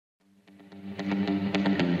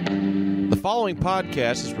The following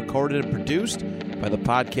podcast is recorded and produced by the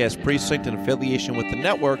Podcast Precinct in affiliation with the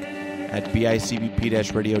network at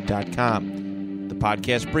bicbp-radio.com. The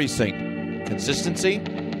Podcast Precinct. Consistency,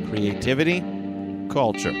 creativity,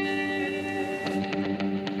 culture.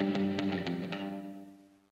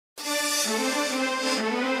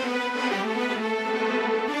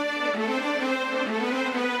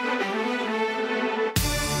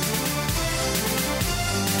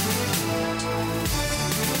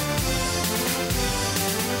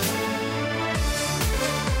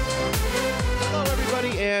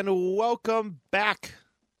 And welcome back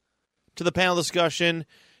to the panel discussion.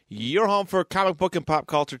 Your home for comic book and pop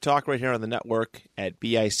culture talk right here on the network at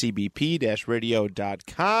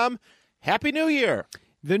bicbp-radio.com. Happy New Year.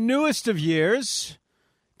 The newest of years.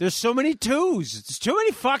 There's so many twos. It's too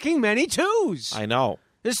many fucking many twos. I know.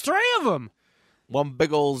 There's three of them. One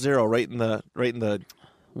big old zero right in the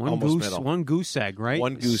almost middle. One goose egg, right?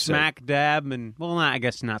 One goose egg. Smack dab and, well, I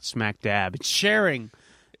guess not smack dab. It's sharing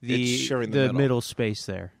the middle space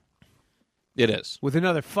there. It is. With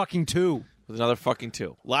another fucking two. A lot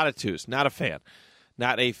of twos. Not a fan.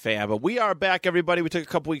 But we are back, everybody. We took a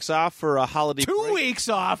couple weeks off for a holiday break. 2 weeks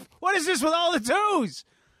off? What is this with all the twos?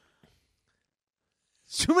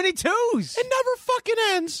 Too many twos. It never fucking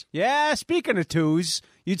ends. Yeah, speaking of twos,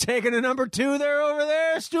 you taking a number two there over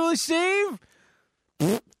there, Stooley Steve?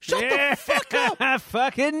 Shut the fuck up. I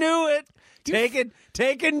fucking knew it. Taking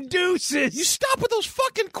deuces. You stop with those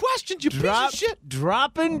fucking questions, you piece of shit.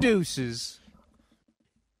 Dropping deuces.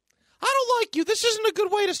 I don't like you. This isn't a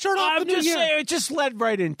good way to start off the new year. Saying, it just led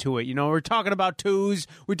right into it. You know, we're talking about twos.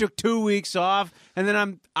 We took 2 weeks off, and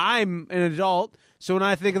then I'm an adult, so when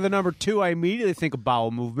I think of the number two, I immediately think of bowel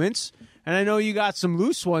movements. And I know you got some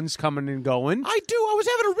loose ones coming and going. I do. I was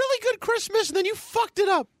having a really good Christmas, and then you fucked it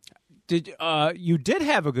up. You did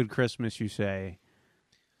have a good Christmas, you say?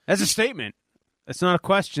 That's a statement. That's not a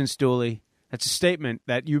question, Stooley. That's a statement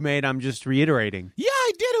that you made. I'm just reiterating. Yeah,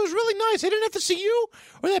 I did. It was really nice. I didn't have to see you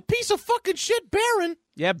or that piece of fucking shit, Baron.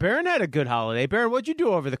 Yeah, Baron had a good holiday. Baron, what'd you do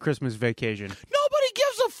over the Christmas vacation? Nobody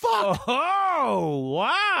gives a fuck. Oh,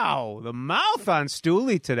 wow. The mouth on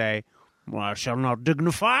Stooley today. Well, I shall not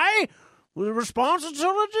dignify. The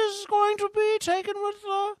responsibility is going to be taken with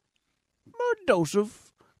a dose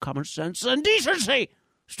of common sense and decency.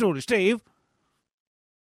 Stooley Steve.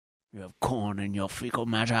 You have corn in your fecal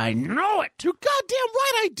matter. I know it. You're goddamn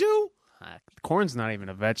right I do. Corn's not even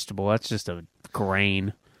a vegetable. That's just a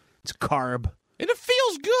grain. It's a carb. And it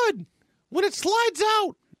feels good when it slides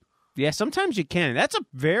out. Yeah, sometimes you can. That's a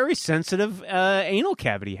very sensitive anal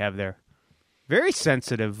cavity you have there. Very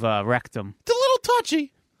sensitive rectum. It's a little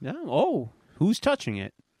touchy. Yeah. Oh, who's touching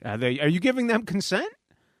it? Are you giving them consent?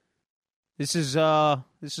 This is all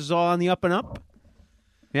on the up and up?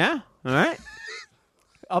 Yeah? All right.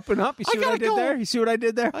 Up and up. You see what I did there? You see what I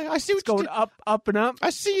did there? I see what it's going up and up.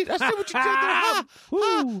 I see what you did there. Ha,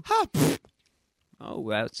 ha, ha. Oh,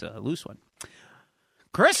 that's a loose one.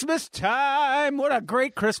 Christmas time. What a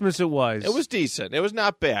great Christmas it was. It was decent. It was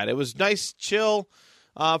not bad. It was nice, chill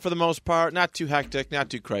for the most part. Not too hectic, not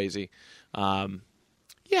too crazy. Yeah,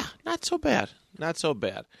 not so bad. Not so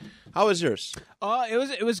bad. How was yours?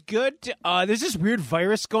 It was good. There's this weird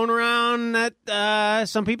virus going around that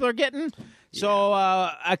some people are getting. So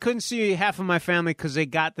I couldn't see half of my family because they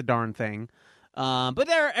got the darn thing. But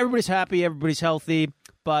everybody's happy, everybody's healthy.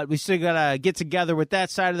 But we still got to get together with that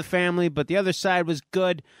side of the family. But the other side was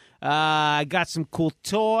good. I got some cool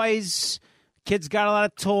toys. Kids got a lot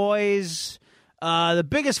of toys. The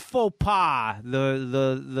biggest faux pas,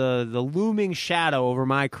 the looming shadow over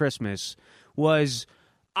my Christmas was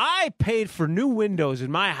I paid for new windows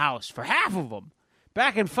in my house for half of them.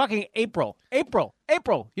 Back in fucking April. You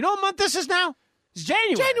know what month this is now? It's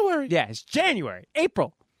January. Yeah, it's January.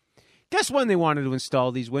 April. Guess when they wanted to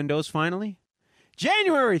install these windows finally?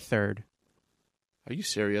 January 3rd. Are you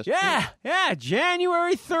serious? Yeah,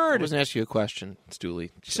 January 3rd. I wasn't asking you a question,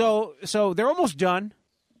 Stooley. So they're almost done.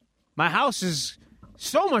 My house is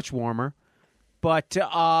so much warmer. But, so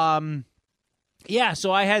I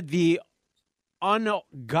had the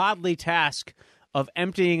ungodly task of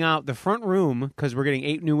emptying out the front room, because we're getting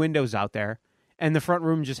 8 new windows out there, and the front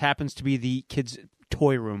room just happens to be the kids'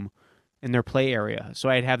 toy room in their play area. So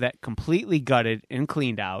I'd have that completely gutted and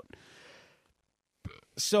cleaned out.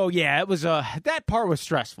 So, yeah, it was that part was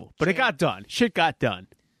stressful, but it got done. Shit got done.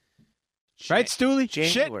 Right, Stooley?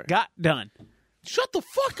 January. Shit got done. Shut the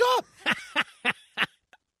fuck up!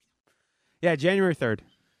 Yeah, January 3rd.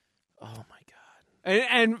 Oh, my God.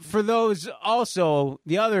 And for those also,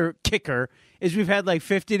 the other kicker is we've had like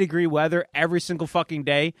 50-degree weather every single fucking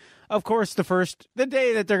day. Of course, the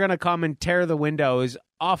day that they're going to come and tear the windows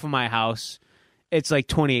off of my house, it's like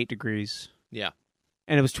 28 degrees. Yeah.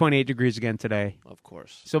 And it was 28 degrees again today. Of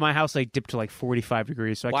course. So my house like dipped to like 45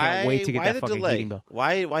 degrees, so I can't wait to get that fucking heating bill.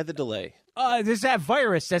 Why the delay? There's that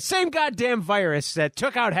virus, that same goddamn virus that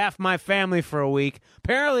took out half my family for a week.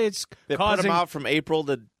 Apparently it's They causing... put them out from April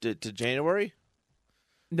to January?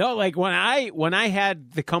 No, like when I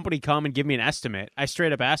had the company come and give me an estimate, I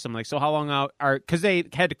straight up asked them, like, so how long out are... Because they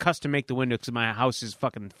had to custom make the window because my house is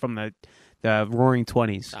fucking from the roaring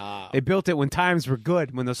 20s. They built it when times were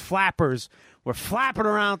good, when those flappers were flapping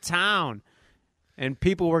around town and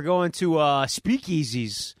people were going to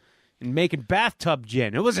speakeasies and making bathtub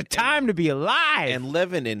gin. It was a time to be alive. And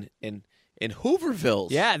living in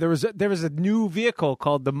Hooverville. Yeah, there was a new vehicle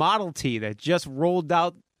called the Model T that just rolled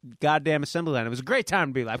out goddamn assembly line. It was a great time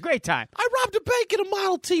to be alive. Great time. I robbed a bank in a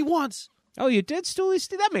Model T once. Oh, you did, Stooley?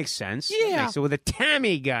 That makes sense. Yeah. So with a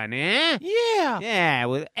Tommy gun, eh? Yeah. Yeah,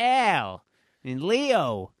 with Al and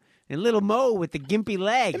Leo and Little Mo with the gimpy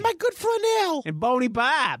leg. And my good friend Al. And Boney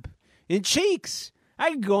Bob. And Cheeks. I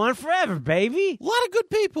could go on forever, baby. A lot of good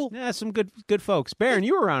people. Yeah, some good folks. Baron,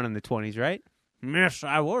 you were around in the 20s, right? Yes,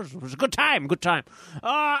 I was. It was a good time,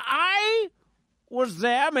 I was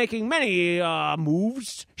there making many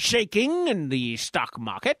moves, shaking in the stock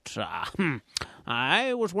market.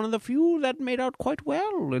 I was one of the few that made out quite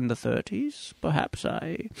well in the 30s. Perhaps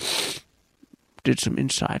I did some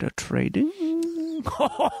insider trading.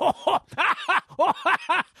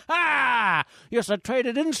 Yes, I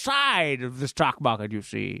traded inside of the stock market, you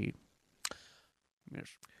see. Yes.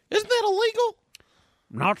 Isn't that illegal?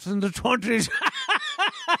 Not in the 20s.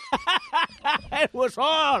 It was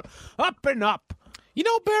all up and up. You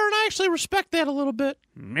know, Baron, I actually respect that a little bit.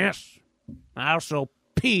 Yes. I also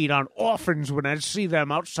peed on orphans when I see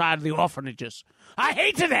them outside the orphanages. I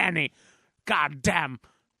hated Annie. Goddamn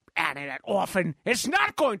Annie, that orphan. It's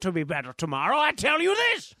not going to be better tomorrow, I tell you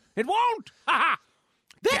this. It won't.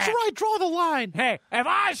 That's where I draw the line. Hey, if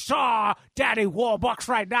I saw Daddy Warbucks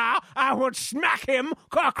right now, I would smack him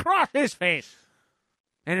across his face.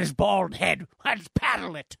 And his bald head, I'd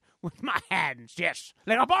paddle it with my hands, yes,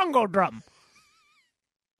 like a bongo drum.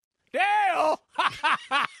 Dale!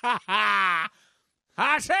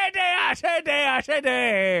 I say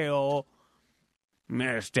Dale.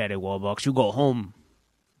 Yes, Daddy Warbucks, you go home.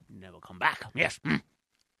 Never come back. Yes.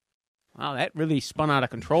 Wow, that really spun out of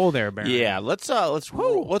control there, Baron. Yeah, let's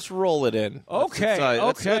roll it in. Okay,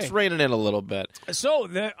 let's rein it in a little bit. So,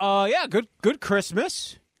 good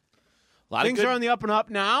Christmas. Things are on the up and up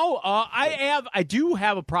now. I do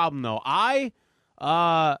have a problem though.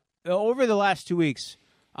 Over the last 2 weeks,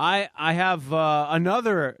 I have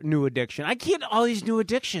another new addiction. I get all these new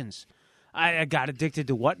addictions. I got addicted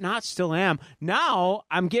to whatnot, still am. Now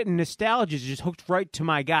I'm getting nostalgia just hooked right to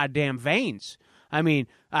my goddamn veins. I mean,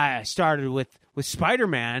 I started with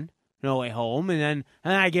Spider-Man, No Way Home, and then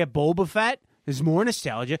I get Boba Fett. There's more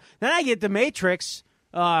nostalgia. Then I get The Matrix,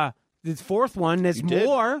 the fourth one. There's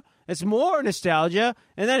more. It's more nostalgia.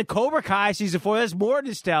 And then Cobra Kai season 4. There's more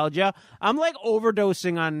nostalgia. I'm like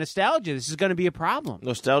overdosing on nostalgia. This is going to be a problem.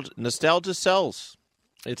 Nostalgia sells.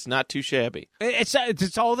 It's not too shabby. It's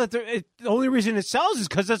all that the only reason it sells is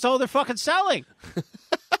because that's all they're fucking selling.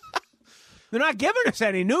 They're not giving us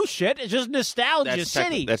any new shit. It's just nostalgia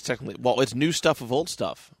city. That's technically it's new stuff of old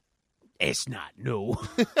stuff. It's not new.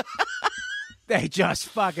 They just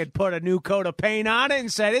fucking put a new coat of paint on it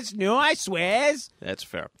and said it's new, I swears. That's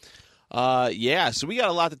fair. So we got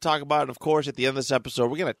a lot to talk about. And, of course, at the end of this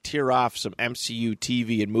episode, we're going to tear off some MCU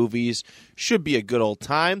TV and movies. Should be a good old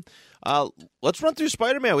time. Let's run through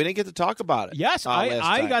Spider-Man. We didn't get to talk about it. Yes,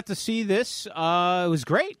 I got to see this. It was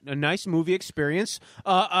great. A nice movie experience.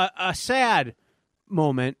 A sad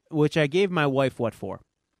moment, which I gave my wife what for.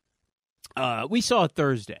 We saw it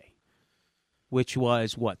Thursday. Which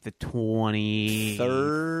was, the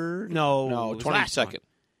 23rd? No, 22nd.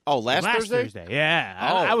 Oh, last Thursday? Yeah.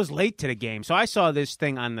 I was late to the game, so I saw this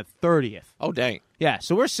thing on the 30th. Oh, dang. Yeah,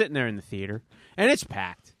 so we're sitting there in the theater, and it's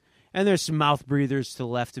packed. And there's some mouth breathers to the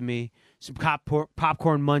left of me, some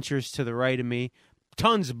popcorn munchers to the right of me,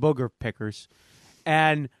 tons of booger pickers.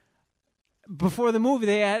 And before the movie,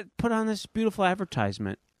 they had put on this beautiful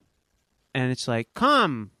advertisement. And it's like,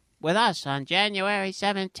 come with us on January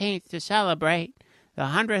 17th to celebrate the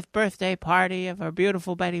 100th birthday party of our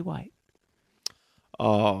beautiful Betty White.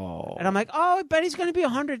 Oh. And I'm like, Betty's going to be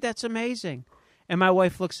 100. That's amazing. And my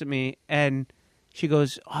wife looks at me and she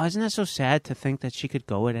goes, isn't that so sad to think that she could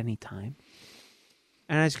go at any time?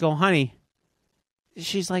 And I just go, honey,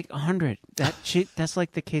 she's like 100. That's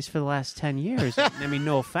like the case for the last 10 years. I mean,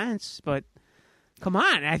 no offense, but Come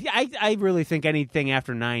on. I really think anything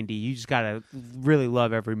after 90, you just got to really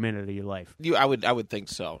love every minute of your life. I would think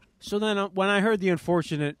so. So then when I heard the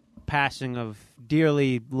unfortunate passing of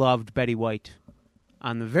dearly loved Betty White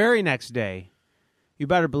on the very next day, you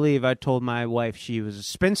better believe I told my wife she was a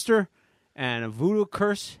spinster and a voodoo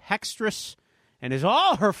curse hextress, and it's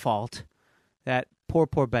all her fault that poor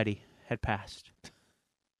Betty had passed.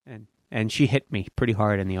 And she hit me pretty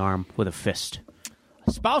hard in the arm with a fist.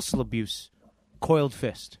 Spousal abuse. Coiled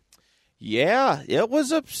fist. Yeah, it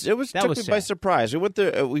took me by surprise. We went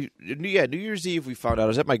there. New Year's Eve. We found out I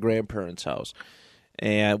was at my grandparents' house,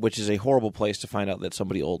 which is a horrible place to find out that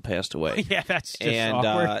somebody old passed away. Yeah, that's just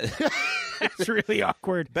awkward. It's really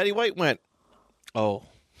awkward. Betty White went, oh,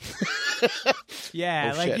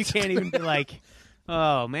 yeah, oh, like shit. You can't even be like,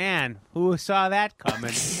 oh man, who saw that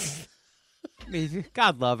coming?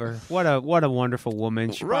 God love her. What a wonderful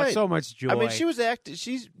woman. She brought so much joy. I mean, she was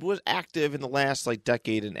active in the last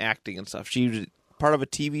decade in acting and stuff. She was part of a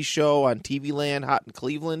TV show on TV Land, Hot in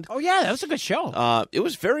Cleveland. Oh yeah, that was a good show. It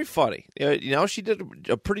was very funny. She did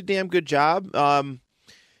a pretty damn good job.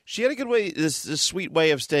 She had a good way, this sweet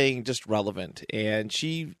way of staying just relevant, and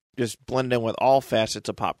she just blended in with all facets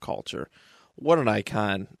of pop culture. What an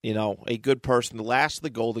icon! A good person. The last of the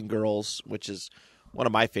Golden Girls, which is one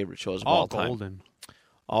of my favorite shows of all time. All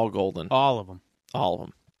golden. All of them. All of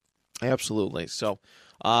them. Absolutely. So,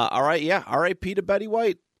 all right, yeah. R.I.P. to Betty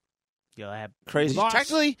White. Yeah, crazy. Lost.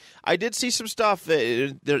 Technically, I did see some stuff.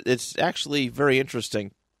 It's actually very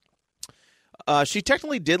interesting. She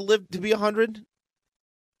technically did live to be 100,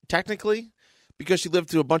 technically, because she lived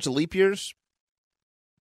through a bunch of leap years.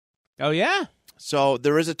 Oh, yeah? So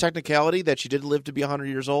there is a technicality that she did live to be 100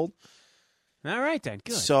 years old. All right, then.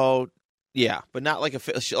 Good. So, yeah, but not like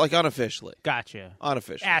unofficially. Gotcha.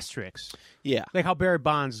 Unofficially. Asterisks. Yeah. Like how Barry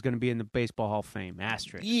Bonds is going to be in the Baseball Hall of Fame.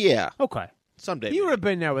 Asterisk. Yeah. Okay. Someday. He would have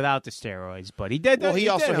been there without the steroids, but he did. Well, he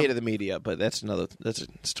also hated the media, but that's a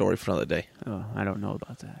story for another day. Oh, I don't know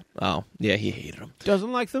about that. Oh, yeah, he hated them.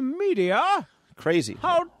 Doesn't like the media. Crazy.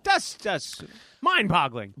 How that's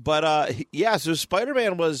mind-boggling. But yeah, so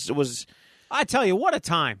Spider-Man was. I tell you, what a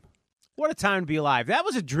time! What a time to be alive. That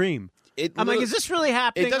was a dream. I'm like, is this really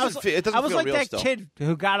happening? It doesn't I was feel like real that still. kid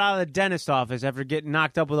who got out of the dentist office after getting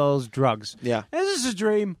knocked up with all those drugs. Yeah. Is this a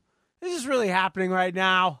dream? Is this really happening right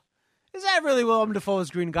now? Is that really Willem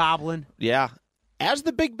Dafoe's Green Goblin? Yeah. As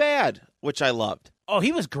the big bad, which I loved. Oh,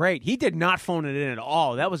 he was great. He did not phone it in at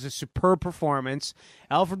all. That was a superb performance.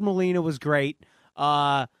 Alfred Molina was great.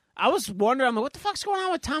 I was wondering, I'm like, what the fuck's going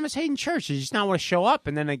on with Thomas Hayden Church? Did he just not want to show up?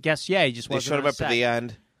 And then I guess, yeah, he just They wasn't showed him up at the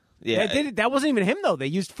end. Yeah. That wasn't even him, though. They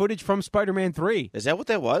used footage from Spider-Man 3. Is that what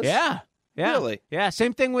that was? Yeah. Really? Yeah,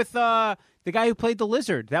 same thing with the guy who played the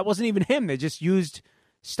Lizard. That wasn't even him. They just used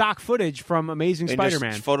stock footage from Amazing And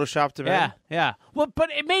Spider-Man. just photoshopped him in? Yeah. Well,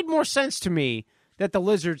 but it made more sense to me that the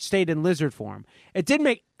Lizard stayed in lizard form. It didn't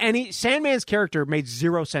make any... Sandman's character made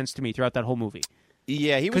zero sense to me throughout that whole movie.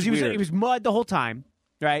 Yeah, he was weird. He was mud the whole time,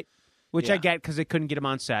 right? Which Yeah. I get because they couldn't get him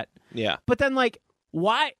on set. Yeah. But then,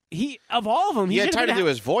 why... Of all of them... He had time to do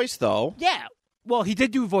his voice, though. Yeah. Well, he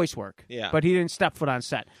did do voice work. Yeah. But he didn't step foot on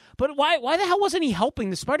set. But why the hell wasn't he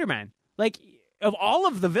helping the Spider-Man? Of all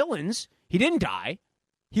of the villains, he didn't die.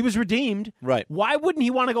 He was redeemed. Right. Why wouldn't he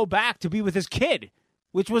want to go back to be with his kid?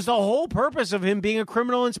 Which was the whole purpose of him being a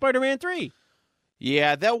criminal in Spider-Man 3.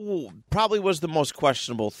 Yeah, that probably was the most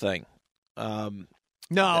questionable thing.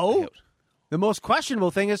 No. The most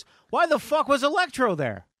questionable thing is, why the fuck was Electro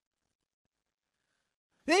there?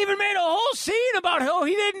 They even made a whole scene about how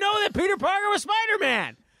he didn't know that Peter Parker was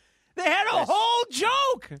Spider-Man. They had a whole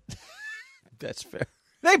joke. That's fair.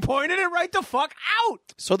 They pointed it right the fuck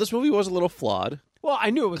out. So this movie was a little flawed. Well,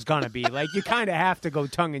 I knew it was going to be. You kind of have to go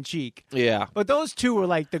tongue-in-cheek. Yeah. But those two were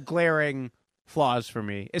the glaring flaws for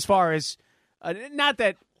me. As far as, not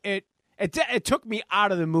that it took me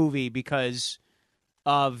out of the movie because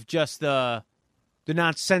of just the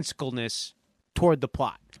nonsensicalness toward the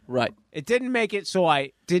plot. Right. It didn't make it so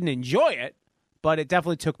I didn't enjoy it, but it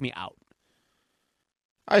definitely took me out.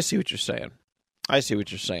 I see what you're saying.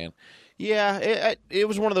 Yeah, it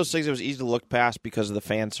was one of those things that was easy to look past because of the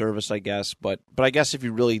fan service, I guess. But I guess if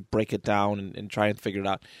you really break it down and try and figure it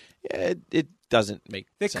out, it doesn't make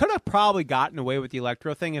sense. They could have probably gotten away with the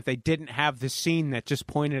Electro thing if they didn't have the scene that just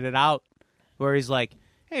pointed it out, where he's like,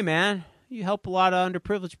 hey, man, you help a lot of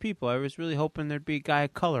underprivileged people. I was really hoping there'd be a guy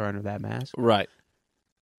of color under that mask. Right.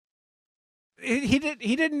 He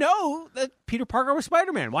didn't know that Peter Parker was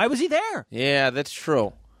Spider-Man. Why was he there? Yeah, that's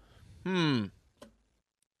true.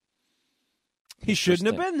 He shouldn't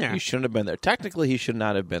have been there. He shouldn't have been there. Technically, he should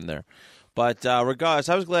not have been there. But regardless,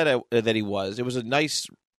 I was glad that he was. It was a nice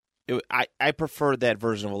I preferred that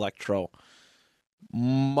version of Electro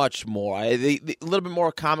much more. A little bit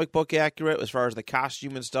more comic book accurate as far as the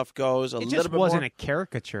costume and stuff goes. It just wasn't a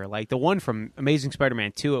caricature. Like the one from Amazing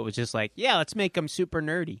Spider-Man 2, it was just like, yeah, let's make him super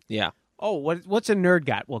nerdy. Yeah. Oh, what's a nerd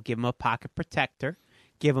got? Well, give him a pocket protector,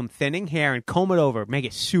 give him thinning hair, and comb it over. Make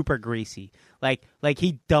it super greasy. Like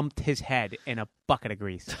he dumped his head in a bucket of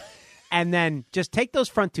grease. And then just take those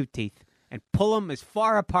front two teeth and pull them as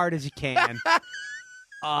far apart as you can.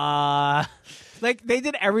 Like they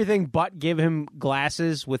did everything but give him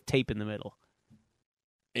glasses with tape in the middle.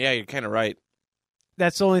 Yeah, you're kind of right.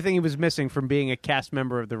 That's the only thing he was missing from being a cast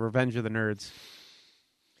member of the Revenge of the Nerds.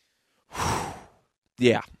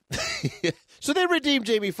 Yeah. So they redeemed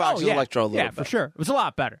Jamie Foxx's Electro a little bit. Yeah, for sure. It was a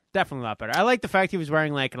lot better. Definitely a lot better. I like the fact he was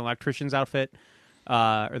wearing like an electrician's outfit.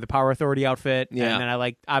 Or the Power Authority outfit. Yeah. And then I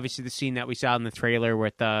like, obviously, the scene that we saw in the trailer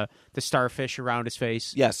with the starfish around his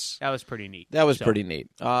face. Yes. That was pretty neat. That was pretty neat.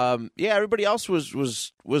 Yeah, everybody else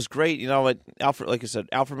was great. You know, Alfred, like I said,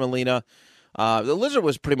 Alfred Molina. The Lizard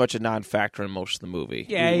was pretty much a non-factor in most of the movie.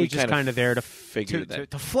 Yeah, he was just kind of there to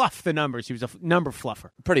fluff the numbers. He was a number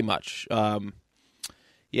fluffer. Pretty much.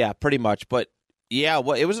 Yeah, pretty much. But, yeah,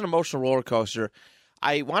 it was an emotional roller coaster.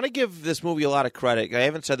 I want to give this movie a lot of credit. I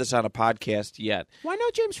haven't said this on a podcast yet. Why no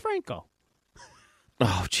James Franco?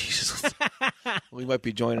 Oh, Jesus. We might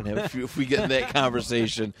be joining him if we get in that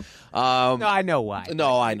conversation. No, I know why.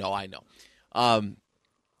 No, I know.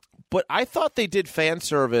 But I thought they did fan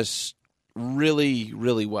service really,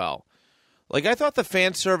 really well. Like, I thought the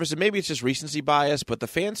fan service, and maybe it's just recency bias, but the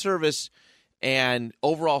fan service and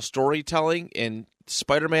overall storytelling in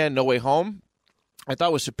Spider-Man No Way Home, I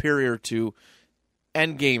thought was superior to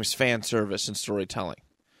Endgame's fan service and storytelling.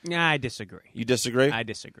 Yeah, I disagree. You disagree? I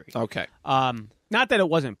disagree. Okay. Not that it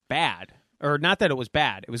wasn't bad, or not that it was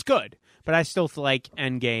bad. It was good, but I still like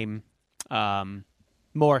Endgame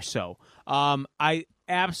more so. I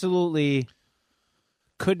absolutely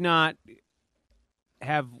could not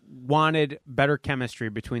have wanted better chemistry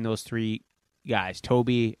between those three guys,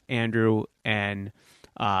 Toby, Andrew, and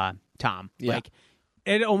Tom. Yeah. Like,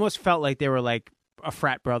 it almost felt like they were like a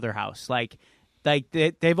frat brother house. Like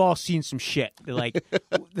they've all seen some shit. They're like,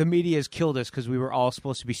 the media has killed us because we were all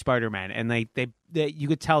supposed to be Spider-Man, and they you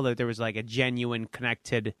could tell that there was like a genuine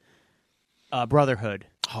connected brotherhood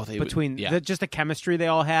between just the chemistry they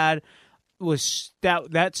all had. Was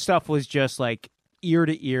that stuff was just like ear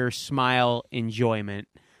to ear smile enjoyment.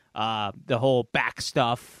 The whole back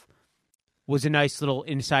stuff was a nice little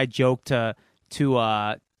inside joke to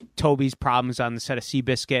Toby's problems on the set of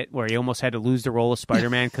Seabiscuit, where he almost had to lose the role of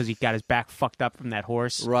Spider-Man because he got his back fucked up from that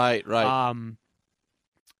horse. Right.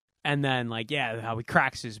 And then, like, yeah, how he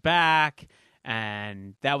cracks his back,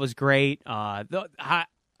 and that was great. I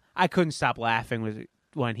couldn't stop laughing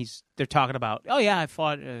when they're talking about, oh, yeah, I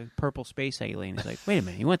fought a purple space alien. He's like, wait a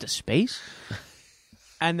minute, you went to space?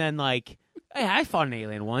 And then, like, hey, I fought an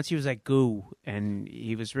alien once. He was like, goo, and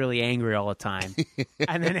he was really angry all the time.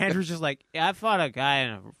 And then Andrew's just like, yeah, I fought a guy in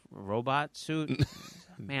a robot suit.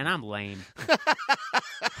 Man, I'm lame.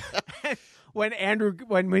 When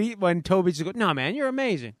Toby's just go, no, man, you're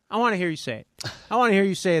amazing. I want to hear you say it. I want to hear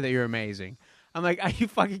you say that you're amazing. I'm like, are you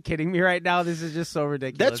fucking kidding me right now? This is just so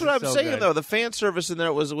ridiculous. That's what I'm saying, though. The fan service in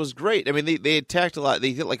there was great. I mean, they attacked a lot.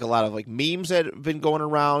 They did like a lot of like memes that have been going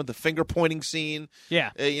around. The finger pointing scene.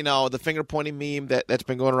 Yeah. The finger pointing meme that's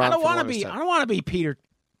been going around. I don't want to be Peter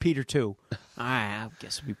 2. I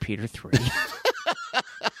guess it'll be Peter 3.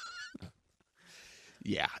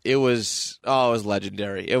 Yeah, it was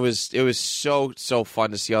legendary. It was so fun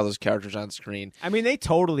to see all those characters on screen. I mean, they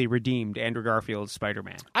totally redeemed Andrew Garfield's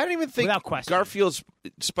Spider-Man. I don't even think Garfield's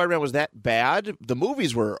Spider-Man was that bad. The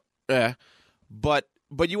movies were, but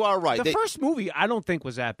you are right. The first movie I don't think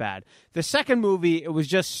was that bad. The second movie, it was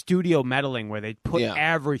just studio meddling where they put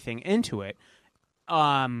everything into it.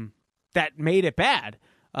 That made it bad.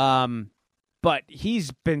 But he's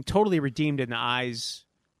been totally redeemed in the eyes,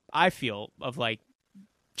 I feel, of like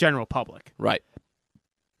general public, right?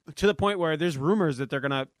 To the point where there's rumors that they're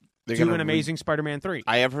gonna do an Amazing Spider-Man 3.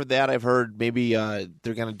 I have heard that. I've heard maybe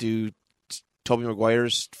they're gonna do Tobey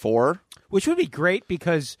Maguire's 4, which would be great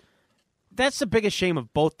because that's the biggest shame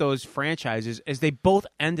of both those franchises is they both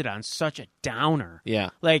ended on such a downer.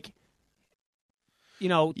 Yeah, like they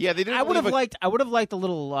didn't. I would have liked a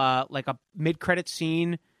little like a mid-credit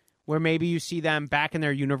scene where maybe you see them back in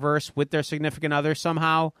their universe with their significant other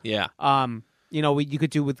somehow. Yeah. You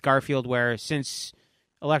could do with Garfield where since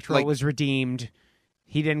Electro was redeemed,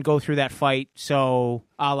 he didn't go through that fight, so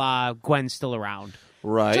a la Gwen's still around.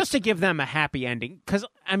 Right. Just to give them a happy ending. Because,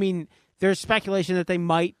 I mean, there's speculation that they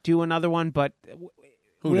might do another one, but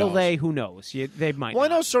Will knows? they? Who knows? They might. Well, I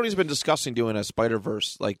not. know Sony's been discussing doing a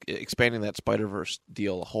Spider-Verse, like expanding that Spider-Verse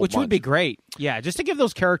deal a whole Which bunch. would be great. Yeah, just to give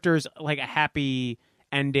those characters like a happy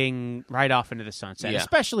ending right off into the sunset,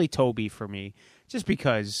 especially Toby for me, just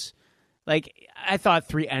because like I thought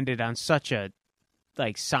 3 ended on such a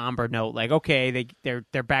like somber note. Like, okay,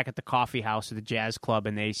 they're back at the coffee house or the jazz club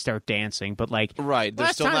and they start dancing, but like right, they're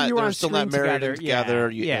last still time not you were they're on still not screen married together.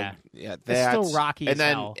 Yeah. That's It's still rocky and as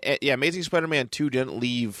then hell. Amazing Spider-Man 2 didn't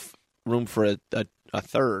leave room for a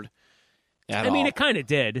third. I mean, it kind of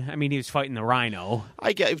did. I mean, he was fighting the Rhino.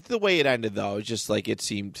 I get the way it ended though. It's just like it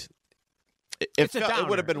seemed. It's a downer. It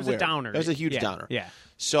would have been It was weird. a downer. It was a huge downer. Yeah.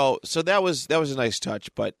 So that was a nice touch,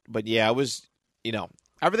 but yeah, it was,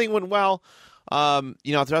 everything went well.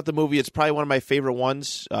 Throughout the movie, it's probably one of my favorite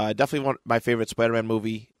ones. Definitely my favorite Spider-Man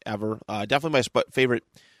movie ever. Definitely my favorite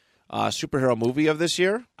superhero movie of this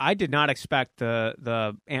year. I did not expect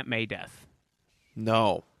the Aunt May death.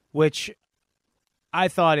 No, which I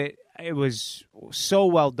thought it was so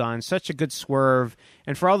well done, such a good swerve,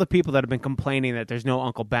 and for all the people that have been complaining that there's no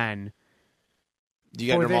Uncle Ben. You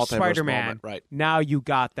got for your this multiverse Spider-Man, moment, right? Now you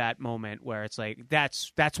got that moment where it's like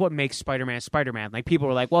that's what makes Spider-Man Spider-Man. Like people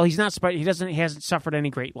were like, "Well, he's not he hasn't suffered any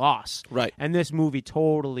great loss." Right. And this movie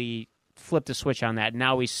totally flipped a switch on that.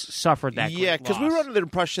 Now he's suffered that Yeah, because we were under the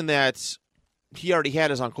impression that he already had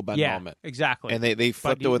his Uncle Ben moment. Exactly. And they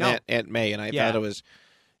flipped it with Aunt May, and I thought it was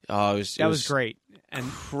was great and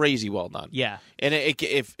crazy well done. Yeah. And it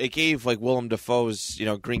gave like Willem Dafoe's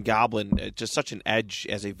Green Goblin just such an edge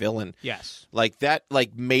as a villain. Yes. Like that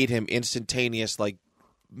made him instantaneous like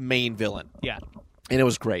main villain. Yeah. And it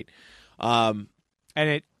was great. And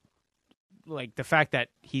it like the fact that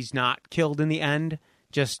he's not killed in the end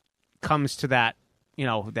just comes to that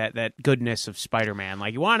that goodness of Spider-Man.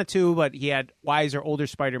 Like he wanted to, but he had wiser, older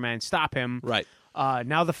Spider-Man stop him. Right.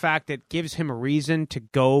 Now the fact that gives him a reason to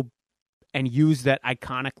go and use that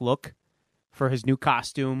iconic look for his new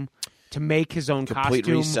costume to make his own complete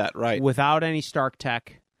costume reset, right? Without any Stark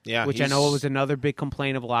tech. Yeah, which I know was another big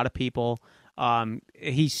complaint of a lot of people.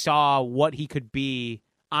 He saw what he could be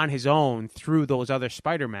on his own through those other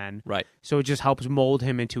Spider-Men. Right. So it just helps mold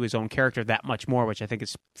him into his own character that much more, which I think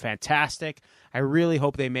is fantastic. I really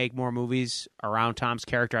hope they make more movies around Tom's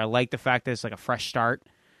character. I like the fact that it's like a fresh start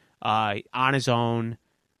on his own.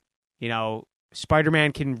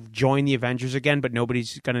 Spider-Man can join the Avengers again, but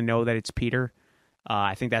nobody's going to know that it's Peter.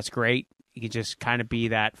 I think that's great. He can just kind of be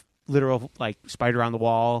that literal like spider on the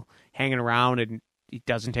wall hanging around, and he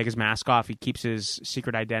doesn't take his mask off. He keeps his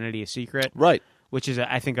secret identity a secret. Right. Which is,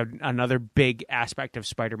 I think, another big aspect of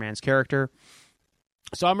Spider-Man's character.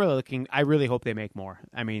 So I'm really looking. I really hope they make more.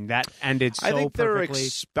 I mean, that ended so I think they're perfectly.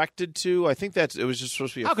 expected to. I think it was just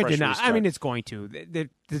supposed to be a How could fresh you not? restart. I mean, it's going to.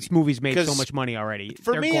 This movie's made so 'Cause much money already.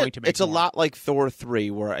 For They're me, going to make it's a more. lot like Thor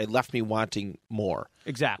 3, where it left me wanting more.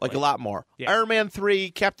 Exactly. Like a lot more. Yeah. Iron Man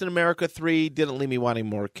 3, Captain America 3 didn't leave me wanting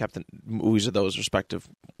more movies of those respective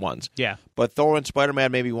ones. Yeah. But Thor and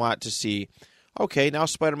Spider-Man made me want to see, okay, now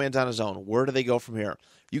Spider-Man's on his own. Where do they go from here?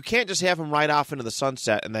 You can't just have him ride off into the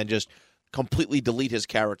sunset and then just completely delete his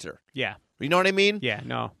character. Yeah. You know what I mean? Yeah.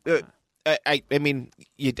 No. I mean,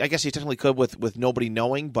 I guess you technically could with nobody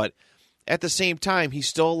knowing, but at the same time, he's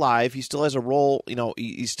still alive. He still has a role.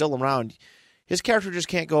 He's still around. His character just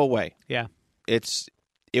can't go away. Yeah. It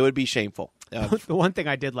would be shameful. The one thing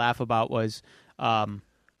I did laugh about was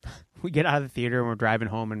we get out of the theater and we're driving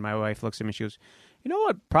home, and my wife looks at me and she goes, "You know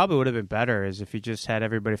what probably would have been better is if you just had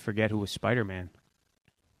everybody forget who was Spider-Man."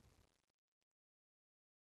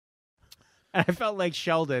 And I felt like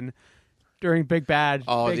Sheldon during Big Bad.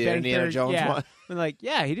 Oh, Big the Bang Indiana Theory. Jones Yeah. one? I'm like,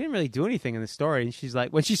 yeah, he didn't really do anything in the story. And she's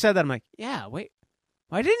like, when she said that, I'm like, yeah, wait,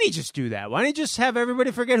 why didn't he just do that? Why didn't he just have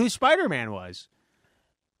everybody forget who Spider-Man was?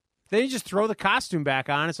 Then you just throw the costume back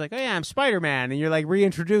on. It's like, oh, yeah, I'm Spider-Man. And you're like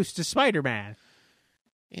reintroduced to Spider-Man.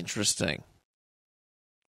 Interesting.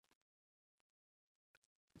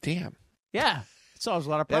 Damn. Yeah. It solves a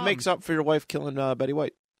lot of problems. That makes up for your wife killing Betty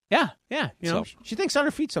White. Yeah. She thinks on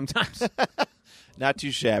her feet sometimes. Not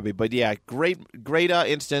too shabby, but yeah, great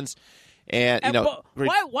instance. And,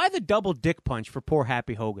 why the double dick punch for poor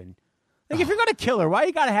Happy Hogan? Like, if you're going to kill her, why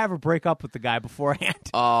you got to have her break up with the guy beforehand?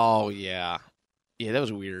 Oh, yeah. Yeah, that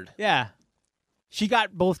was weird. Yeah. She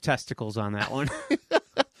got both testicles on that one.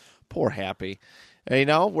 Poor Happy. And,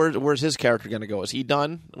 where's his character going to go? Is he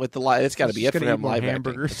done with the live? It's got to be it for him, live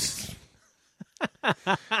hamburgers.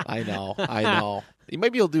 I know.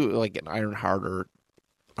 Maybe he'll do like an Ironheart or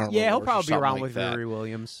Arlo Yeah, he'll Wars or probably be something around like with that. Riri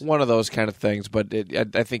Williams. One of those kind of things, but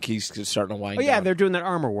I think he's starting to wind Oh, yeah, down. they're doing that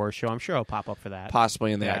Armor Wars show. I'm sure he'll pop up for that.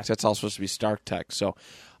 Possibly in that. Yeah. That's all supposed to be Stark Tech. So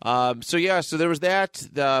there was that.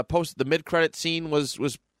 The mid-credit scene was.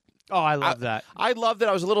 Oh, I love that. I loved it.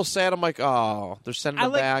 I was a little sad. I'm like, oh, they're sending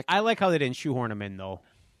him back. I like how they didn't shoehorn him in, though.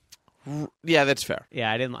 Yeah, that's fair.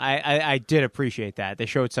 Yeah, I didn't. I did appreciate that. They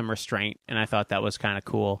showed some restraint, and I thought that was kind of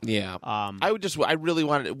cool. Yeah. I really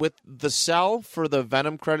wanted, with the Cell for the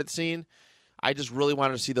Venom credit scene, I just really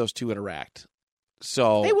wanted to see those two interact.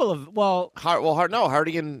 So They will have. Well,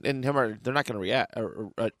 Hardy and him they're not going to react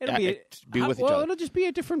or be with each other. It'll just be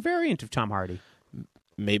a different variant of Tom Hardy.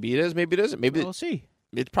 Maybe it is. Maybe it isn't. Maybe We'll see.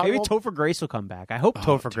 It probably Maybe Topher Grace will come back. I hope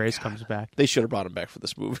Topher Grace comes back. They should have brought him back for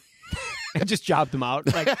this movie. And just jobbed him out.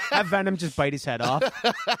 Like, have Venom just bite his head off.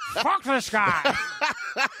 Fuck this guy!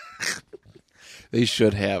 They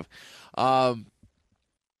should have.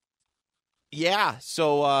 Yeah.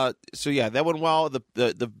 So yeah, that went well.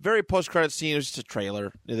 The very post credit scene was just a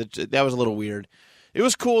trailer. That was a little weird. It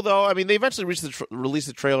was cool though. I mean, they eventually released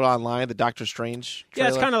the trailer online. The Doctor Strange trailer.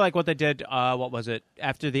 Yeah, it's kind of like what they did. What was it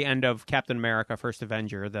after the end of Captain America: First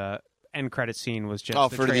Avenger? The end credit scene was just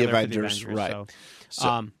the for the trailer Avengers, right?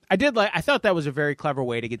 So, I thought that was a very clever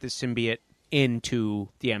way to get the symbiote into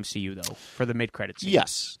the MCU though for the mid credit scene.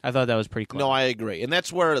 Yes, I thought that was pretty clever. No, I agree, and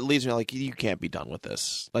that's where it leads me. Like, you can't be done with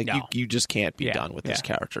this. Like, No. you just can't be done with this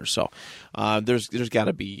character. So, there's got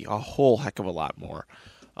to be a whole heck of a lot more.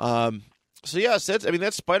 So yes,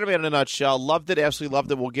 that's Spider-Man in a nutshell. Loved it, absolutely loved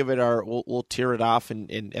it. We'll give it we'll tear it off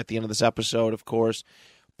in at the end of this episode, of course.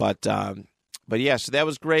 But yeah, so that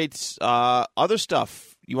was great. Other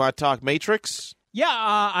stuff you want to talk? Matrix? Yeah,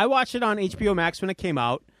 I watched it on HBO Max when it came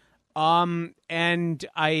out, and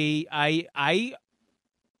I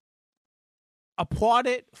applaud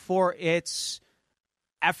it for its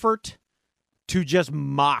effort to just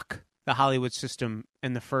mock the Hollywood system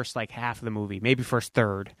in the first half of the movie, maybe first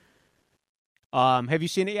third. Have you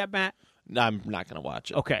seen it yet, Matt? No, I'm not going to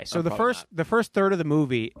watch it. Okay, so the first third of the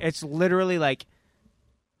movie, it's literally like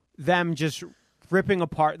them just ripping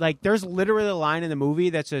apart. Like, there's literally a line in the movie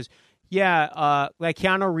that says,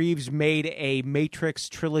 Keanu Reeves made a Matrix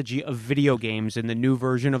trilogy of video games in the new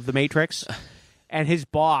version of the Matrix, and his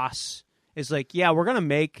boss is like, yeah, we're going to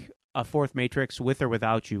make a fourth Matrix with or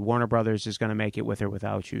without you. Warner Brothers is going to make it with or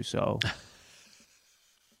without you, so...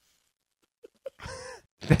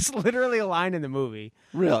 That's literally a line in the movie.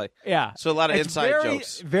 Really? Yeah. So a lot of inside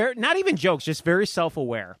jokes. Not even jokes, just very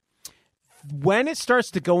self-aware. When it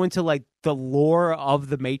starts to go into the lore of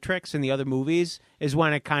the Matrix and the other movies is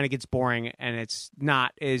when it kind of gets boring and it's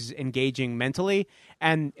not as engaging mentally.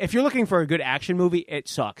 And if you're looking for a good action movie, it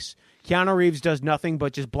sucks. Keanu Reeves does nothing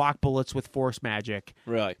but just block bullets with force magic.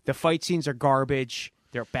 Really? The fight scenes are garbage.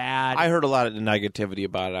 They're bad. I heard a lot of negativity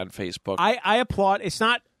about it on Facebook. I applaud. It's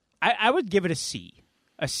not... I would give it a C.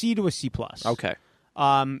 A C to a C+. Okay.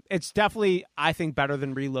 It's definitely, I think, better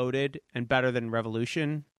than Reloaded and better than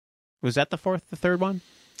Revolution. Was that the third one?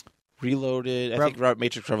 Reloaded. I think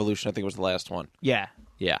Matrix Revolution, I think, was the last one. Yeah.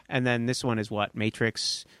 Yeah. And then this one is what?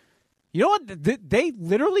 Matrix. You know what? They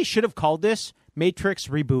literally should have called this Matrix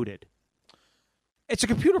Rebooted. It's a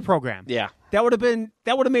computer program. Yeah. That would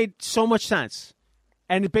have made so much sense.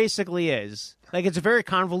 And it basically is. It's a very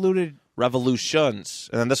convoluted... Revolutions,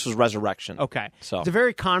 and then this was Resurrection. Okay, so it's a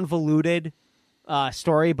very convoluted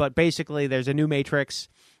story, but basically there's a new Matrix,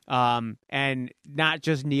 and not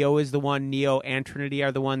just Neo is the one. Neo and Trinity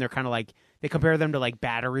are the one. They're kind of they compare them to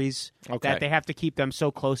batteries that they have to keep them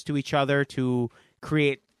so close to each other to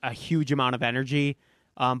create a huge amount of energy.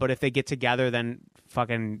 But if they get together, then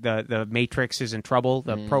fucking the Matrix is in trouble.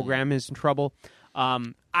 The program is in trouble.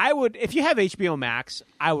 I would, if you have HBO Max,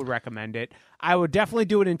 I would recommend it. I would definitely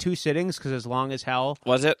do it in 2 sittings because it's long as hell.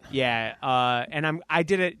 Was it? Yeah. And I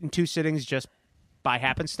did it in 2 sittings just by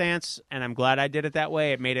happenstance, and I'm glad I did it that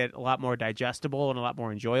way. It made it a lot more digestible and a lot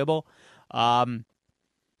more enjoyable. But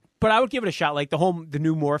I would give it a shot. The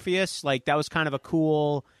new Morpheus, that was kind of a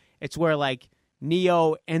cool. It's where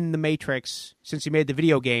Neo in the Matrix, since he made the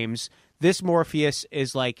video games, this Morpheus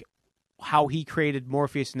is how he created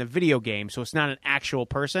Morpheus in the video game, so it's not an actual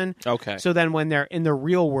person. Okay. So then when they're in the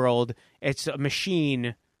real world, it's a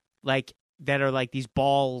machine that are these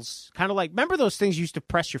balls, kind of remember those things you used to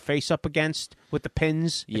press your face up against with the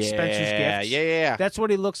pins? Yeah, Spencer's Gifts? Yeah. That's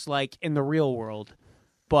what he looks like in the real world.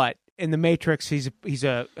 But in the Matrix, he's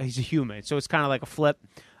a human, so it's kind of like a flip.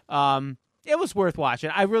 It was worth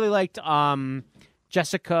watching. I really liked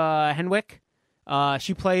Jessica Henwick.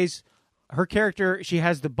 She plays... Her character, she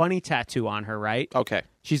has the bunny tattoo on her, right? Okay.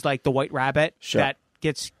 She's like the white rabbit that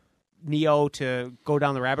gets Neo to go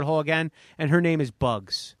down the rabbit hole again, and her name is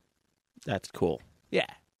Bugs. That's cool. Yeah.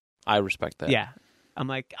 I respect that. Yeah. I'm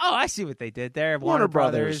like, oh, I see what they did there. Warner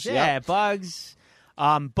Brothers. Yeah, Bugs.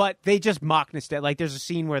 But they just mock nostalgia. Like, there's a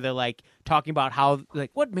scene where they're, like, talking about how,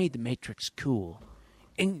 like, what made the Matrix cool?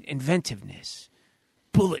 Inventiveness.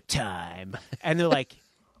 Bullet time. And they're like,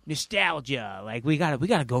 nostalgia. Like, we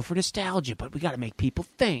gotta go for nostalgia, but we gotta make people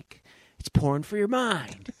think. It's porn for your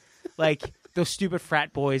mind. Like, those stupid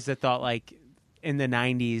frat boys that thought, like, in the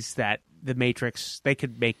 90s that the Matrix, they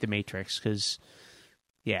could make the Matrix because,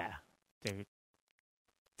 yeah, they're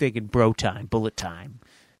thinking bro time, bullet time.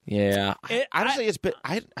 Yeah. Honestly, it's been,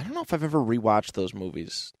 I don't know if I've ever rewatched those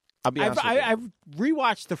movies. I'll be honest with you. I've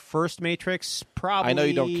rewatched the first Matrix probably. I know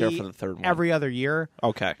you don't care for the third one. Every other year.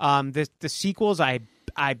 Okay. The sequels, I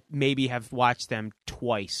maybe have watched them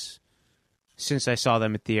twice since I saw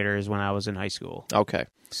them at theaters when I was in high school. Okay.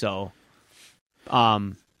 So,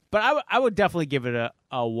 but I would definitely give it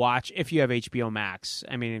a watch if you have HBO Max.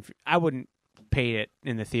 I mean, I wouldn't pay it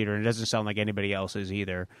in the theater, and it doesn't sound like anybody else's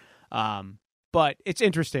either. But it's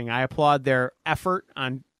interesting. I applaud their effort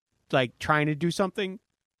on like trying to do something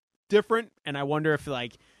different, and I wonder if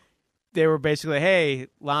like they were basically, hey,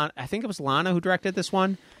 Lana, I think it was Lana who directed this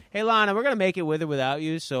one. Hey, Lana, we're gonna make it with or without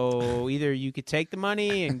you. So either you could take the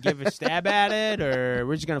money and give a stab at it, or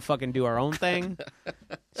we're just gonna fucking do our own thing.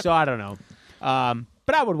 So I don't know.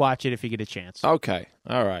 But I would watch it if you get a chance. Okay.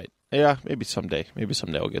 All right. Yeah, maybe someday. Maybe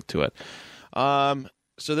someday we'll get to it.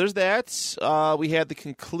 So there's that. We had the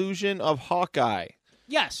conclusion of Hawkeye.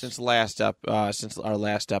 Yes. Since our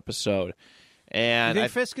last episode. And you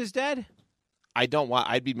think Fisk is dead?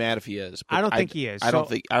 I'd be mad if he is. I don't think he is. I don't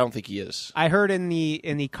think he is. I heard in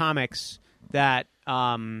the comics that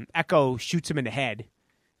Echo shoots him in the head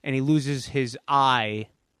and he loses his eye,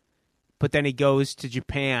 but then he goes to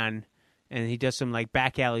Japan and he does some like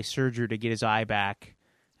back alley surgery to get his eye back,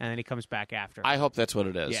 and then he comes back after. I hope that's what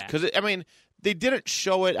it is. Yeah. Because I mean, they didn't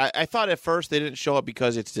show it. I thought at first they didn't show it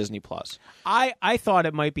because it's Disney Plus. I thought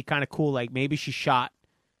it might be kind of cool. Like maybe she shot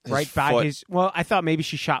by his. Well, I thought maybe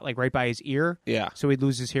she shot like right by his ear. Yeah. So he'd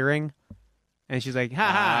lose his hearing, and she's like, "Ha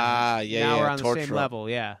ha!" Yeah. Now we're on the torture. same level.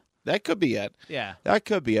 Yeah. That could be it. Yeah. That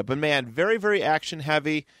could be it. But man, very very action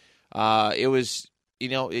heavy. It was.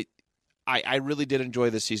 I really did enjoy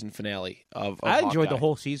the season finale of I enjoyed Hawkeye. the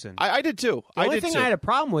whole season. I did too. The only thing I had a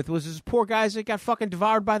problem with was those poor guys that got fucking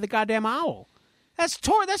devoured by the goddamn owl. That's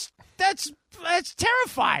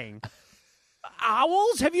terrifying.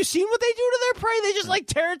 Owls? Have you seen what they do to their prey? They just like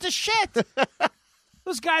tear it to shit.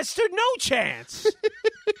 Those guys stood no chance.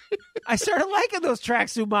 I started liking those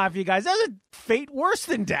tracksuit mafia guys. That was a fate worse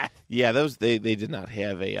than death. Yeah, those they did not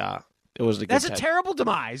have a. It wasn't a good That's time. a terrible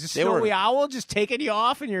demise. A snowy owl just taking you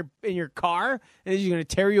off in your car, and he's going to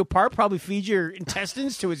tear you apart. Probably feed your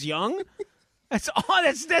intestines to his young. That's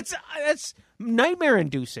nightmare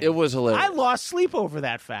inducing. It was hilarious. I lost sleep over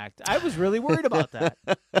that fact. I was really worried about that.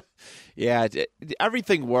 Yeah,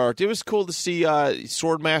 everything worked. It was cool to see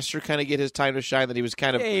Swordmaster kind of get his time to shine. That he was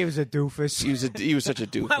kind of he was a doofus. He was such a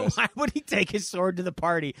doofus. Why would he take his sword to the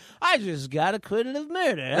party? I just got acquitted of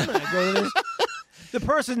murder. I'm gonna go to this. The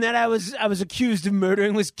person that I was accused of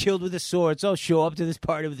murdering was killed with a sword, so I'll show up to this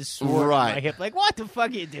party with a sword on my hip. Like, what the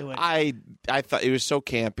fuck are you doing? I thought it was so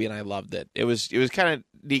campy, and I loved it. It was kind of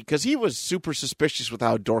neat because he was super suspicious with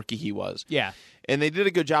how dorky he was. Yeah, and they did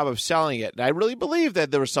a good job of selling it. And I really believe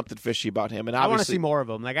that there was something fishy about him. And I want to see more of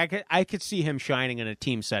him. Like I could see him shining in a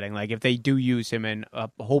team setting. Like if they do use him in a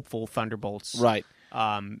hopeful Thunderbolts, right?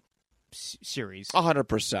 Series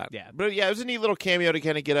 100%. Yeah, but yeah, it was a neat little cameo to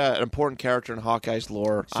kind of get an important character in Hawkeye's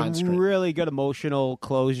lore on screen. Really good emotional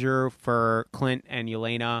closure for Clint and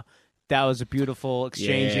Yelena. That was a beautiful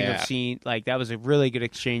exchanging of scene. Like that was a really good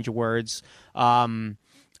exchange of words. On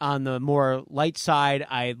the more light side,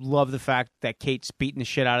 I love the fact that Kate's beating the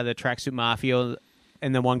shit out of the tracksuit mafia,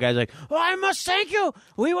 and then one guy's like, "Oh, I must thank you.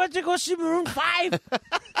 We went to go see Maroon 5."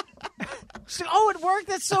 So, oh, it worked.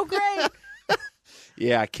 That's so great.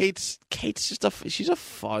 Yeah, Kate's just she's a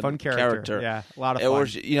fun character. Yeah, a lot of fun.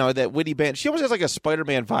 Or, that witty band. She almost has like a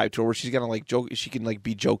Spider-Man vibe to her, where she's gonna like joke. She can like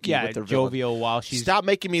be jokey with her jovial villain. while she's stop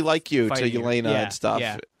making me like you to Yelena and stuff.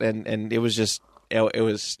 Yeah. And it was just it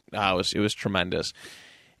was tremendous.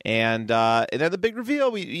 And then the big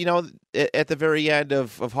reveal, at the very end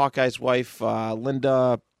of Hawkeye's wife,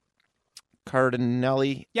 Linda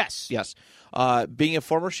Cardinelli. Yes. Being a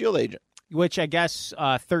former SHIELD agent. Which I guess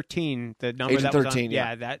 13, the number Agent that was 13, on,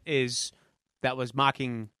 yeah. that was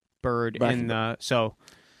Mockingbird in the So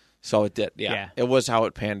it did, yeah. It was how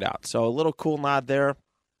it panned out. So a little cool nod there.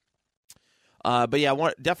 But yeah,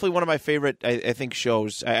 definitely one of my favorite, I think,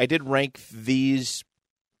 shows. I did rank these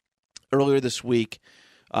earlier this week.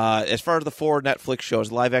 As far as the 4 Netflix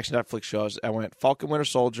shows, live-action Netflix shows, I went Falcon Winter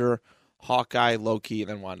Soldier, Hawkeye, Loki, and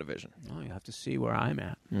then WandaVision. Oh, you have to see where I'm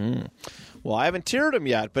at. Well, I haven't tiered them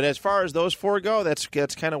yet, but as far as those 4 go, that's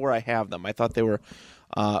kind of where I have them. I thought they were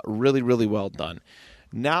really, really well done.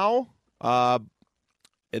 Now, the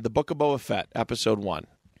Book of Boba Fett, Episode 1.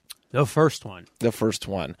 The first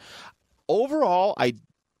one. Overall, I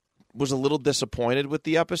was a little disappointed with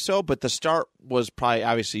the episode, but the start was probably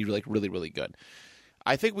obviously like really, really good.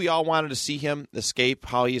 I think we all wanted to see him escape,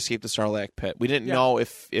 how he escaped the Sarlacc pit. We didn't know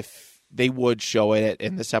if they would show it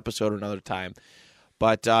in this episode or another time,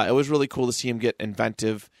 but it was really cool to see him get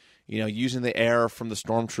inventive, using the air from the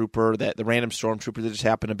stormtrooper, the random stormtrooper that just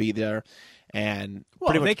happened to be there. And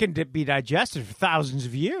they can be digested for thousands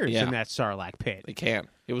of years in that Sarlacc pit. They can.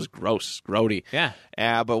 It was gross, grody. Yeah.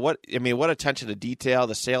 But what attention to detail,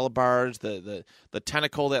 the sail barge, the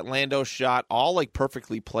tentacle that Lando shot, all like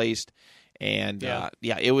perfectly placed. And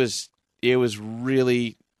it was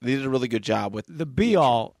really, they did a really good job with the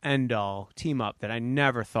be-all, end-all team up that I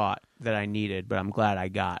never thought that I needed, but I'm glad I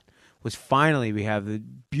got, was finally we have the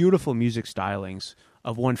beautiful music stylings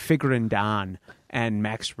of one Figrin D'an and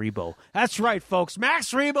Max Rebo. That's right, folks.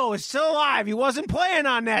 Max Rebo is still alive. He wasn't playing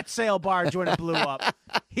on that sail barge when it blew up.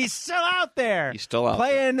 He's still out there. He's still out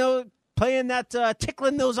playing that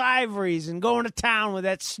tickling those ivories and going to town with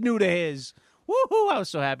that snoot of his. Woohoo! I was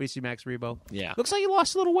so happy to see Max Rebo. Yeah. Looks like he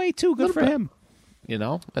lost a little weight, too. Good for him.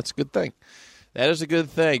 That's a good thing. That is a good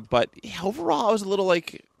thing. But overall, I was a little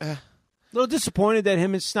like... A little disappointed that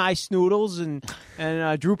him and Sny Snoodles and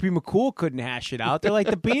Droopy McCool couldn't hash it out. They're like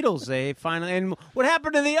the Beatles. They finally... And what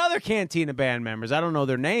happened to the other Cantina Band members? I don't know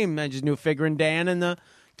their name. I just knew Figrin D'an and the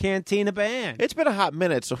Cantina Band. It's been a hot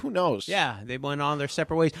minute, so who knows? Yeah, they went on their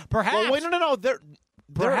separate ways. Perhaps... Well, wait, no.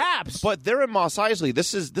 Perhaps. But they're in Mos Eisley.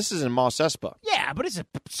 This is in Mos Espa. Yeah, but it's the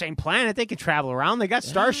same planet. They can travel around. They got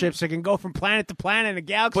starships that can go from planet to planet in a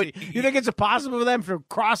galaxy. But you think it's impossible for them to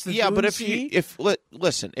cross the Dune but Sea?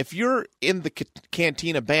 Listen, if you're in the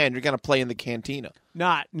Cantina Band, you're going to play in the Cantina.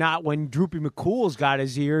 Not when Droopy McCool's got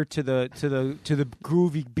his ear to the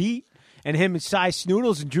groovy beat. And him and Cy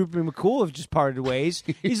Snoodles and Droopy McCool have just parted ways.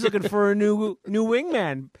 He's looking for a new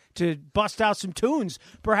wingman to bust out some tunes.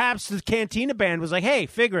 Perhaps the Cantina Band was like, hey,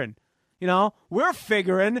 Figrin, we're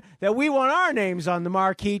figuring that we want our names on the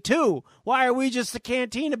marquee, too. Why are we just the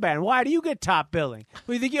Cantina Band? Why do you get top billing?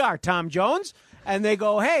 Who do you think you are, Tom Jones? And they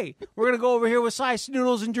go, hey, we're going to go over here with Cy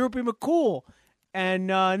Snoodles and Droopy McCool. And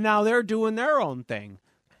now they're doing their own thing,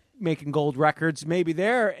 making gold records. Maybe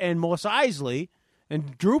they're in Mos Eisley.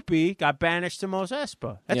 And Droopy got banished to Mos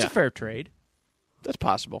Espa. That's a fair trade. That's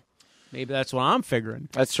possible. Maybe that's what I'm figuring.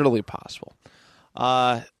 That's certainly possible.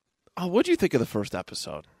 What do you think of the first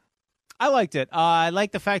episode? I liked it. I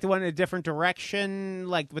liked the fact it went in a different direction,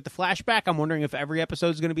 like with the flashback. I'm wondering if every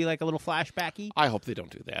episode is going to be like a little flashbacky. I hope they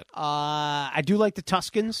don't do that. I do like the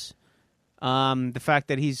Tuskens. The fact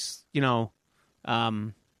that he's,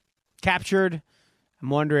 captured. I'm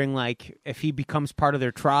wondering, like, if he becomes part of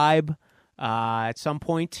their tribe. At some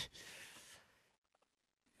point.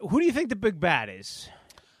 Who do you think the big bad is?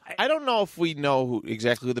 I don't know if we know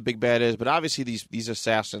exactly who the big bad is, but obviously these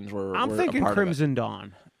assassins were. I'm thinking a part Crimson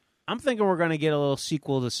Dawn. I'm thinking we're going to get a little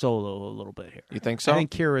sequel to Solo a little bit here. You think so? I think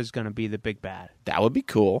Kira's going to be the big bad. That would be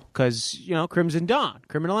cool. Because, Crimson Dawn,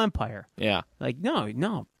 Criminal Empire. Yeah. Like, no,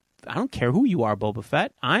 I don't care who you are, Boba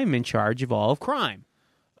Fett. I'm in charge of all of crime.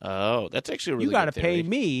 Oh, that's actually a really You got to good theory. pay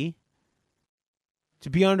me to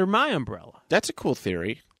be under my umbrella. That's a cool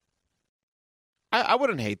theory. I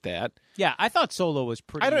wouldn't hate that. Yeah, I thought Solo was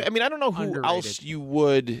pretty. I don't know who underrated. else you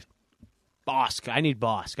would. Bosk. I need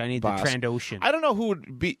Bosk. I need Bosk. the Trandoshan. I don't know who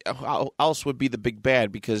else would be the big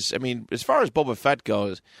bad because as far as Boba Fett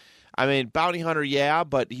goes, bounty hunter, yeah,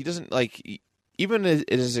 but he doesn't even it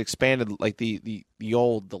is expanded like the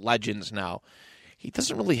legends now. He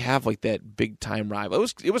doesn't really have like that big time rival.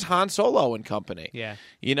 It was Han Solo and company. Yeah,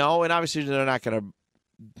 and obviously they're not going to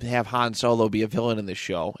have Han Solo be a villain in this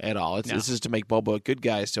show at all. This is to make Boba a good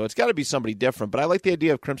guy, so it's got to be somebody different. But I like the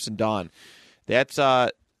idea of Crimson Dawn. That's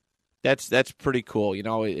pretty cool.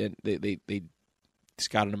 They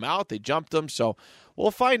scouted him out, they jumped him, so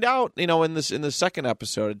we'll find out. In the second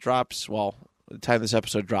episode, it drops. Well, the time this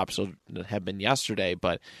episode drops will have been yesterday,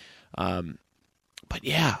 but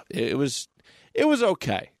yeah, it was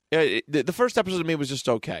okay. The first episode to me was just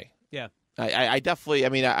okay. Yeah. I definitely.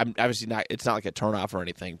 I'm obviously not. It's not like a turnoff or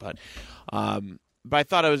anything, but I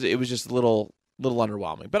thought it was just a little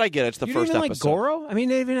underwhelming. But I get it. It's the first even episode. Like Goro?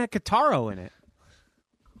 They even had Kataro in it,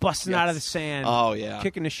 busting out of the sand. Oh yeah,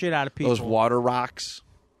 kicking the shit out of people. Those water rocks.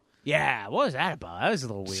 Yeah, what was that about? That was a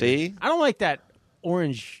little weird. See, I don't like that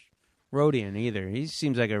orange Rodian either. He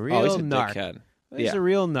seems like a Oh, real he's a narc. dickhead. He's a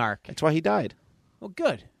real narc. That's why he died. Well,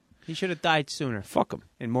 good. He should have died sooner. Fuck him.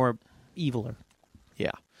 And more eviler.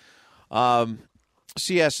 Yeah.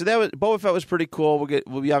 So that was Boba Fett was pretty cool.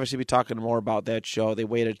 We'll obviously be talking more about that show. They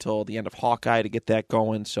waited till the end of Hawkeye to get that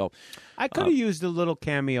going. So I could have used a little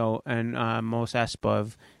cameo in Mos Espa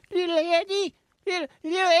of little Eddie,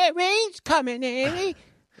 little rain's coming, Eddie.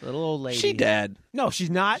 Little old lady. She dead. No, she's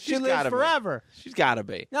not. She lives forever. She's got to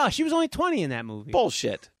be. No, she was only 20 in that movie.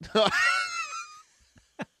 Bullshit. My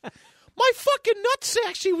fucking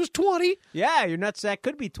nutsack, she was 20. Yeah, your nutsack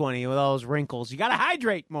could be 20 with all those wrinkles. You got to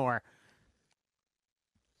hydrate more.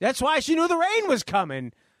 That's why she knew the rain was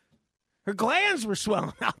coming. Her glands were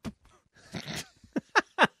swelling up.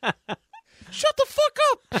 Shut the fuck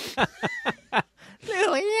up.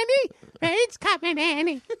 Little Andy, rain's coming,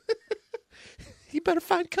 Andy. You better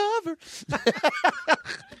find cover.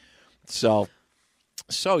 So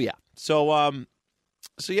yeah. So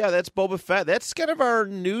yeah, that's Boba Fett. That's kind of our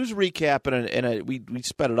news recap, and we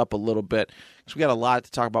sped it up a little bit because we got a lot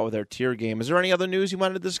to talk about with our tier game. Is there any other news you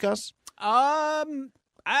wanted to discuss?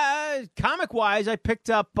 Comic-wise, I picked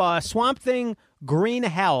up Swamp Thing Green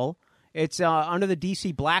Hell. It's under the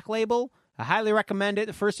DC Black label. I highly recommend it.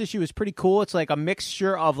 The first issue is pretty cool. It's like a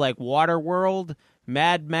mixture of like Waterworld,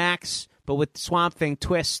 Mad Max, but with Swamp Thing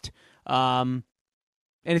twist. And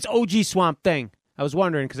it's OG Swamp Thing. I was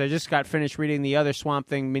wondering because I just got finished reading the other Swamp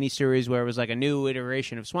Thing miniseries where it was like a new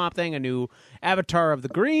iteration of Swamp Thing, a new avatar of the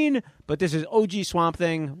Green, but this is OG Swamp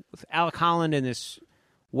Thing with Alec Holland in this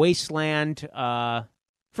wasteland.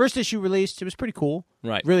 First issue released. It was pretty cool.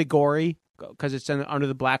 Right. Really gory because it's under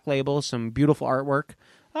the Black label. Some beautiful artwork.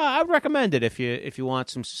 I would recommend it if you want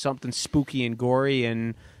something spooky and gory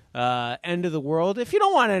and end of the world. If you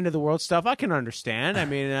don't want end of the world stuff, I can understand. I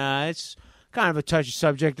mean, it's kind of a touchy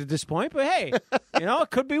subject at this point, but hey, it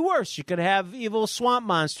could be worse. You could have evil swamp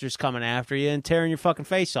monsters coming after you and tearing your fucking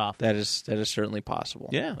face off. That is certainly possible.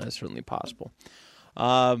 Yeah. That is certainly possible.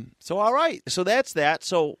 So all right. So that's that.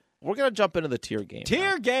 So we're going to jump into the tier game.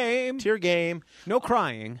 Tier game. No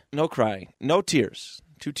crying. No crying. No tears.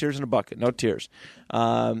 2 tears in a bucket. No tears.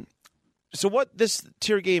 So what this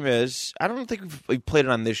tier game is, I don't think we've played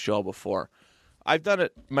it on this show before. I've done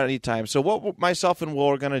it many times. So what myself and Will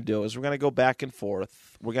are going to do is we're going to go back and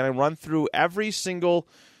forth. We're going to run through every single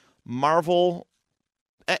Marvel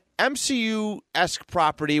MCU-esque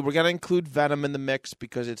property. We're going to include Venom in the mix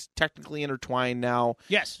because it's technically intertwined now.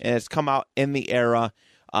 Yes. And it's come out in the era.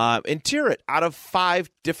 And tier it out of 5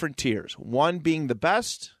 different tiers. 1 being the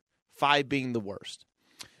best, 5 being the worst.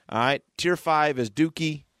 All right. Tier 5 is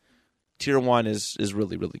Dookie. Tier 1 is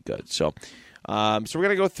really, really good. So we're going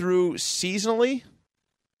to go through seasonally.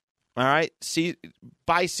 All right.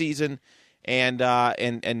 By season and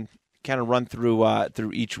kind of run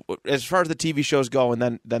through each as far as the TV shows go,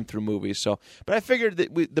 and then through movies. So, but I figured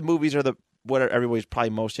that the movies are what everybody's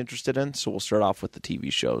probably most interested in. So we'll start off with the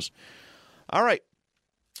TV shows. All right.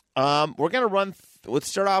 We're gonna let's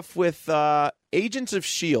start off with Agents of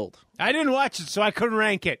S.H.I.E.L.D. I didn't watch it, so I couldn't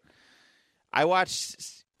rank it. I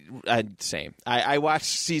watched same. I watched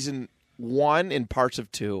season 1 and parts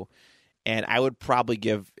of 2, and I would probably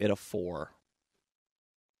give it a 4.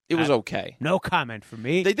 It was okay. No comment from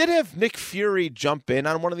me. They did have Nick Fury jump in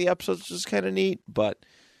on one of the episodes, which is kind of neat, but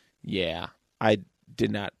yeah, I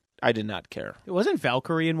did not care. It wasn't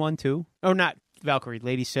Valkyrie in 1 too? Oh, not Valkyrie,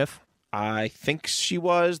 Lady Sif. I think she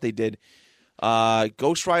was. They did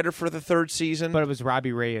Ghost Rider for the 3rd season. But it was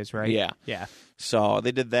Robbie Reyes, right? Yeah. So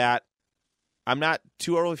they did that. I'm not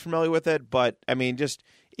too overly familiar with it, but I mean, just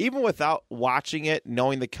even without watching it,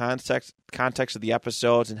 knowing the context of the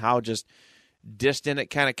episodes and how just distant it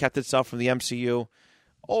kind of kept itself from the MCU,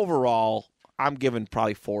 overall, I'm giving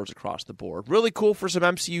probably 4s across the board. Really cool for some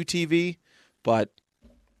MCU TV, but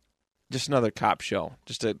just another cop show.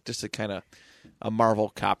 Just a kind of a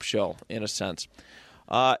Marvel cop show in a sense.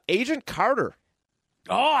 Agent Carter.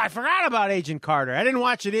 Oh, I forgot about Agent Carter. I didn't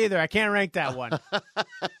watch it either. I can't rank that one.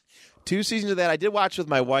 2 seasons of that. I did watch with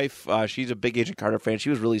my wife. She's a big Agent Carter fan. She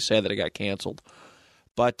was really sad that it got canceled.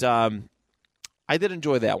 But I did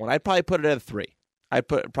enjoy that one. I'd probably put it at a 3.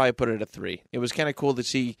 Probably put it at a 3. It was kind of cool to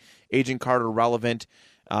see Agent Carter relevant.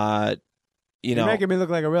 You're making me look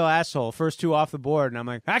like a real asshole. First 2 off the board, and I'm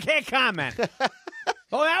like, I can't comment.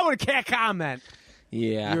 Oh, that one can't comment.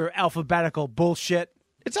 Yeah. Your alphabetical bullshit.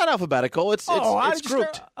 It's not alphabetical. It's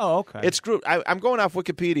grouped. Okay. It's grouped. I'm going off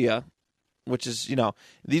Wikipedia, which is,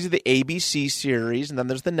 these are the ABC series, and then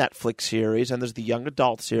there's the Netflix series, and there's the young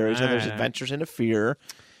adult series, and there's Adventures into Fear,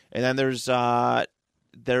 and then there's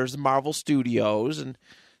the Marvel Studios, and,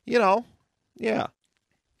 yeah.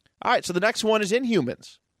 All right, so the next one is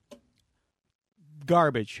Inhumans.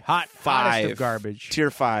 garbage. Hottest Five. of garbage.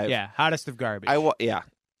 Tier 5. Yeah, hottest of garbage. I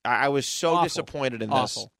was so Awful. disappointed in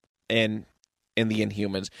Awful. this in the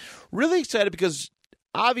Inhumans. Really excited because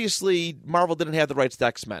obviously Marvel didn't have the rights to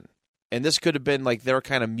X-Men. And this could have been like their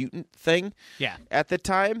kind of mutant thing at the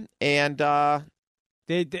time. And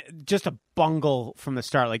they just a bungle from the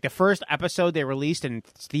start. Like the first episode they released in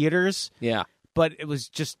theaters. Yeah. But it was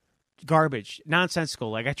just garbage,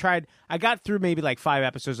 nonsensical. Like I got through maybe like 5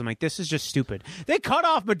 episodes. I'm like, this is just stupid. They cut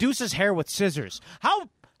off Medusa's hair with scissors.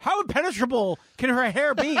 How impenetrable can her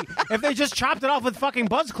hair be if they just chopped it off with fucking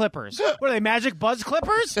buzz clippers? What are they, magic buzz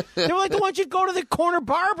clippers? They were like the ones you'd go to the corner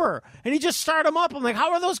barber and he just start them up. I'm like,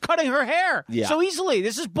 how are those cutting her hair so easily?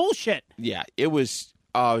 This is bullshit. Yeah, it was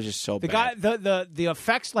just so bad. The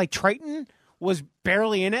effects, like Triton was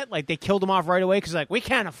barely in it. Like they killed him off right away because like we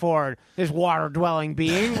can't afford this water dwelling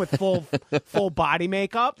being with full body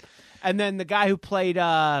makeup. And then the guy who played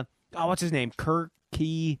what's his name?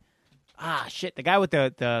 Kirky. The guy with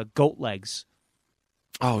the goat legs.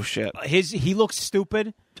 Oh shit. He looks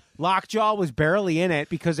stupid. Lockjaw was barely in it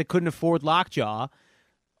because they couldn't afford Lockjaw.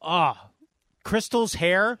 Crystal's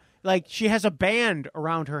hair, like she has a band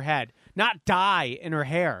around her head, not dye in her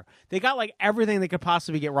hair. They got like everything they could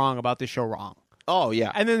possibly get wrong about this show wrong. Oh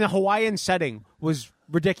yeah. And then the Hawaiian setting was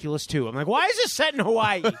ridiculous too. I'm like, why is this set in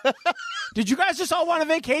Hawaii? Did you guys just all want a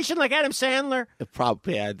vacation like Adam Sandler?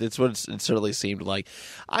 Probably, yeah. That's what it certainly seemed like.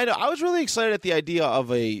 I know. I was really excited at the idea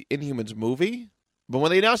of a Inhumans movie, but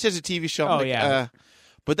when they announced it as a TV show, I'm like,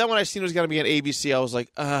 But then when I seen it was going to be on ABC, I was like,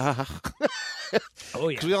 Oh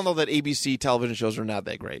yeah. Because we all know that ABC television shows are not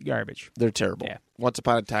that great. Garbage. They're terrible. Yeah. Once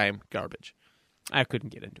Upon a Time, garbage. I couldn't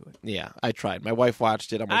get into it. Yeah, I tried. My wife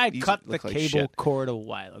watched it. I'm like, I cut the cable shit. cord a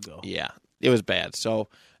while ago. Yeah, it was bad. So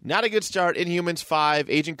not a good start. Inhumans 5,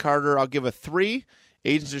 Agent Carter, I'll give a 3.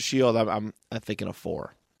 Agents of S.H.I.E.L.D., I'm thinking a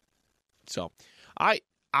 4. So,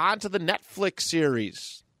 on to the Netflix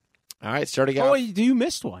series. All right, starting out. Oh, you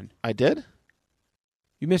missed one. I did?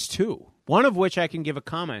 You missed 2. One of which I can give a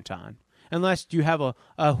comment on, unless you have a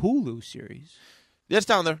Hulu series. It's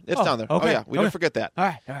down there. It's down there. Okay. Oh, yeah, we didn't forget that.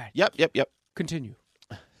 All right. Yep. Continue.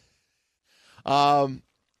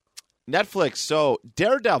 Netflix. So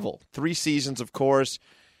Daredevil, 3 seasons, of course.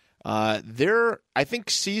 I think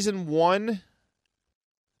season 1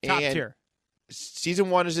 Top tier. Season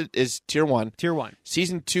 1 is tier 1. Tier 1.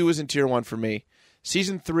 Season 2 is in tier 1 for me.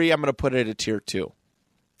 Season 3, I'm going to put it at tier 2. All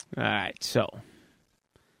right.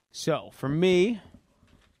 So for me,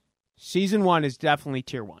 season 1 is definitely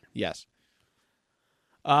tier 1. Yes.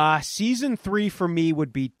 Season 3 for me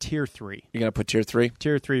would be tier 3. You're gonna put tier 3?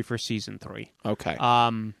 Tier 3 for season 3. Okay.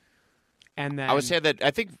 And then I would say that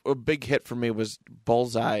I think a big hit for me was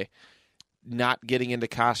Bullseye not getting into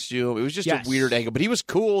costume. It was just a weird angle, but he was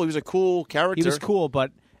cool. He was a cool character. He was cool,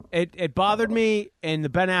 but it bothered me in the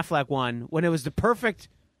Ben Affleck one when it was the perfect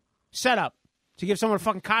setup to give someone a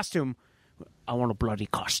fucking costume. I want a bloody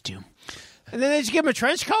costume, and then they just give him a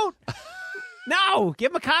trench coat. No,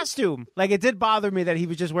 give him a costume. Like, it did bother me that he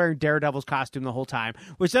was just wearing Daredevil's costume the whole time,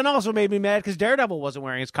 which then also made me mad because Daredevil wasn't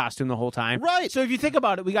wearing his costume the whole time. Right. So if you think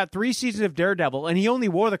about it, we got 3 seasons of Daredevil, and he only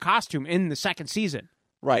wore the costume in the 2nd season.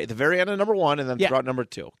 Right, at the very end of number 1, and then throughout number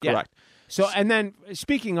 2. Correct. Yeah. So, and then,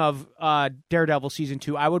 speaking of Daredevil season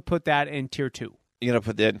 2, I would put that in tier 2. You're going to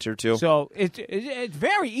put that in tier 2? So, it's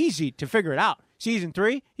very easy to figure it out. Season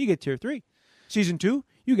 3, you get tier 3. Season 2,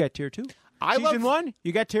 you get tier 2. Season 1,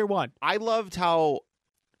 you get tier 1. I loved how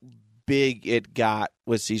big it got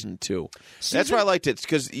with season 2. That's why I liked it,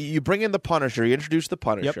 because you bring in the Punisher, you introduce the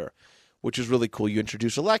Punisher, which is really cool. You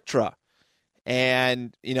introduce Elektra,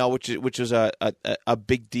 and which is a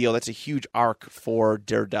big deal. That's a huge arc for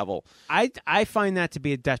Daredevil. I find that to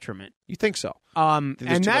be a detriment. You think so? And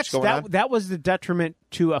that was the detriment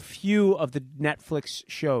to a few of the Netflix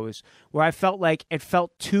shows where I felt like it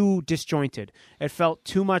felt too disjointed. It felt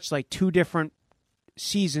too much like 2 different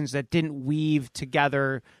seasons that didn't weave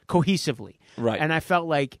together cohesively. Right. And I felt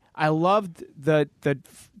like I loved the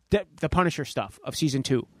Punisher stuff of season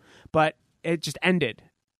 2, but it just ended.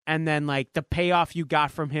 And then like the payoff you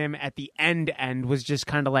got from him at the end was just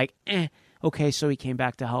kind of like, okay, so he came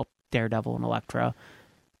back to help Daredevil and Elektra.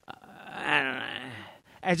 I don't know.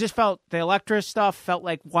 I just felt the Elektra stuff felt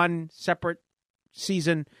like one separate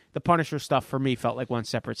season. The Punisher stuff for me felt like one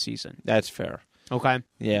separate season. That's fair. Okay.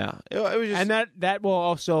 Yeah. It was just... And that will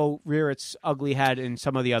also rear its ugly head in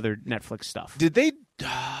some of the other Netflix stuff. Did they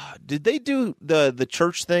do the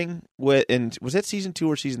church thing was that season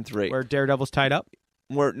 2 or season 3? Where Daredevil's tied up?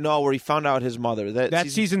 Where he found out his mother.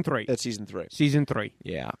 That's season 3. That's season 3. Season 3.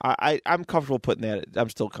 Yeah. I'm comfortable putting that. I'm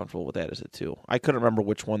still comfortable with that as a 2. I couldn't remember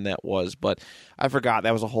which one that was, but I forgot.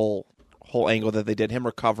 That was a whole whole angle that they did, him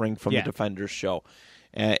recovering from Yeah. the Defenders show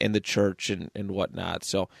in the church and whatnot.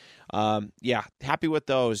 So, happy with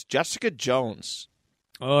those. Jessica Jones.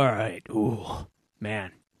 All right. Ooh,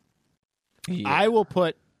 man. Yeah. I will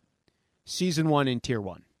put season 1 in tier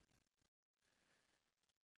 1.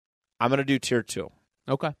 I'm going to do tier 2.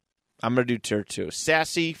 Okay. I'm going to do tier 2.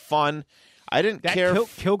 Sassy, fun. I didn't That care.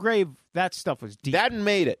 Kilgrave, that stuff was deep. That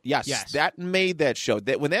made it. Yes. That made that show.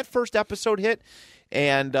 When that first episode hit,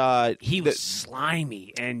 and he was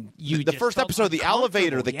slimy, and the just first felt episode, the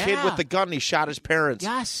elevator, the uncomfortable. kid with the gun, he shot his parents.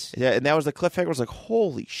 Yes. Yeah, and that was the cliffhanger. I was like,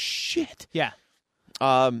 holy shit. Yeah.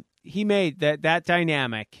 He made that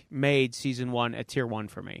dynamic made season 1 a tier 1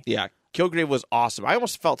 for me. Yeah. Kilgrave was awesome. I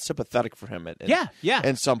almost felt sympathetic for him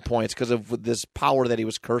at some points because of this power that he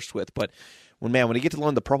was cursed with. But when you get to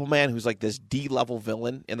learn the Purple Man, who's like this D-level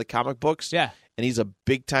villain in the comic books, yeah, and he's a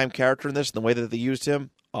big-time character in this, and the way that they used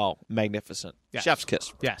him, oh, magnificent. Yes. Chef's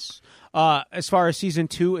kiss. Yes. As far as season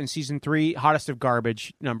 2 and season 3, hottest of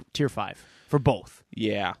garbage, tier 5 for both.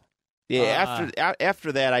 Yeah. Yeah,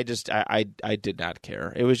 after that, I did not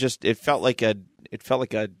care. It was just it felt like a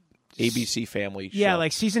ABC Family show. Yeah,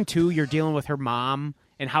 like season 2, you're dealing with her mom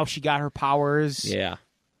and how she got her powers. Yeah.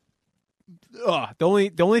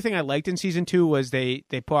 The only thing I liked in season 2 was they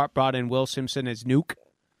brought in Will Simpson as Nuke,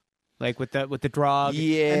 like with the drug.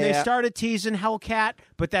 Yeah. And they started teasing Hellcat,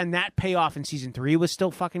 but then that payoff in season 3 was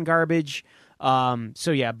still fucking garbage.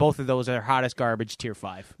 So yeah, both of those are hottest garbage, tier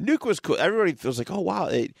 5. Nuke was cool. Everybody feels like, oh wow.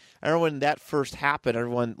 I remember when that first happened,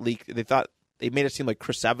 everyone leaked. They thought they made it seem like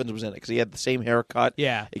Chris Evans was in it because he had the same haircut.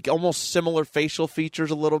 Yeah, almost similar facial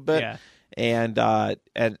features a little bit. Yeah,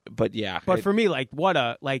 but yeah. But for me,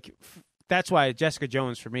 that's why Jessica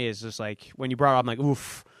Jones for me is just like when you brought it up, I'm like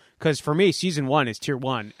oof, because for me season 1 is tier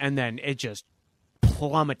 1, and then it just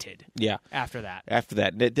plummeted. Yeah. After that,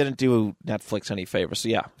 it didn't do Netflix any favors. So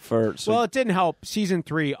yeah, well, it didn't help. Season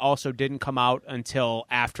 3 also didn't come out until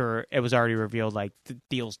after it was already revealed, like the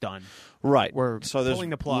deal's done. Right. So there's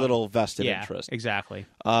pulling the plug. Little vested interest. Exactly.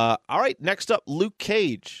 All right. Next up, Luke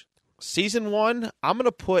Cage, season 1. I'm going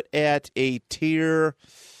to put at a tier.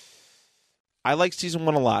 I like season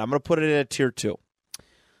 1 a lot. I'm going to put it at a tier 2.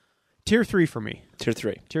 Tier 3 for me. Tier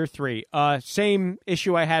 3. Tier 3. Same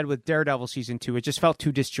issue I had with Daredevil season 2. It just felt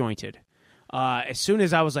too disjointed. As soon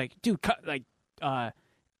as I was like, dude, Cottonmouth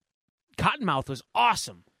was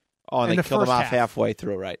awesome. Oh, and they killed him off halfway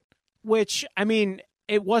through, right? Which, I mean,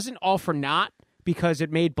 it wasn't all for naught because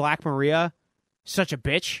it made Black Maria such a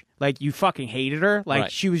bitch. Like, you fucking hated her. Like,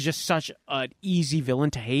 right. She was just such an easy villain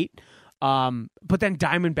to hate. But then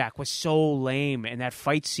Diamondback was so lame, and that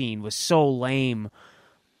fight scene was so lame.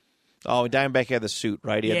 Oh, Diamondback had the suit,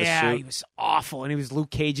 right? He had the suit. He was awful, and he was Luke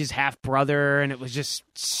Cage's half-brother, and it was just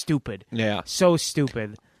stupid. Yeah. So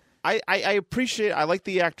stupid. I appreciate. I like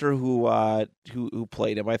the actor who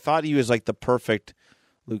played him. I thought he was like the perfect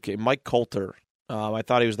Luke Cage. Mike Coulter. I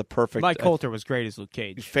thought he was the perfect. Mike Coulter was great as Luke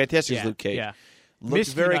Cage. Fantastic as Luke Cage. Yeah.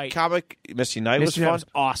 Looked very Knight. Comic. Misty Knight was fun. Was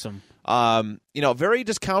awesome. Very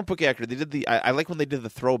just comic book actor. They did I like when they did the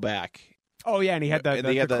throwback. Oh yeah, and he had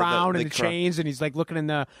the crown and the chains, and he's like looking in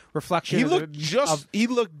the reflection. He looked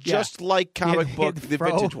just like comic book, the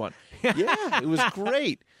vintage one. Yeah, it was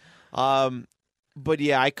great. But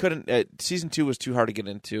yeah, I couldn't. Season 2 was too hard to get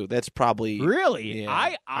into. That's probably really.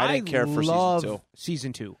 Yeah, I didn't care for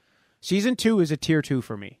season 2. Season 2 is a tier 2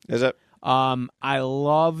 for me. Is it? I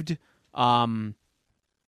loved the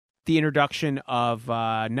introduction of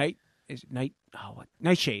Nightshade.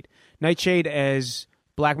 Nightshade as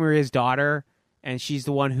Black Maria's daughter, and she's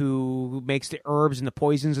the one who makes the herbs and the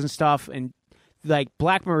poisons and stuff. And like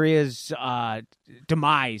Black Maria's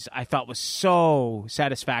demise, I thought was so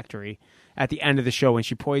satisfactory at the end of the show when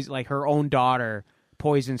she her own daughter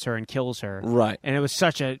poisons her and kills her. Right, and it was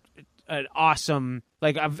such an awesome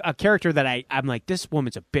a character that I'm like, this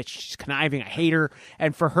woman's a bitch. She's conniving. I hate her,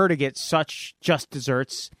 and for her to get such just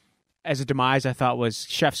desserts as a demise, I thought was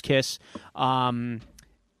chef's kiss.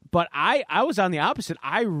 But I was on the opposite.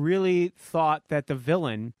 I really thought that the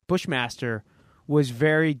villain, Bushmaster, was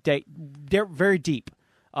very very deep.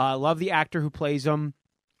 Love the actor who plays him.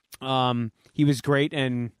 He was great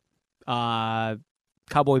in Cowboy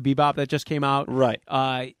Bebop that just came out. Right.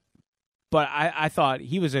 But I thought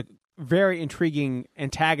he was a very intriguing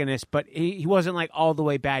antagonist, but he wasn't like all the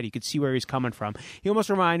way bad. You could see where he's coming from. He almost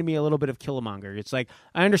reminded me a little bit of Killmonger. It's like,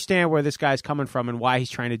 I understand where this guy's coming from and why he's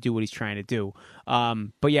trying to do what he's trying to do.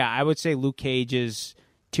 But yeah, I would say Luke Cage is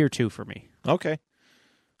tier 2 for me. Okay.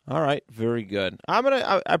 All right. Very good. I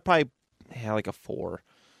probably like a 4.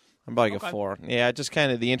 I'm about like a 4. Yeah, just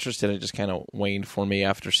kind of the interest in it just kind of waned for me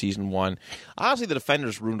after season 1. Honestly, the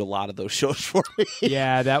Defenders ruined a lot of those shows for me.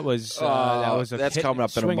 Yeah, that's coming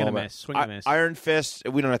up in a moment. Swing and a miss. Iron Fist.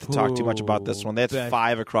 We don't have to talk too much about this one. That's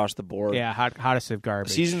 5 across the board. Yeah, hottest of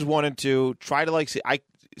garbage. Seasons 1 and 2. Try to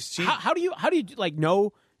see. How do you like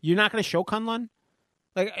know you're not going to show Kunlun?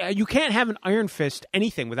 Like you can't have an Iron Fist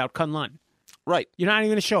anything without Kunlun. Right. You're not even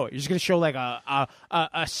going to show it. You're just going to show like a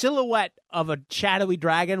silhouette of a shadowy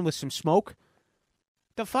dragon with some smoke.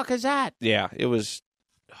 The fuck is that? Yeah, it was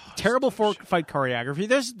terrible fight choreography.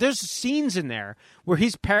 There's scenes in there where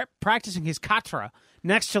he's practicing his katra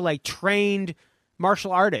next to like trained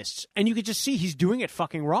martial artists, and you could just see he's doing it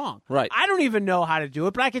fucking wrong. Right. I don't even know how to do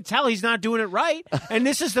it, but I can tell he's not doing it right. And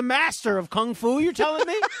this is the master of kung fu. You're telling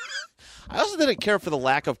me? I also didn't care for the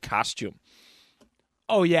lack of costume.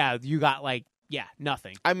 Oh yeah, you got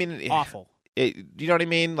nothing. I mean, awful. You know what I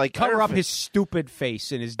mean? Like cover up his stupid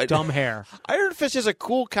face and his dumb hair. Iron Fist is a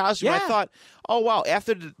cool costume. Yeah. I thought, oh wow!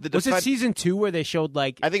 After the was it season 2 where they showed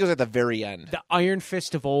like I think it was at the very end the Iron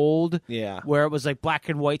Fist of old? Yeah, where it was like black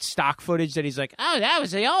and white stock footage that he's like, oh, that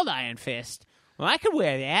was the old Iron Fist. Well, I could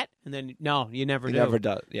wear that. And then no, you never do. Never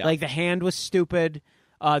does. Yeah, like the hand was stupid.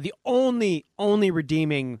 The only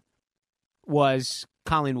redeeming was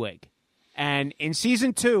Colleen Wig, and in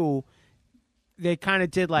season 2. They kind of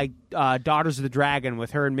did like Daughters of the Dragon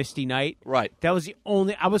with her and Misty Knight. Right. That was the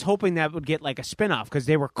only. I was hoping that would get like a spinoff because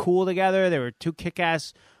they were cool together. They were 2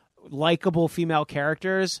 kick-ass, likable female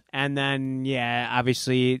characters. And then, yeah,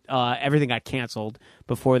 obviously everything got canceled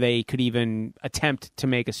before they could even attempt to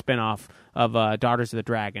make a spinoff of Daughters of the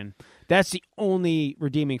Dragon. That's the only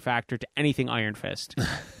redeeming factor to anything Iron Fist.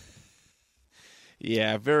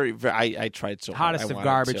 Yeah, very, very. I tried so hard. Hottest of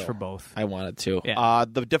garbage for both. I wanted to. Yeah.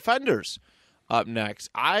 The Defenders. Up next,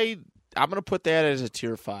 I'm going to put that as a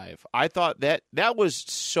tier 5. I thought that was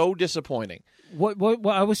so disappointing. What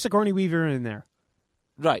was Sigourney Weaver in there?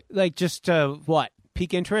 Right, like just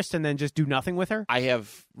pique interest and then just do nothing with her. I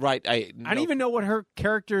don't even know what her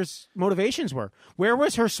character's motivations were. Where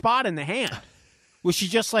was her spot in the hand? Was she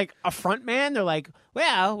just like a front man? They're like,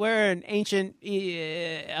 well, we're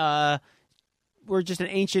just an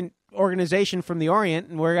ancient organization from the Orient,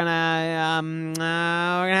 and we're gonna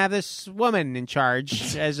have this woman in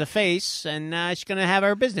charge as a face, and she's gonna have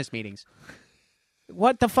our business meetings.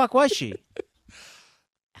 What the fuck was she?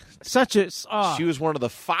 She was one of the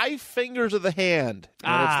 5 fingers of the hand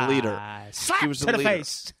and its leader. Slap she was to the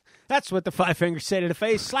face. That's what the 5 fingers say to the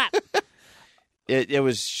face. Slap. It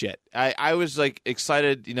was shit. I was like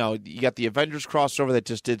excited. You know, you got the Avengers crossover that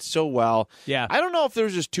just did so well. Yeah. I don't know if there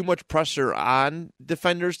was just too much pressure on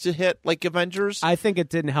Defenders to hit like Avengers. I think it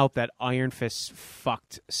didn't help that Iron Fist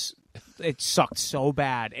it sucked so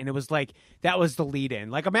bad, and it was like that was the lead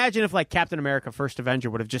in. Like imagine if like Captain America: First Avenger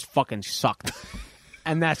would have just fucking sucked.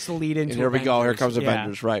 And that's the lead into. And here Avengers. we go. Here comes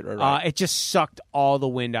Avengers. Right. It just sucked all the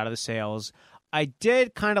wind out of the sails. I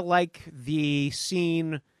did kind of like the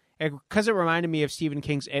scene because it reminded me of Stephen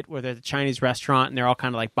King's It, where they're at the Chinese restaurant and they're all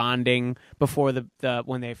kind of like bonding before the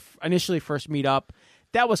when they initially first meet up.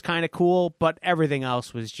 That was kind of cool, but everything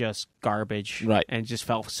else was just garbage, right? And just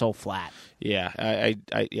felt so flat. Yeah, I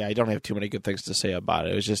don't have too many good things to say about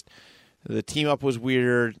it. It was just the team up was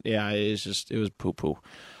weird. Yeah, it was poo poo.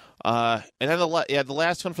 And then the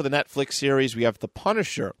last one for the Netflix series, we have The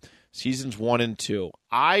Punisher, seasons 1 and 2.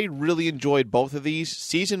 I really enjoyed both of these.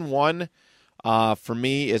 Season 1, for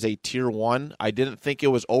me, is a tier 1. I didn't think it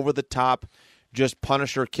was over the top, just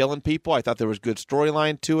Punisher killing people. I thought there was good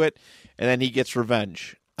storyline to it, and then he gets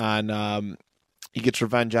revenge on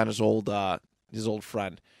his old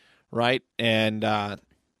friend, right? And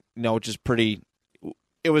which is pretty.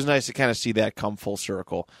 It was nice to kind of see that come full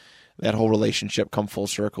circle. That whole relationship come full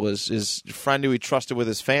circle. His friend who he trusted with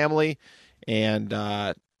his family, and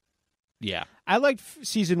yeah. I liked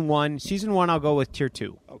season 1. Season 1, I'll go with tier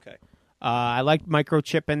 2. Okay. I liked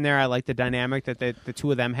Microchip in there. I liked the dynamic that the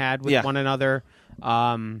two of them had with one another.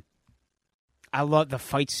 I love the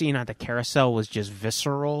fight scene on the carousel was just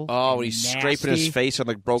visceral. Oh, he's scraping his face on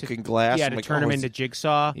the broken glass. Yeah, to turn him into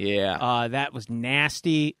Jigsaw. Yeah. That was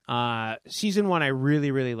nasty. Season 1, I really,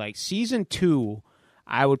 really liked. Season 2,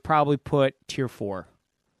 I would probably put tier 4.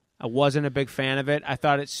 I wasn't a big fan of it. I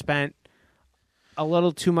thought it spent a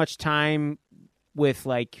little too much time with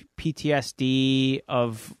like PTSD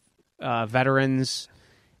of veterans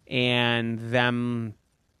and them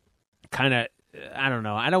kind of, I don't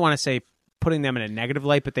know. I don't want to say putting them in a negative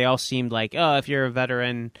light, but they all seemed like, oh, if you're a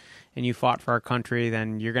veteran and you fought for our country,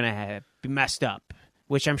 then you're going to be messed up,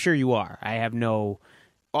 which I'm sure you are. I have no...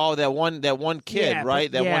 Oh, that one kid,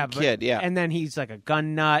 right? One kid. And then he's like a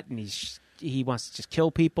gun nut, and he's he wants to just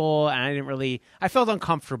kill people, and I felt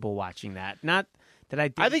uncomfortable watching that. Not that I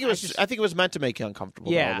did. I think it was meant to make you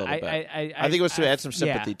uncomfortable. Yeah, though, a little bit. I think it was to add some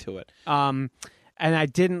sympathy to it. And I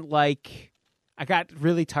didn't like. I got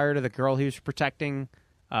really tired of the girl he was protecting,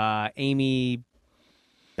 Amy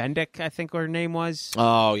Bendick, I think her name was.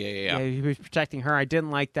 Oh yeah. He was protecting her. I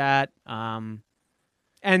didn't like that. And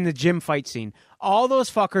the gym fight scene. All those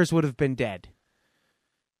fuckers would have been dead.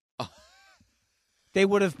 They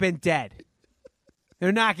would have been dead.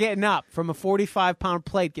 They're not getting up from a 45-pound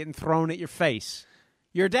plate getting thrown at your face.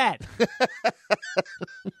 You're dead.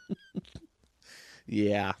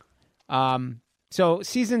 Yeah. So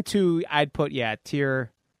season 2, I'd put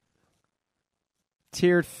tier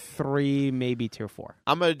 3, maybe tier 4.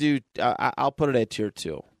 I'm gonna do. I'll put it at tier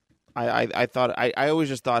 2. I thought I always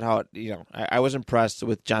just thought how I was impressed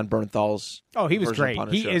with John Bernthal's. Oh, he was version of great.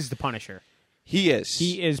 Punisher. He is the Punisher. He is.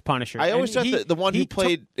 He is Punisher. I always thought the one who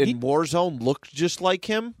played in Warzone looked just like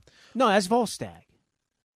him. No, that's Volstagg.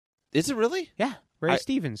 Is it really? Yeah, Ray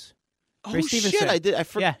Stevens. Oh Ray Stevens shit! I did. I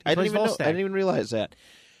forgot. Yeah, I didn't even know. I didn't even realize that.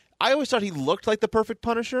 I always thought he looked like the perfect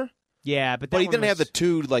Punisher. Yeah, but he didn't have the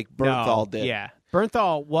two like Bernthal did. Yeah,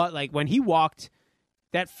 Bernthal. When he walked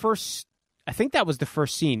that first? I think that was the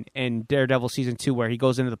first scene in Daredevil season 2 where he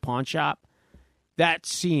goes into the pawn shop. That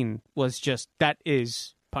scene was that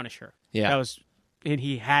is Punisher. Yeah, that was, and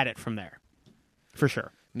he had it from there, for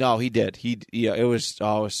sure. No, he did. It was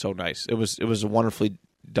so nice. It was wonderfully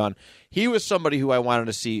done. He was somebody who I wanted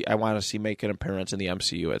to see make an appearance in the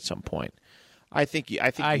MCU at some point. I think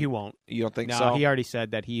he won't. You don't think no, so? No, he already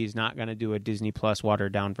said that he's not going to do a Disney Plus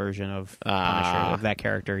watered down version of Punisher, of that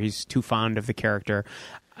character. He's too fond of the character,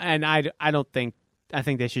 and I don't think. I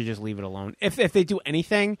think they should just leave it alone. If they do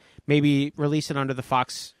anything, maybe release it under the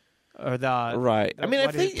Fox or the right. I mean, I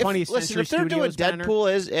think if they're doing Deadpool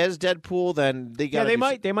as Deadpool, then they got.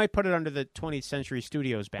 Yeah, they might put it under the 20th Century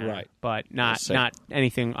Studios banner, right? But not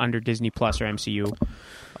anything under Disney Plus or MCU.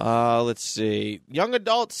 Let's see, young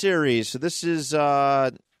adult series. So this is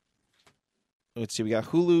let's see, we got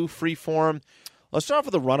Hulu, Freeform. Let's start off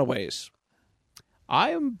with the Runaways.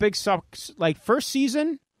 I am big first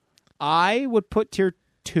season. I would put tier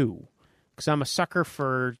 2 because I'm a sucker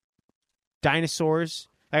for dinosaurs.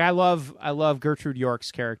 Like I love Gertrude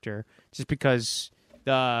York's character just because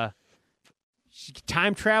she can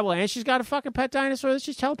time travel and she's got a fucking pet dinosaur that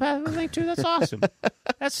she's telepathically linked to. That's awesome.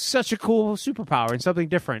 That's such a cool superpower and something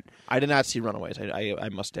different. I did not see Runaways. I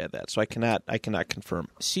must add that, so I cannot confirm.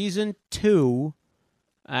 Season 2,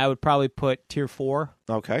 I would probably put tier 4.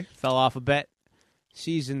 Okay, fell off a bit.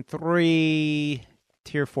 Season 3.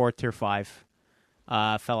 Tier 4, Tier 5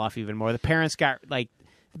 fell off even more. The parents got,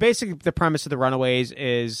 basically the premise of the Runaways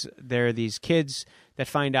is there are these kids that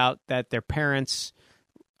find out that their parents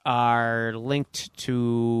are linked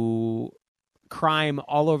to crime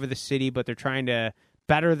all over the city, but they're trying to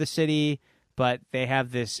better the city, but they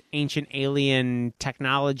have this ancient alien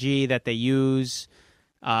technology that they use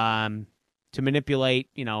to manipulate,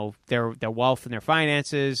 their wealth and their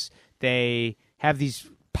finances. They have these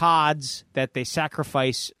pods that they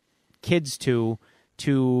sacrifice kids to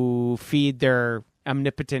feed their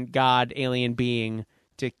omnipotent god alien being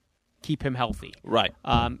to keep him healthy. Right.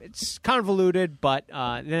 It's convoluted, but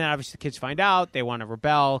then obviously the kids find out. They want to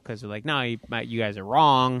rebel because they're like, no, you guys are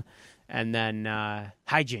wrong. And then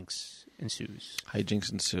hijinks ensues.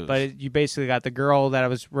 But you basically got the girl that I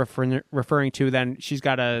was referring to. Then she's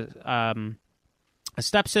got a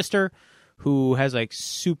stepsister who has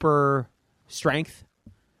super strength.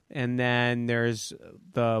 And then there's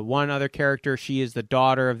the one other character. She is the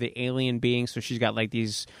daughter of the alien being, so she's got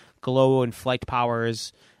these glow and flight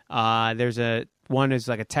powers. There's one is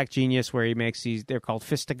a tech genius where he makes these. They're called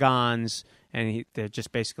fistigons, and they're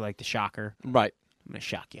just basically the Shocker. Right, I'm gonna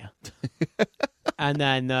shock you. And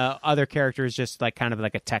then the other character is just kind of a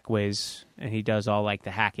tech whiz, and he does all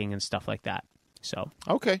the hacking and stuff like that. So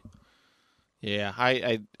okay. Yeah,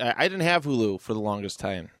 I didn't have Hulu for the longest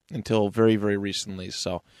time until very, very recently.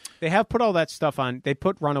 So they have put all that stuff on. They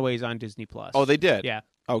put Runaways on Disney Plus. Oh, they did. Yeah.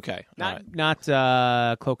 Okay. Not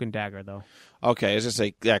Cloak and Dagger though. Okay, I was gonna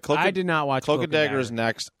say I did not watch Cloak and Dagger is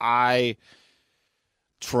next. I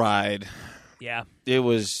tried. Yeah. It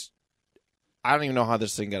was. I don't even know how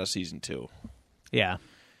this thing got a season 2. Yeah.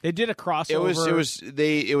 They did a crossover. It was.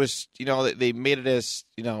 They made it as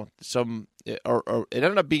some or it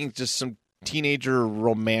ended up being just some teenager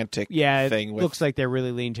romantic thing. It looks like they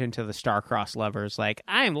really leaned into the star-crossed lovers.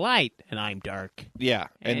 I'm light and I'm dark. Yeah,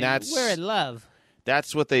 and that's we're in love.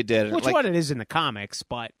 That's what they did. Which what it is in the comics,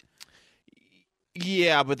 but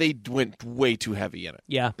Yeah, but they went way too heavy in it.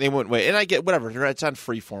 Yeah. They went way, and I get whatever. It's on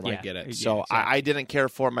Freeform. Yeah, I get it. yeah, So exactly. I didn't care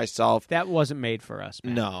for it myself. That wasn't made for us,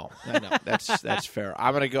 man. No, that's fair.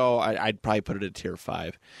 I'm gonna go. I'd probably put it at tier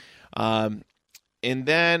 5, and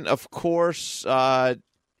then of course, MODOK.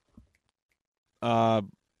 I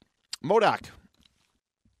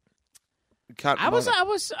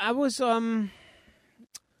was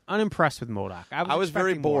unimpressed with MODOK. I was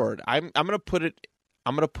very expecting more. bored. I'm gonna put it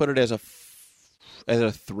as a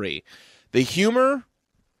 3. The humor.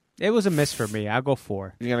 It was a miss for me. I'll go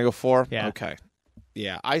 4. You're gonna go 4. Yeah. Okay.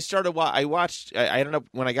 Yeah. I watched. I ended up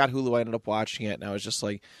when I got Hulu. I ended up watching it, and I was just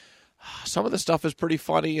like, some of the stuff is pretty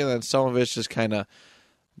funny, and then some of it's just kind of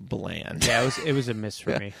bland. Yeah, it was a miss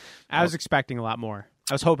for me. I was expecting a lot more.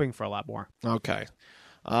 I was hoping for a lot more. Okay.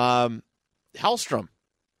 Hellstrom.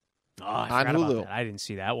 Oh, I on forgot Hulu. about that. I didn't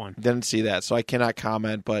see that one. Didn't see that, so I cannot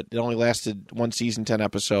comment, but it only lasted 1 season, 10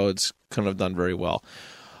 episodes. Couldn't have done very well.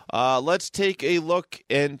 Let's take a look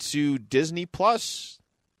into Disney Plus.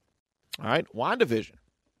 All right, WandaVision.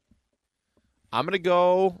 I'm gonna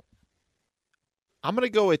go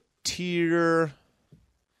a tier.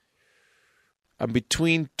 I'm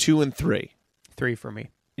between 2 and 3. 3 for me.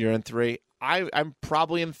 You're in 3. I'm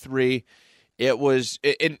probably in 3. It was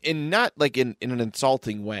in not like in an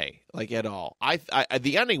insulting way, like at all. I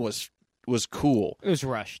the ending was cool. It was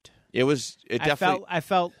rushed. Definitely. I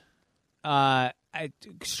felt a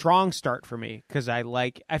strong start for me because I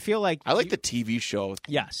feel like I like the TV show.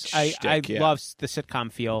 Yes, shtick, I yeah. love the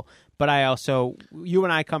sitcom feel, but I also, you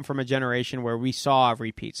and I come from a generation where we saw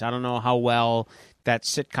repeats. I don't know how well that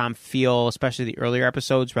sitcom feel, especially the earlier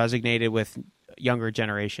episodes, resonated with younger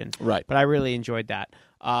generation. Right. But I really enjoyed that.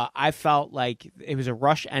 I felt like it was a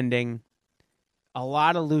rush ending, a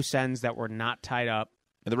lot of loose ends that were not tied up.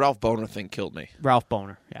 And the Ralph Boner thing killed me. Ralph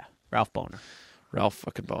Boner. Ralph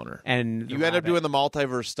fucking Boner. And you end up doing the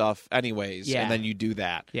multiverse stuff anyways, Yeah. and then you do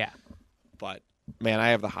that. Yeah. But man, I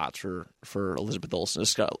have the hots for Elizabeth Olsen,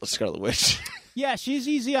 Scarlet Witch. Yeah, she's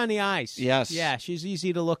easy on the eyes. Yes. Yeah, she's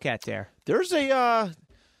easy to look at there. There's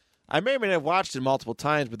I may or may not have watched it multiple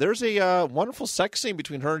times, but there's a wonderful sex scene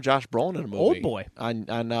between her and Josh Brolin in a movie. Old Boy. On Old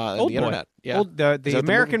the Boy. internet. Yeah. The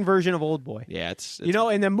American version of Old Boy. Yeah, it's You know,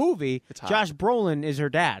 in the movie, hot. Josh Brolin is her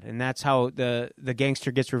dad, and that's how the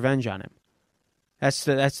gangster gets revenge on him. That's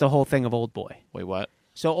the whole thing of Old Boy. Wait, what?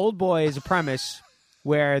 So Old Boy is a premise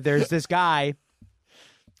where there's this guy,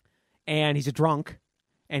 and he's a drunk,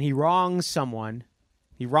 and he wrongs someone.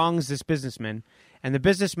 He wrongs this businessman, and the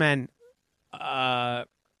businessman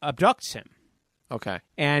abducts him, Okay.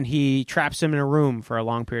 and he traps him in a room for a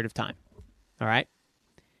long period of time. All right?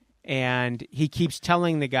 And he keeps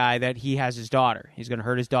telling the guy that he has his daughter. He's going to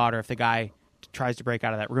hurt his daughter if the guy tries to break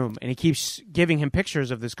out of that room. And he keeps giving him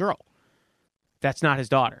pictures of this girl. That's not his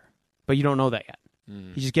daughter. But you don't know that yet.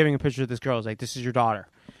 He's just giving a picture of this girl. He's like, this is your daughter.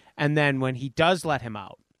 And then when he does let him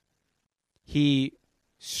out, he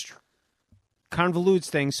convolutes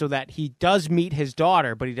things so that he does meet his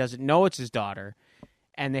daughter, but he doesn't know it's his daughter.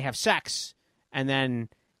 And they have sex. And then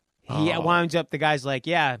he winds up, the guy's like,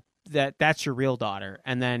 yeah, that's your real daughter.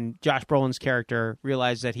 And then Josh Brolin's character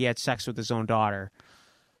realized that he had sex with his own daughter.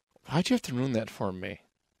 Why'd you have to ruin that for me?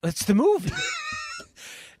 It's the movie.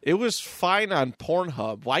 It was fine on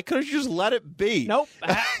Pornhub. Why couldn't you just let it be? Nope.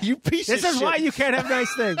 You piece This of is shit. why you can't have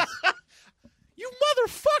nice things. You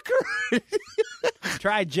motherfucker.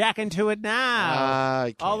 Try jacking to it now.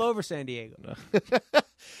 I can't. All over San Diego.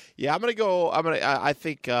 Yeah, I'm gonna go. I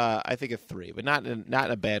think a 3, but not in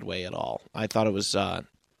a bad way at all. I thought it was,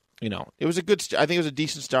 it was a good. I think it was a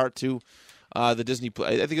decent start to the Disney.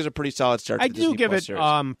 I think it was a pretty solid start. I to the do Disney give Plus it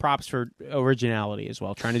series. props for originality as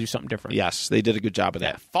well, trying to do something different. Yes, they did a good job of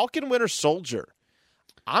that. Yeah. Falcon Winter Soldier.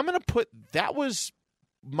 I'm gonna put that was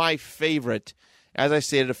my favorite. As I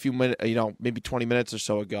stated a few minutes, maybe 20 minutes or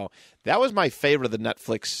so ago, that was my favorite of the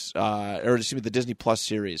Netflix, the Disney Plus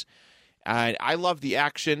series. I love the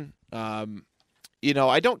action. I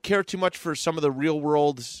don't care too much for some of the real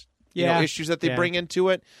world, issues that they bring into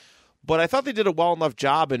it, but I thought they did a well enough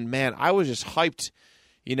job. And man, I was just hyped.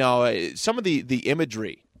 Some of the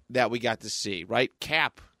imagery that we got to see, right?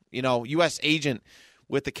 Cap, U.S. agent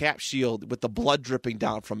with the cap shield, with the blood dripping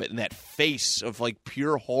down from it, and that face of like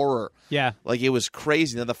pure horror. Yeah. Like it was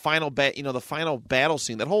crazy. And then the final battle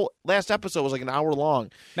scene. That whole last episode was like an hour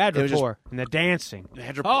long. Mad It was Rapport and the dancing.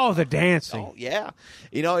 Mad Rapport. Oh, the dancing. Oh yeah.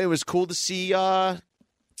 It was cool to see. Oh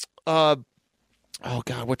God,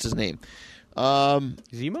 what's his name? Zemo?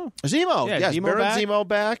 Zemo. Yeah, Yes, Zemo Baron back. Zemo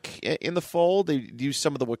back in the fold. They used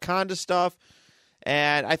some of the Wakanda stuff.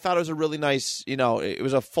 And I thought it was a really nice, it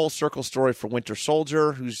was a full circle story for Winter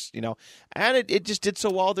Soldier, who's, and it just did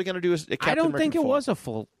so well. They're going to do a Captain I don't America think it 4. was a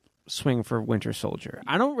full swing for Winter Soldier.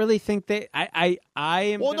 I don't really think they. I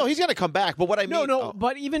am. Well, no, he's going to come back. But what I mean,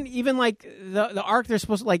 but even like the arc they're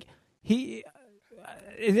supposed to like he.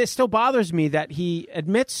 It still bothers me that he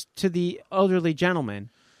admits to the elderly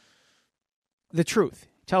gentleman the truth,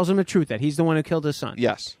 tells him the truth that he's the one who killed his son.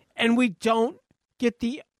 Yes, and we don't get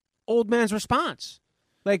the old man's response.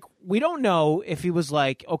 Like, we don't know if he was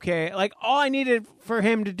like, okay, like all I needed for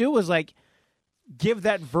him to do was like give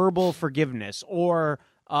that verbal forgiveness or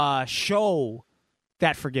show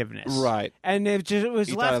that forgiveness, right? And it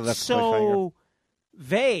was left so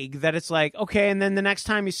vague that it's like, okay, and then the next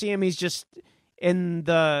time you see him, he's just in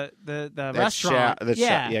the restaurant,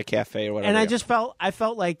 cafe or whatever. And I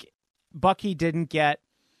felt like Bucky didn't get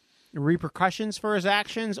repercussions for his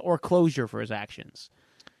actions or closure for his actions.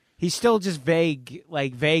 He's still just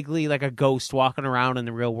vaguely like a ghost walking around in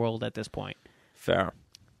the real world at this point. Fair.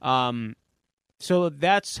 So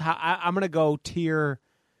that's how I'm going to go tier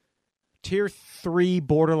 3,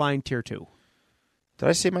 borderline tier 2. Did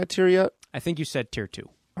I say my tier yet? I think you said tier 2.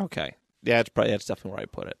 Okay. Yeah, that's definitely where I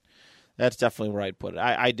put it. That's definitely where I'd put it.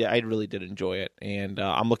 I really did enjoy it, and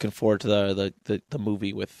I'm looking forward to the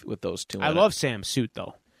movie with those two. I love Sam's suit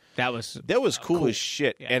though. That was cool as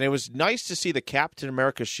shit, yeah. And it was nice to see the Captain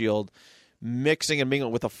America shield mixing and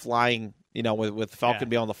mingling with a flying, with Falcon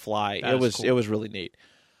being on the fly. It was really neat.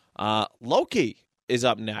 Loki is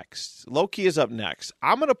up next.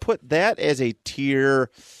 I'm going to put that as a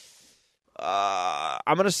tier.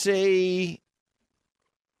 I'm going to say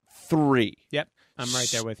 3. Yep. I'm right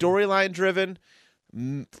there with you. Storyline driven,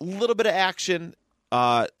 a little bit of action,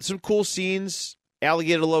 some cool scenes.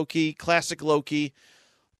 Alligator Loki, classic Loki,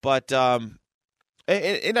 but and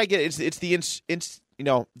I get it. It's the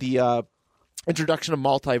the introduction of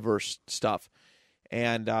multiverse stuff,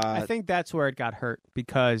 and I think that's where it got hurt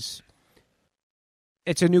because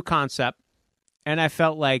it's a new concept, and I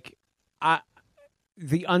felt like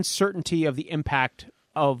the uncertainty of the impact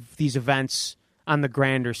of these events on the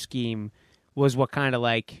grander scheme was what kind of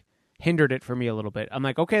like hindered it for me a little bit. I'm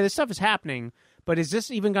like, okay, this stuff is happening, but is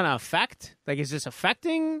this even going to affect? Like, is this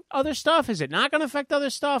affecting other stuff? Is it not going to affect other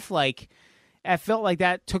stuff? Like, I felt like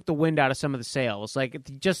that took the wind out of some of the sails.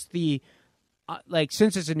 Like, just the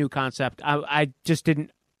since it's a new concept, I just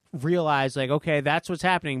didn't realize like, okay, that's what's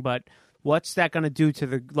happening, but what's that going to do to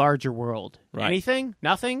the larger world? Right. Anything?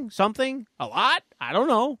 Nothing? Something? A lot? I don't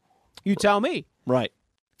know. You tell me. Right.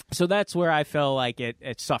 So that's where I felt like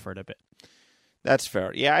it suffered a bit. That's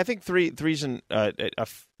fair. Yeah, I think three's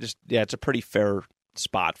it's a pretty fair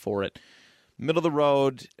spot for it. Middle of the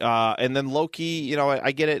road, and then Loki.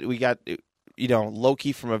 I get it. We got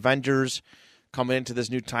Loki from Avengers coming into this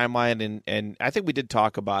new timeline, and I think we did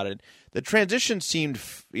talk about it. The transition seemed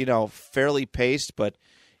fairly paced, but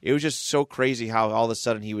it was just so crazy how all of a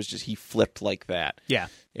sudden he flipped like that. Yeah,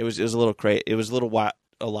 it was a little crazy. It was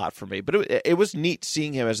a lot for me, but it was neat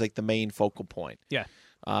seeing him as like the main focal point. Yeah.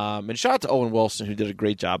 And shout out to Owen Wilson, who did a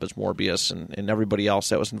great job as Morbius, and everybody else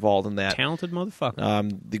that was involved in that. Talented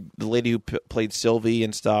motherfucker. The lady who played Sylvie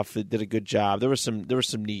and stuff did a good job. There was some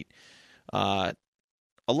neat, a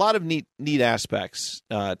lot of neat aspects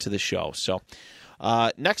to the show. So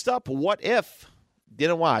next up, What If?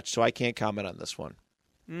 Didn't watch, so I can't comment on this one.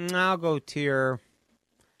 I'll go tier.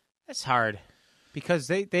 That's hard because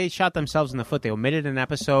they shot themselves in the foot. They omitted an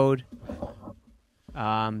episode.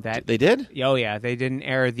 That they did? Oh yeah, they didn't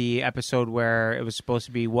air the episode where it was supposed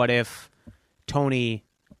to be what if Tony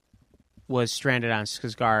was stranded on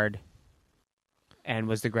Skarsgård and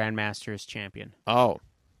was the Grandmaster's champion. Oh,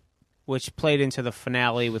 which played into the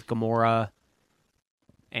finale with Gamora,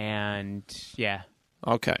 and yeah,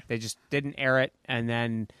 okay, they just didn't air it, and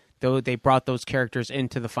then though they brought those characters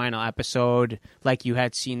into the final episode, like you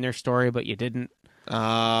had seen their story but you didn't. Oh,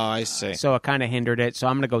 I see. So it kind of hindered it. So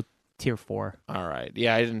I'm gonna go tier 4. All right.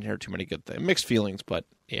 Yeah, I didn't hear too many good things. Mixed feelings, but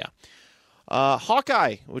yeah.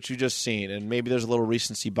 Hawkeye, which you just seen, and maybe there's a little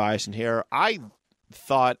recency bias in here. I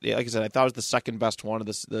thought, like I said, it was the second best one of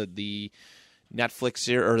the Netflix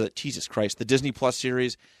series, or the Disney Plus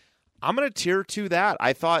series. I'm going to tier 2 that.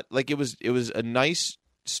 I thought like it was a nice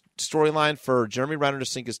storyline for Jeremy Renner to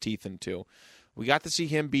sink his teeth into. We got to see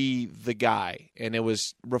him be the guy, and it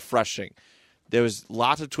was refreshing. There was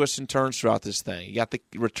lots of twists and turns throughout this thing. You got the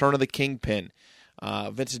return of the Kingpin.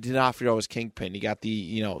 Vincent D'Onofrio was Kingpin. You got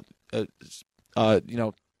the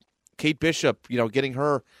Kate Bishop, getting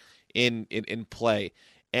her in play.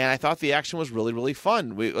 And I thought the action was really, really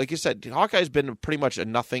fun. Like you said, Hawkeye's been pretty much a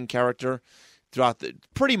nothing character throughout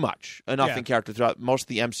pretty much a nothing character throughout most of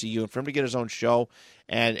the MCU, and for him to get his own show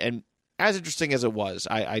and as interesting as it was,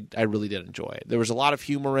 I really did enjoy it. There was a lot of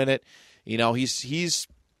humor in it. He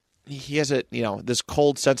has a this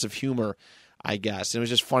cold sense of humor, I guess. And it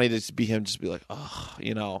was just funny to be him just be like, oh,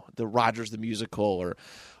 the Rogers the musical, or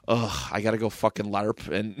I gotta go fucking LARP,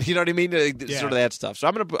 and you know what I mean, sort of that stuff. So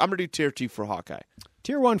I'm gonna do tier 2 for Hawkeye.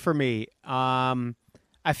 Tier 1 for me. I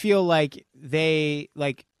feel like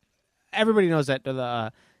everybody knows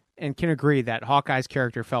that and can agree that Hawkeye's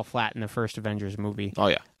character fell flat in the first Avengers movie. Oh,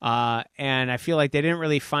 yeah. And I feel like they didn't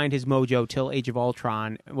really find his mojo till Age of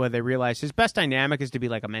Ultron, where they realized his best dynamic is to be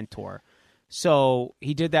like a mentor. So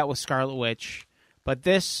he did that with Scarlet Witch, but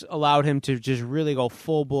this allowed him to just really go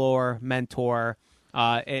full-blower mentor.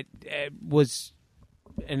 It was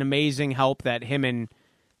an amazing help that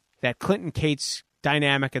Clint Cates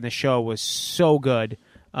dynamic in the show was so good.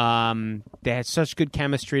 They had such good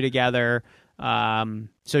chemistry together.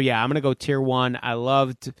 So yeah, I'm gonna go tier 1. I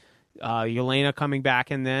loved Yelena coming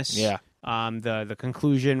back in this. Yeah. The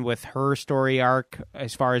conclusion with her story arc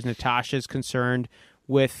as far as Natasha's concerned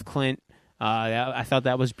with Clint. I thought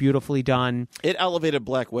that was beautifully done. It elevated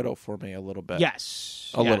Black Widow for me a little bit.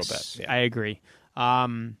 Yes, a little bit. Yeah. I agree.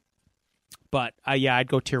 But I'd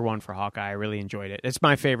go tier 1 for Hawkeye. I really enjoyed it. It's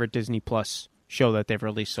my favorite Disney Plus show that they've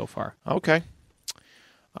released so far. Okay.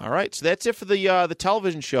 All right. So that's it for the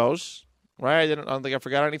television shows. Right? I don't think I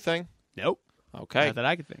forgot anything. Nope. Okay. Not that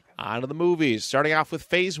I could think of. On to the movies. Starting off with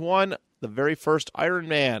Phase 1, the very first Iron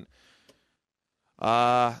Man.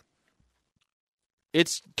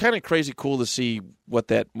 It's kind of crazy cool to see what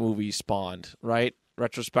that movie spawned, right?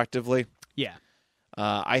 Retrospectively. Yeah.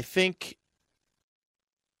 I think,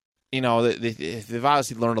 they've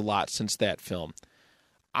obviously learned a lot since that film.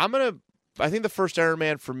 I think the first Iron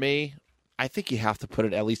Man for me, I think you have to put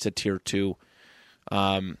it at least at tier 2.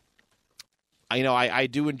 I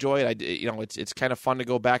do enjoy it. It's kind of fun to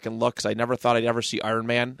go back and look, because I never thought I'd ever see Iron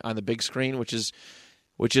Man on the big screen, which is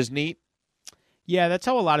neat. Yeah, that's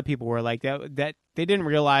how a lot of people were like that. That they didn't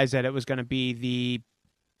realize that it was going to be the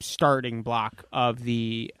starting block of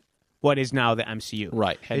what is now the MCU.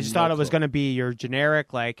 Right. They just thought it was going to be your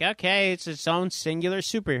generic, like, okay, it's its own singular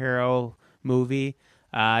superhero movie,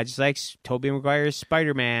 just like Tobey Maguire's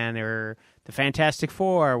Spider-Man or the Fantastic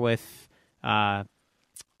Four with. Whoever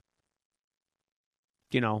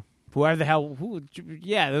the hell,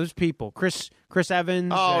 those people. Chris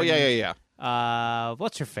Evans. Oh, yeah.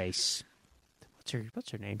 What's her face? What's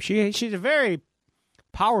her name? She's a very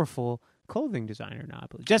powerful clothing designer now, I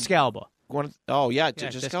believe. Jessica Alba.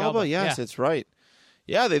 Jessica Alba. Yes, that's right.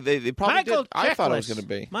 Yeah, they probably Michael did. I thought it was going to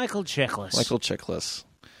be Michael Chiklis.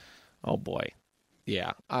 Oh boy.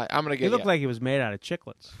 Yeah, I'm going to get. He looked like he was made out of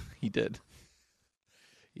chiclets. He did.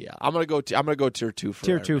 Yeah, I'm gonna go tier 2 for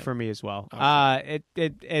tier Iron 2 Man. for me as well. Okay.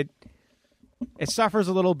 It suffers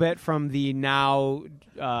a little bit from the now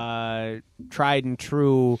tried and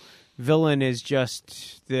true villain is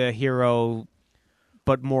just the hero,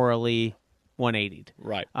 but morally 180'd.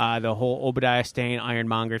 Right. The whole Obadiah Stane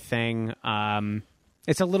Ironmonger thing.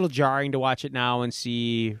 It's a little jarring to watch it now and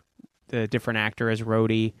see the different actor as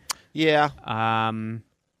Rhodey. Yeah.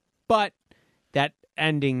 But that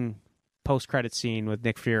ending post-credit scene with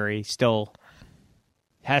Nick Fury still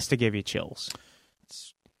has to give you chills.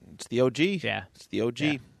 It's the OG. Yeah. It's the OG.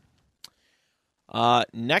 Yeah.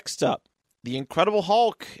 Next up, The Incredible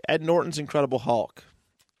Hulk, Ed Norton's Incredible Hulk.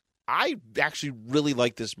 I actually really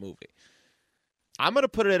like this movie. I'm going to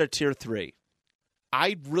put it at a tier 3.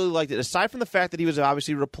 I really liked it, aside from the fact that he was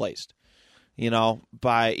obviously replaced, they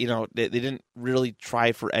didn't really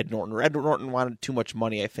try for Ed Norton, or Ed Norton wanted too much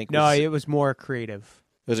money, I think. No, it was more creative.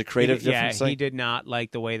 It was a creative difference. Yeah, he did not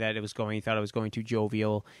like the way that it was going. He thought it was going too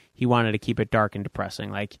jovial. He wanted to keep it dark and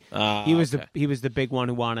depressing. Like he was the big one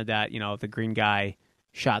who wanted that. The green guy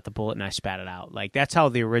shot the bullet and I spat it out. Like that's how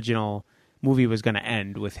the original movie was going to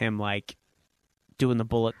end, with him like doing the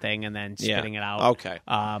bullet thing and then spitting it out. Okay.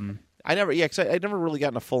 I never really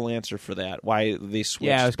gotten a full answer for that. Why they switched?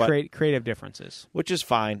 Yeah, it was creative differences, which is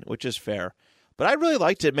fine, which is fair. But I really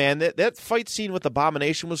liked it, man. That fight scene with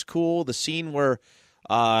Abomination was cool. The scene where.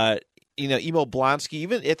 Emo Blonsky,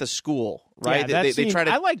 even at the school, right? Yeah, they try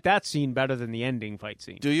to. I like that scene better than the ending fight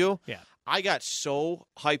scene. Do you? Yeah. I got so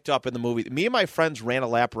hyped up in the movie. Me and my friends ran a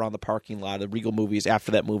lap around the parking lot of Regal Movies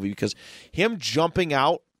after that movie, because him jumping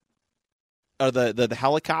out of the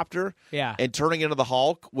helicopter, and turning into the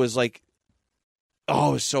Hulk was like, it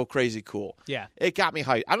was so crazy cool. Yeah, it got me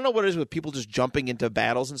hyped. I don't know what it is with people just jumping into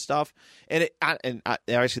battles and stuff, and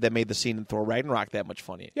obviously that made the scene in Thor Ragnarok that much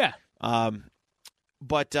funnier. Yeah.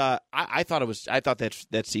 But I thought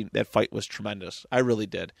that fight was tremendous. I really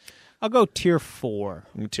did. I'll go tier 4.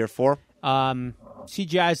 Tier 4.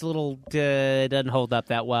 CGI's a little doesn't hold up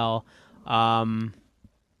that well. And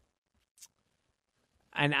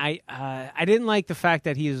I didn't like the fact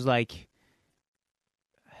that he was like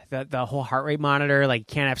the whole heart rate monitor, like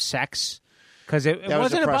can't have sex, because it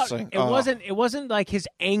wasn't about it wasn't like his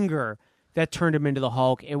anger that turned him into the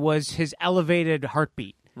Hulk. It was his elevated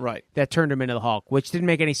heartbeat, right, that turned him into the Hulk, which didn't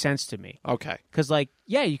make any sense to me. Okay, because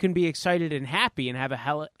you can be excited and happy and have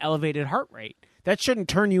a elevated heart rate. That shouldn't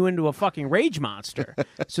turn you into a fucking rage monster.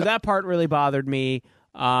 So that part really bothered me.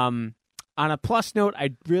 On a plus note,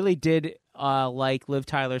 I really did like Liv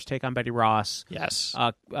Tyler's take on Betty Ross. Yes.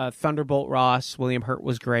 Thunderbolt Ross, William Hurt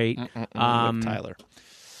was great. Liv Tyler.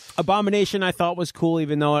 Abomination I thought was cool,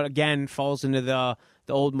 even though it, again, falls into the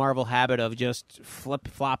old Marvel habit of just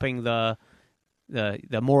flip-flopping the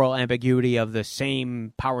moral ambiguity of the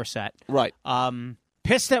same power set. Right.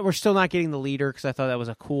 Pissed that we're still not getting the leader, because I thought that was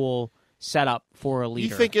a cool setup for a leader.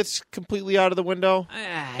 You think it's completely out of the window?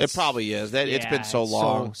 It probably is. It's been so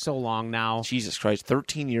long. So long now. Jesus Christ,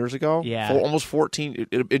 13 years ago? Yeah. Almost 14.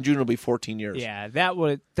 In June it'll be 14 years. Yeah, that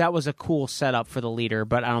was a cool setup for the leader,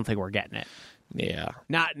 but I don't think we're getting it. Yeah.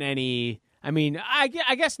 Not in any... I mean, I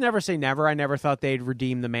guess never say never. I never thought they'd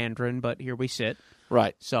redeem the Mandarin, but here we sit.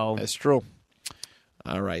 Right. So that's true.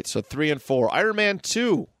 All right, so 3 and 4. Iron Man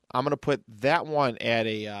 2. I'm going to put that one at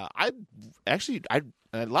a...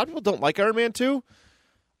 a lot of people don't like Iron Man 2.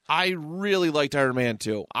 I really liked Iron Man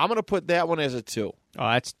 2. I'm going to put that one as a 2. Oh,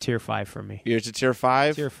 that's tier 5 for me. Here's a tier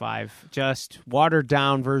 5? Tier 5. Just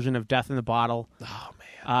watered-down version of Death in the Bottle. Oh, man.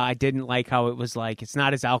 I didn't like how it was like, it's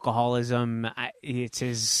not his alcoholism. It's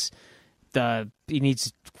his... He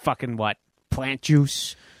needs fucking, plant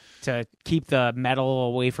juice to keep the metal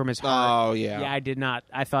away from his heart. Oh, yeah. Yeah, I did not.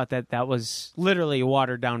 I thought that was literally a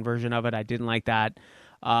watered-down version of it. I didn't like that.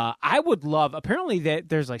 I would love... Apparently,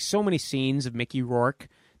 there's like so many scenes of Mickey Rourke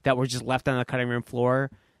that were just left on the cutting room floor.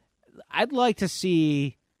 I'd like to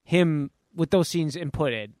see him with those scenes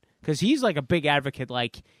inputted, because he's like a big advocate.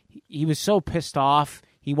 Like, he was so pissed off.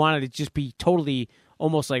 He wanted to just be totally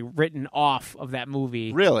almost like written off of that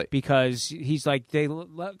movie. Really? Because he's like, they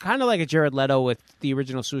kind of like a Jared Leto with the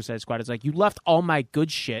original Suicide Squad. It's like, you left all my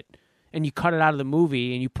good shit and you cut it out of the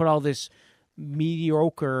movie and you put all this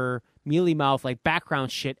mediocre, mealy mouth, like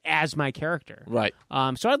background shit as my character. Right.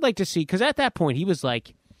 So I'd like to see, because at that point he was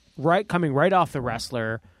like coming right off The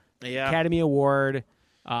Wrestler, Academy Award,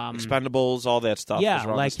 Expendables, all that stuff. Yeah,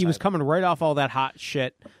 like he was coming right off all that hot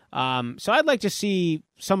shit. So I'd like to see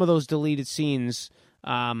some of those deleted scenes.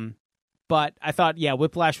 But I thought,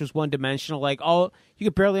 Whiplash was one-dimensional. Like, you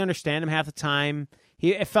could barely understand him half the time.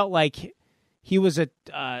 It felt like he was a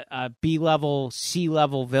B-level,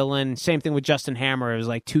 C-level villain. Same thing with Justin Hammer. It was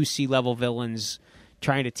like 2 C-level villains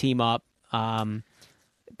trying to team up.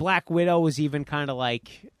 Black Widow was even kind of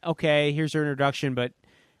like, okay, here's her introduction, but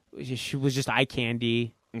she was just eye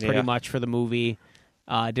candy pretty much for the movie.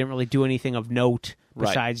 Didn't really do anything of note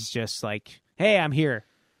besides just like, hey, I'm here.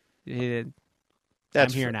 I'm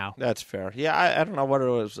here now. That's fair. Yeah, I don't know what it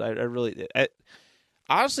was. I really...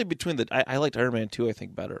 honestly, I liked Iron Man 2, I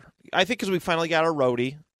think, better. I think because we finally got our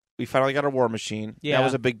roadie. We finally got our War Machine. Yeah.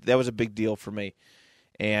 That was a big deal for me.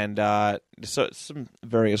 And so some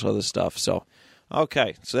various other stuff. So,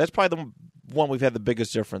 okay. So that's probably the one we've had the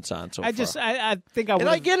biggest difference on so far. I think I would. And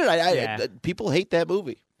I get it. People hate that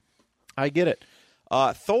movie. I get it.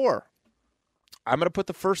 Thor. I'm going to put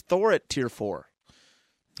the first Thor at tier 4.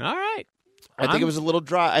 All right. I think it was a little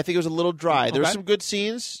dry. Okay. There were some good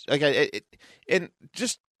scenes. And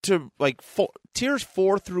just to tiers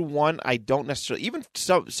 4 through 1, I don't necessarily, even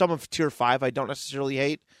some of tier 5, I don't necessarily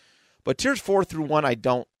hate. But tiers 4 through 1, I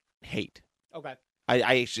don't hate. Okay.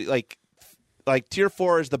 I actually like tier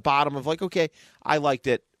 4 is the bottom of okay, I liked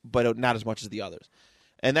it, but not as much as the others.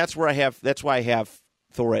 And that's why I have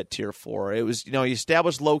Thor at tier 4. It was, you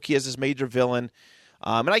established Loki as this major villain.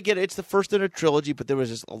 And I get it. It's the first in a trilogy, but there was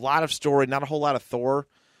just a lot of story, not a whole lot of Thor.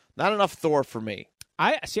 Not enough Thor for me.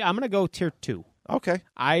 I'm going to go tier 2. Okay.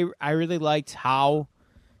 I really liked how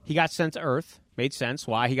he got sent to Earth. Made sense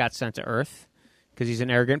why he got sent to Earth, because he's an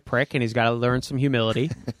arrogant prick and he's got to learn some humility.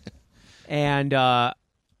 And I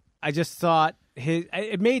just thought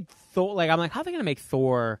it made Thor, I'm like, how are they going to make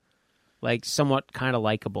Thor somewhat kind of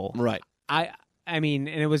likable? Right. I mean,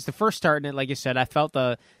 and it was the first start in it, like you said. I felt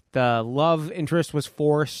the love interest was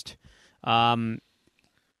forced. I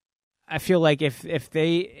feel like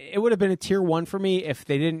it would have been a tier 1 for me if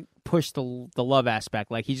they didn't push the love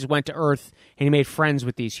aspect. Like, he just went to Earth and he made friends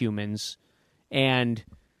with these humans, and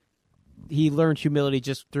he learned humility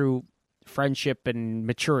just through friendship and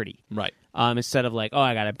maturity. Right. Instead of like, oh,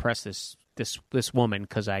 I got to impress this woman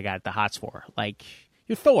because I got the hots for her. Like,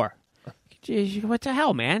 you're Thor. Jeez, what the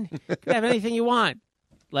hell, man? You can have anything you want.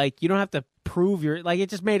 Like, you don't have to prove like, it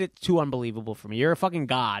just made it too unbelievable for me. You're a fucking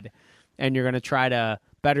god, and you're going to try to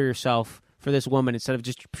better yourself for this woman instead of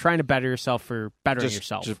just trying to better yourself for bettering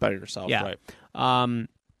yourself. Just better yourself, yeah. right.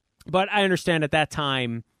 But I understand at that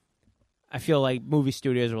time, I feel like movie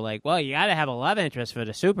studios were like, well, you got to have a love interest for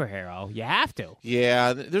the superhero. You have to.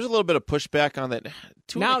 Yeah, there's a little bit of pushback on that.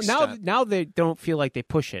 Now they don't feel like they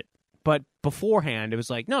push it. But beforehand, it was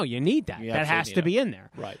like, no, you need that. That has to be in there.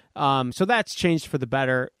 Right. So that's changed for the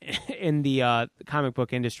better in the comic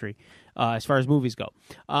book industry as far as movies go.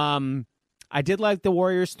 I did like The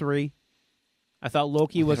Warriors 3. I thought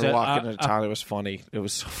Loki was walking into town. It was funny. It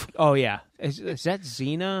was so funny. Oh, yeah. Is that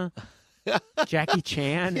Xena, Jackie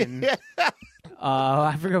Chan, and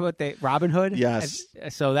I forgot about Robin Hood? Yes.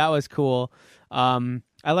 So that was cool.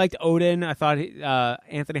 I liked Odin. I thought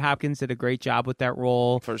Anthony Hopkins did a great job with that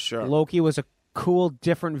role. For sure. Loki was a cool,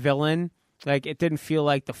 different villain. Like, it didn't feel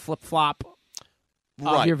like the flip-flop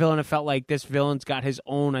of your villain. It felt like this villain's got his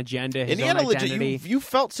own agenda, his own identity. You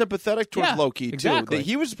felt sympathetic towards Loki, too. Exactly.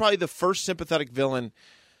 He was probably the first sympathetic villain.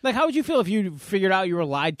 Like, how would you feel if you figured out you were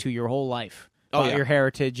lied to your whole life about your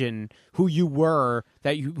heritage and who you were,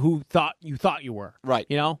 who thought you were? Right.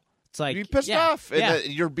 You know? It's like, you're pissed off, and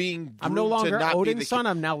you're being. I'm no longer Odin's son.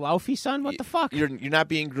 I'm now Laufey's son. What the fuck? You're not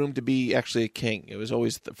being groomed to be actually a king. It was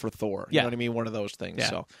always for Thor. You know what I mean? One of those things.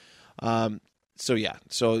 Yeah. So I'm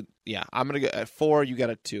gonna go at 4. You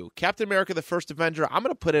got a 2. Captain America: The First Avenger. I'm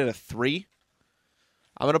gonna put it at a 3.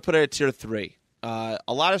 I'm gonna put it at tier 3. A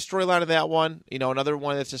lot of storyline in that one. You know, another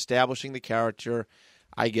one that's establishing the character.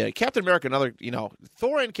 I get it. Captain America, another,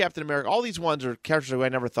 Thor and Captain America, all these ones are characters who I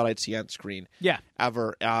never thought I'd see on screen. Yeah.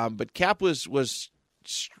 Ever. But Cap was nice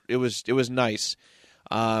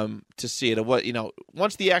to see it. What,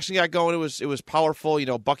 once the action got going, it was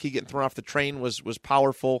powerful. Bucky getting thrown off the train was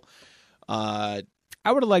powerful. I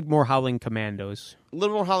would have liked more Howling Commandos. A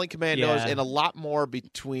little more Howling Commandos and a lot more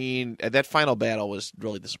between that final battle was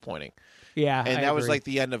really disappointing. Yeah, and I that agree. was like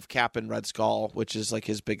the end of Cap and Red Skull, which is like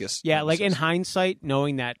his biggest. Yeah, like in hindsight,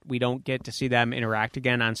 knowing that we don't get to see them interact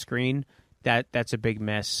again on screen, that's a big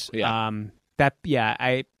miss. Yeah.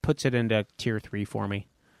 I puts it into tier 3 for me.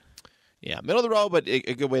 Yeah, middle of the road, but a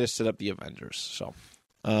good way to set up the Avengers. So,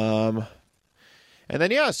 and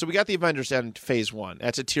then so we got the Avengers in Phase 1.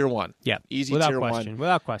 That's a tier 1. Yeah, easy without tier question. 1.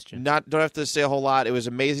 Without question. Don't have to say a whole lot. It was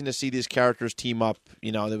amazing to see these characters team up.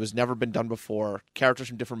 That was never been done before. Characters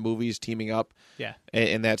from different movies teaming up. Yeah.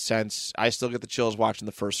 In that sense, I still get the chills watching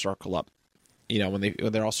the first circle up. When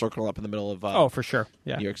they're all circling up in the middle of for sure.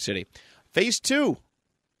 Yeah. New York City. Phase 2,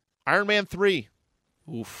 Iron Man 3.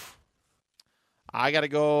 Oof. I got to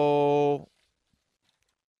go.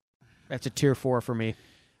 That's a tier 4 for me.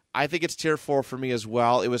 I think it's tier 4 for me as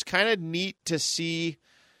well. It was kind of neat to see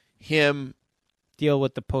him deal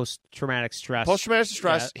with the post-traumatic stress.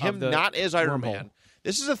 Him not as Iron Man.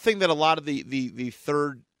 This is a thing that a lot of the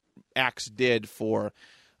third acts did for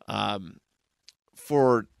the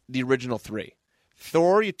original 3.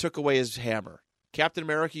 Thor, you took away his hammer. Captain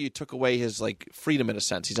America, you took away his freedom in a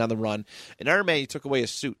sense. He's on the run. And Iron Man, you took away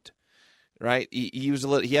his suit. Right? He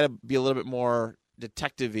had to be a little bit more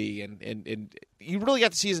detective-y, and you really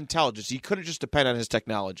got to see his intelligence. He couldn't just depend on his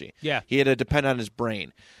technology. Yeah. He had to depend on his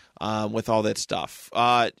brain with all that stuff.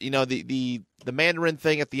 The Mandarin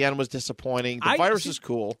thing at the end was disappointing. The virus is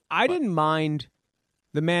cool. I didn't mind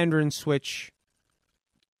the Mandarin switch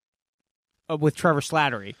with Trevor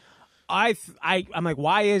Slattery. I'm like,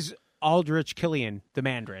 why is Aldrich Killian the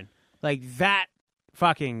Mandarin? Like, that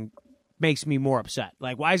fucking makes me more upset.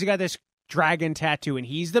 Like, why has he got this dragon tattoo and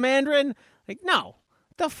he's the Mandarin? Like, no.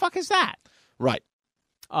 What the fuck is that? Right.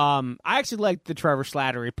 I actually liked the Trevor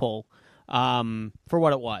Slattery pull for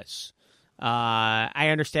what it was. I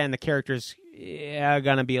understand the characters are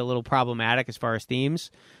going to be a little problematic as far as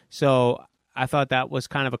themes. So I thought that was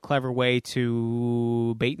kind of a clever way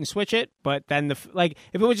to bait and switch it. But then, if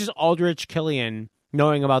it was just Aldrich Killian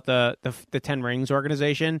knowing about the Ten Rings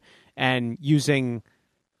organization and using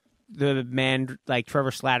the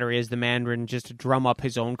Trevor Slattery is the Mandarin just to drum up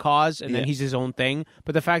his own cause, and then he's his own thing.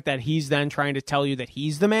 But the fact that he's then trying to tell you that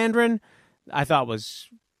he's the Mandarin, I thought was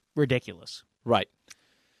ridiculous. Right.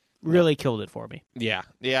 Really killed it for me. Yeah.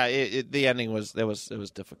 Yeah, the ending was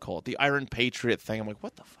difficult. The Iron Patriot thing, I'm like,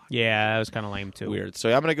 what the fuck? Yeah, that was kind of lame too. Weird. So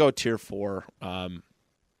I'm going to go tier 4.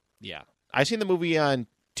 Yeah. I seen the movie on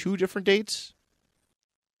 2 different dates.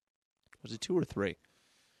 Was it 2 or 3?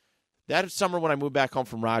 That summer when I moved back home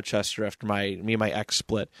from Rochester after me and my ex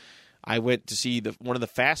split, I went to see one of the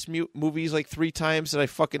Fast movies like 3 times that I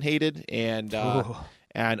fucking hated, and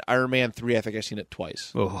Iron Man 3, I think I've seen it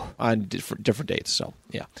twice on different dates. So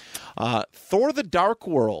yeah, Thor: The Dark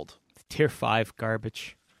World, Tier 5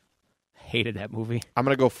 garbage. Hated that movie. I'm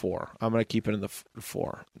gonna go 4. I'm gonna keep it in the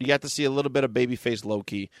 4. You got to see a little bit of babyface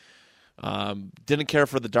Loki. Didn't care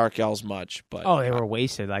for the Dark Elves much, but they were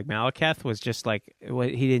wasted. Like Malekith was just like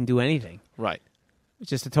he didn't do anything. Right. It's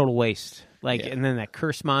just a total waste. And then that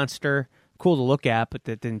curse monster, cool to look at, but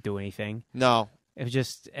that didn't do anything. No. It was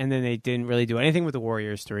just, and then they didn't really do anything with the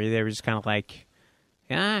Warriors 3. They were just kind of like,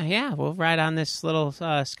 yeah, we'll ride on this little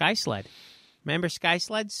sky sled. Remember sky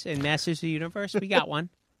sleds in Masters of the Universe? We got one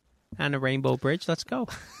on the Rainbow Bridge. Let's go.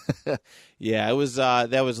 Yeah, it was.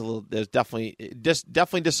 That was definitely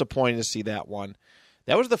disappointing to see that one.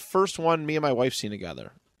 That was the first one me and my wife seen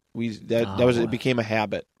together. It became a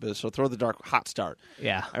habit. So Throw the Dark, hot start.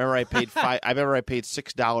 Yeah, I remember I paid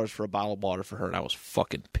 $6 for a bottle of water for her, and I was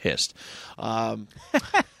fucking pissed.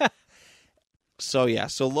 So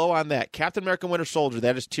low on that. Captain America: Winter Soldier.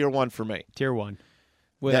 That is tier 1 for me. Tier 1,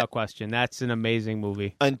 without question. That's an amazing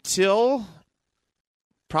movie. Until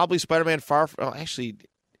probably Spider-Man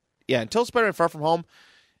Until Spider-Man Far From Home.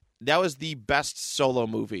 That was the best solo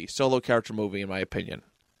character movie in my opinion.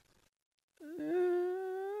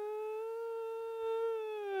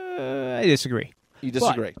 I disagree. You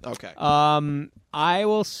disagree? But, okay. I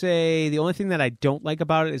will say the only thing that I don't like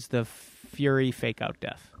about it is the Fury fake-out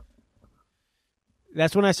death.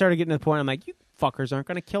 That's when I started getting to the point. I'm like, you fuckers aren't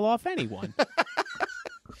going to kill off anyone.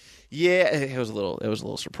 Yeah, it was a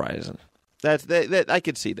little surprising. That I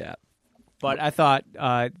could see that. But I thought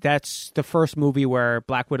that's the first movie where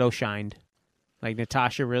Black Widow shined. Like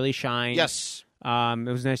Natasha really shined. Yes. It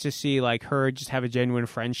was nice to see like her just have a genuine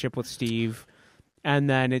friendship with Steve. And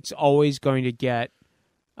then it's always going to get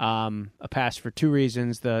a pass for 2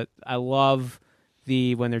 reasons. I love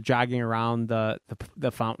when they're jogging around the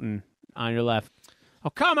fountain on your left.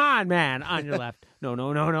 Oh, come on, man, on your left. No.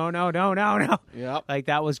 Yep. Like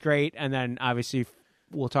that was great. And then obviously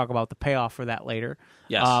we'll talk about the payoff for that later.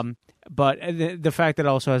 Yes. But the fact that it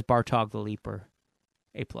also has Bartog the Leaper.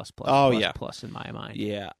 A++. Oh, yeah. Plus in my mind.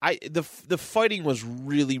 Yeah. The fighting was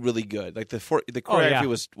really, really good. Like the choreography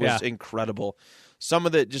was incredible. Some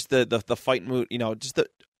of the fight move, just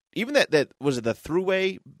even that was it the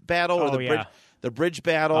throughway battle or the bridge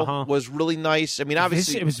battle was really nice. I mean,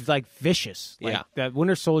 obviously it was like vicious. Like, that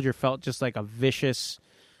Winter Soldier felt just like a vicious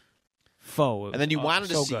foe. And then you wanted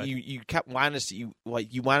to see you kept wanting to see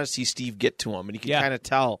you want to see Steve get to him, and you could kind of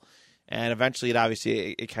tell. And eventually,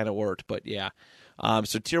 it kind of worked. But yeah.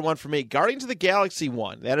 So tier 1 for me. Guardians of the Galaxy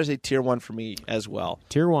 1. That is a tier 1 for me as well.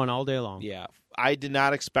 Tier 1 all day long. Yeah. I did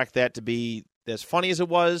not expect that to be as funny as it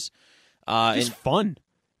was. Fun.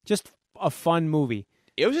 Just a fun movie.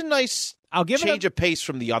 It was a nice change of pace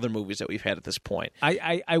from the other movies that we've had at this point.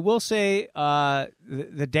 I will say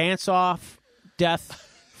the dance-off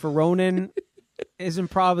death for Ronan isn't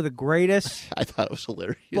probably the greatest. I thought it was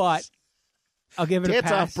hilarious. But I'll give it a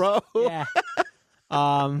pass. Dance off, bro. Yeah.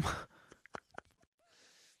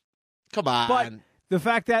 Come on. But the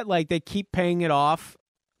fact that like they keep paying it off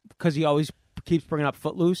because he always keeps bringing up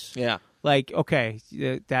Footloose. Yeah. Like, okay,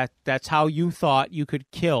 that's how you thought you could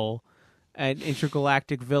kill an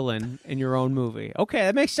intergalactic villain in your own movie. Okay,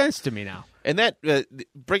 that makes sense to me now. And that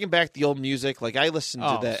bringing back the old music, like I listened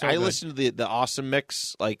to that. So I good. listened to the Awesome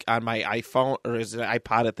Mix like on my iPhone or is it an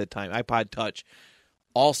iPod at the time, iPod Touch,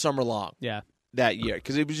 all summer long. Yeah. That year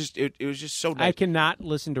because it was just so nice. I cannot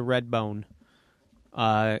listen to Redbone.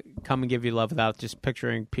 Come and Give You Love without just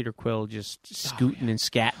picturing Peter Quill just scooting and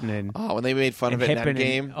scatting and when they made fun of it in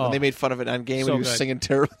Endgame, when they made fun of it in Endgame, so and he was good. singing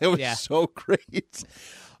terrible. It was so great.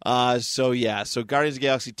 So Guardians of the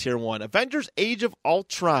Galaxy tier 1, Avengers: Age of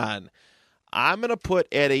Ultron. I'm gonna put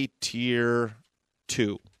at a tier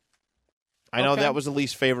 2. I know that was the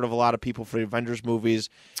least favorite of a lot of people for the Avengers movies.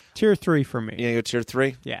 Tier 3 for me. You gonna go tier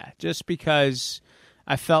 3? Yeah, just because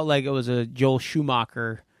I felt like it was a Joel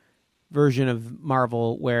Schumacher version of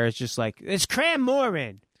Marvel where it's just like, let's cram more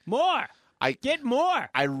in. More. Get more.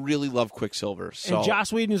 I really love Quicksilver. So. And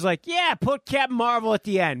Joss Whedon was like, yeah, put Captain Marvel at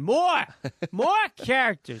the end. More. More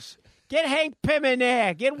characters. Get Hank Pym in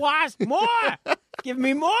there. Get Wasp. More. Give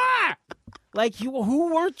me more. Like,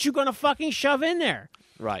 who weren't you going to fucking shove in there?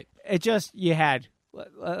 Right. It just, you had,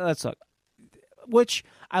 let's look. Which,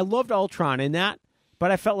 I loved Ultron in that,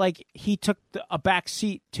 but I felt like he took a back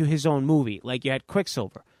seat to his own movie. Like, you had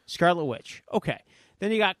Quicksilver. Scarlet Witch. Okay.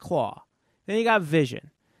 Then you got Claw. Then you got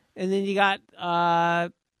Vision. And then you got,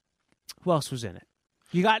 who else was in it?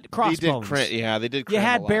 You got Crossbones. They did you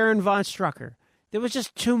had Baron von Strucker. There was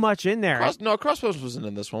just too much in there. Crossbones wasn't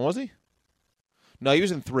in this one, was he? No, he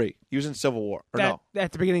was in 3. He was in Civil War. No.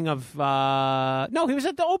 At the beginning of... no, he was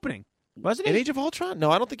at the opening. Wasn't he? In Age of Ultron?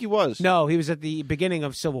 No, I don't think he was. No, he was at the beginning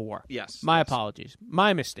of Civil War. Yes. My apologies.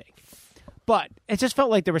 My mistake. But it just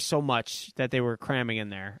felt like there was so much that they were cramming in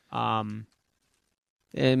there.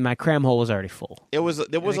 And my cram hole was already full. There was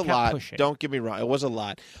a lot. Don't get me wrong. It was a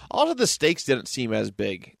lot. Also, the stakes didn't seem as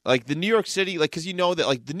big. Like the New York City, because you know that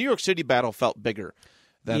like the New York City battle felt bigger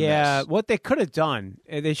than this. What they could have done,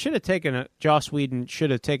 they should have taken Joss Whedon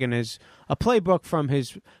should have taken a playbook from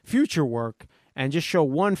his future work and just show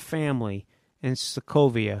one family in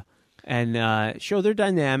Sokovia and show their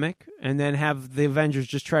dynamic, and then have the Avengers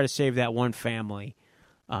just try to save that one family.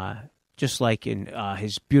 Just like in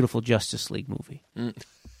his beautiful Justice League movie.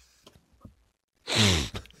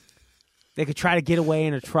 They could try to get away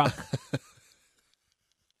in a truck.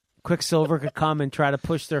 Quicksilver could come and try to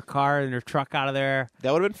push their car and their truck out of there.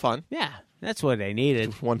 That would have been fun. Yeah, that's what they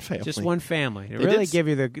needed. One family. Just one family. It really give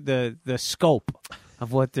you the scope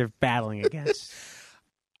of what they're battling against.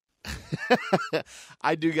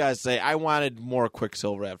 I do gotta say, I wanted more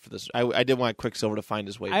Quicksilver after this. I did want Quicksilver to find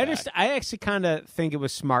his way back. I actually kind of think it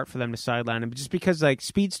was smart for them to sideline him, just because like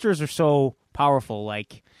speedsters are so powerful.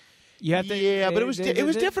 Like you have to. Yeah, but it was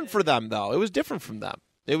different for them though. It was different from them.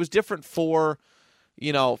 It was different for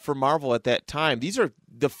Marvel at that time. These are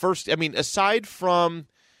the first. I mean, aside from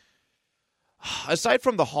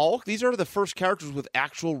the Hulk, these are the first characters with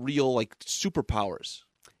actual real like superpowers.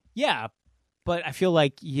 Yeah. But I feel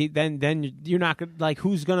like then you're not gonna, like,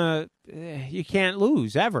 who's gonna you can't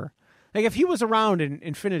lose ever. Like if he was around in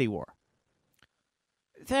Infinity War,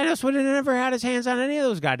 Thanos would have never had his hands on any of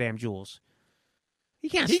those goddamn jewels. He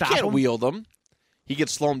can't wield them. He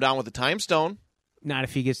could slow him down with the Time Stone. Not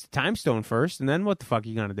if he gets the Time Stone first, and then what the fuck are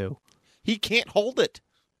you gonna do? He can't hold it.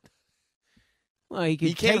 Well,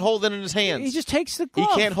 he can't hold it in his hands. He just takes the glove.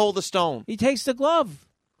 He can't hold the stone. He takes the glove.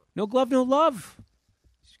 No glove, no love.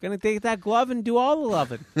 Gonna take that glove and do all the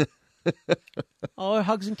loving. All the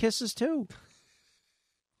hugs and kisses too.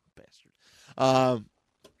 Bastard.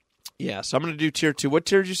 Yeah, so I'm gonna do tier 2. What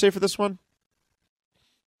tier did you say for this one?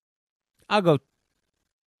 I'll go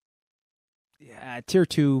tier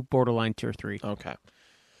 2, borderline tier 3. Okay.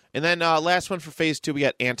 And then last one for phase 2, we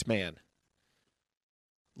got Ant-Man.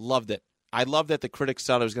 Loved it. I loved that the critics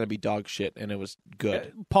thought it was gonna be dog shit, and it was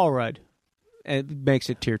good. Paul Rudd. It makes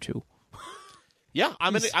it tier 2. Yeah,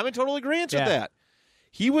 I'm in total agreement with that.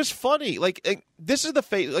 He was funny. Like this is the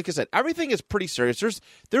phase. Like I said, everything is pretty serious.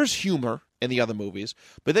 There's humor in the other movies,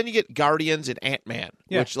 but then you get Guardians and Ant-Man,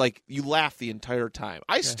 which like you laugh the entire time.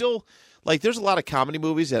 I still like. There's a lot of comedy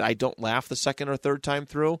movies that I don't laugh the second or third time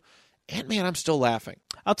through. Ant-Man, I'm still laughing.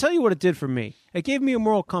 I'll tell you what it did for me. It gave me a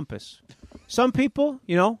moral compass. Some people,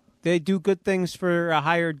 they do good things for a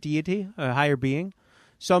higher deity, a higher being.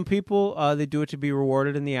 Some people, they do it to be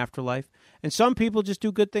rewarded in the afterlife. And some people just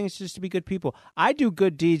do good things just to be good people. I do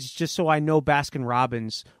good deeds just so I know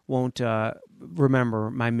Baskin-Robbins won't remember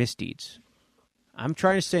my misdeeds. I'm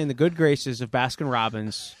trying to stay in the good graces of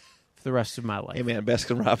Baskin-Robbins for the rest of my life. Hey, man,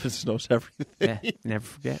 Baskin-Robbins knows everything. Yeah, never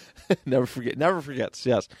forget. Never forgets,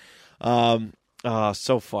 yes.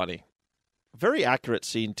 So funny. Very accurate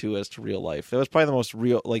scene, too, as to real life. That was probably the most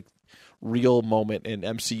real moment in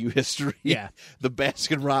MCU history. Yeah, the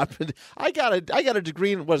Baskin-Robbins. I got a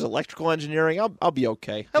degree in electrical engineering. I'll be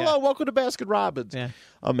okay. Hello, welcome to Baskin-Robbins. Yeah,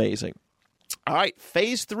 amazing. All right,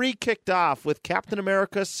 Phase 3 kicked off with Captain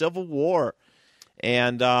America: Civil War,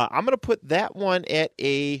 and I'm gonna put that one at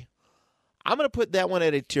a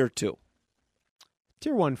tier 2.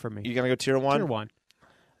 Tier 1 for me. You're gonna go tier 1. Tier 1.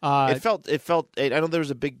 It felt. I know there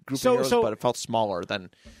was a big group of heroes, but it felt smaller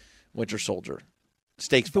than Winter Soldier.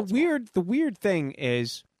 Stakes. The weird thing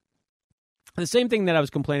is the same thing that I was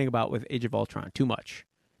complaining about with Age of Ultron. Too much.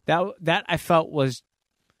 That I felt was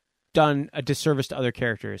done a disservice to other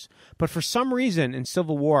characters. But for some reason in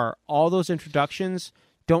Civil War, all those introductions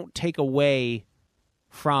don't take away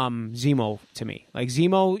from Zemo to me. Like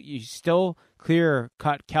Zemo, you still clear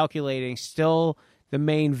cut, calculating, still the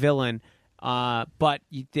main villain. But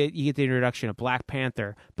you get the introduction of Black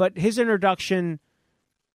Panther. But his introduction.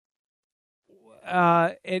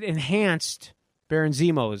 It enhanced Baron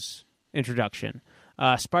Zemo's introduction.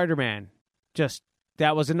 Spider-Man,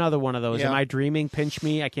 that was another one of those. Yeah. Am I dreaming? Pinch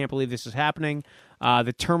me. I can't believe this is happening.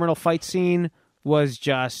 The terminal fight scene was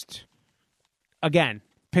just, again,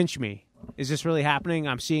 pinch me. Is this really happening?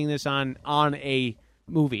 I'm seeing this on a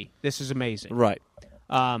movie. This is amazing. Right.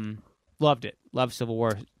 Loved it. Love Civil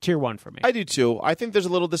War. Tier 1 for me. I do too. I think there's a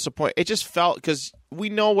little disappointment. It just felt, because we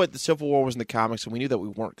know what the Civil War was in the comics, and we knew that we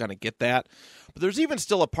weren't going to get that. But there's even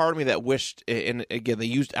still a part of me that wished, and again, they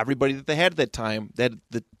used everybody that they had at that time, that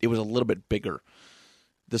it was a little bit bigger.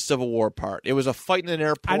 The Civil War part. It was a fight in an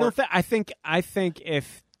airport. I think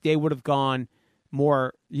if they would have gone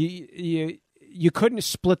more, you couldn't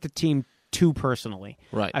split the team too personally.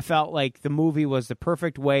 Right. I felt like the movie was the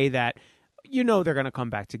perfect way that they're going to come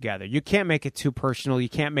back together. You can't make it too personal. You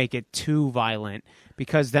can't make it too violent,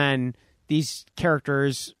 because then these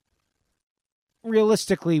characters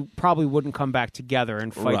realistically probably wouldn't come back together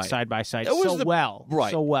and fight side by side so well.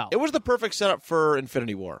 It was the perfect setup for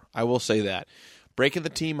Infinity War. I will say that. Breaking the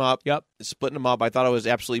team up, splitting them up. I thought it was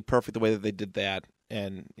absolutely perfect the way that they did that.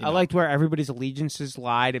 And I liked where everybody's allegiances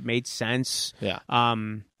lied. It made sense. Yeah.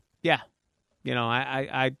 Yeah.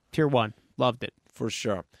 I tier 1. Loved it. For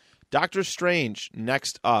sure. Doctor Strange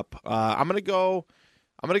next up. I'm gonna go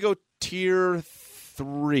tier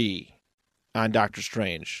 3 on Doctor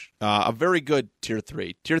Strange. A very good tier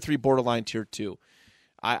 3. Tier 3 borderline tier 2.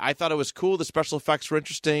 I thought it was cool. The special effects were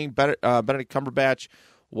interesting. Benedict Cumberbatch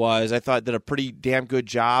did a pretty damn good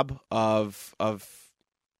job of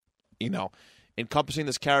encompassing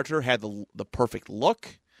this character. Had the perfect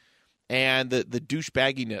look. And the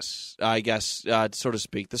douchebagginess, I guess, so to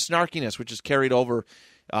speak, the snarkiness, which is carried over,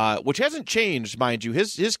 which hasn't changed, mind you.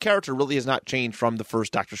 His character really has not changed from the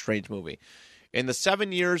first Doctor Strange movie. In the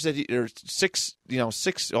 7 years that 6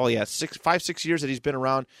 years that he's been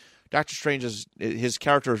around, Doctor Strange his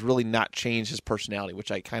character has really not changed his personality,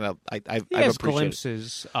 which I've appreciated.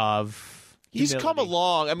 Glimpses of. He's come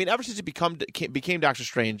along. I mean, ever since he became Doctor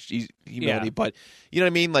Strange, humility. Yeah. But you know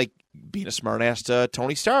what I mean, like being a smartass to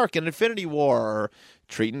Tony Stark in Infinity War, or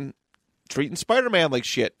treating Spider-Man like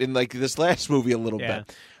shit in like this last movie a little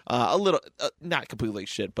bit. Not completely like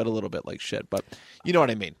shit, but a little bit like shit. But you know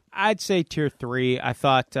what I mean. I'd say tier 3. I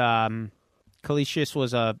thought Calicious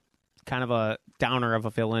was a kind of a downer of a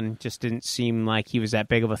villain. Just didn't seem like he was that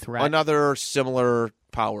big of a threat. Another similar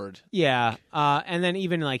powered. Yeah. And then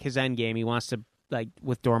even like his end game, he wants to, like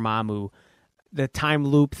with Dormammu, the time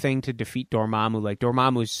loop thing to defeat Dormammu. Like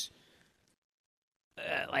Dormammu's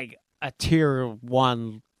like a tier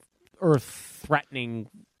 1 earth-threatening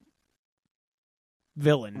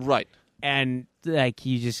villain. Right. And like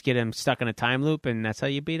you just get him stuck in a time loop, and that's how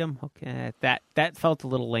you beat him. Okay, that felt a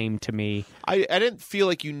little lame to me. I didn't feel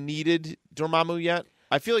like you needed Dormammu yet.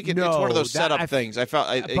 I feel like it's one of those setup things. I felt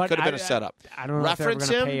it could have been a setup. I don't know if they're going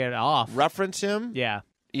to pay it off. Reference him. Yeah.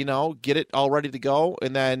 Get it all ready to go,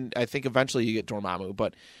 and then I think eventually you get Dormammu.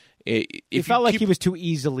 But it felt like he was too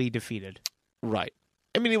easily defeated. Right.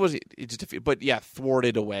 I mean, he just defeated, but yeah,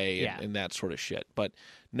 thwarted away and that sort of shit. But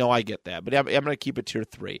no, I get that. But I'm going to keep it tier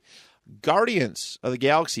 3. Guardians of the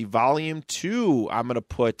Galaxy Volume 2, I'm going to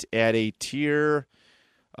put at a tier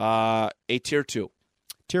 2.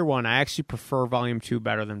 Tier 1. I actually prefer Volume 2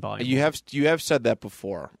 better than Volume 1. You have said that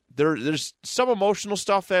before. There's some emotional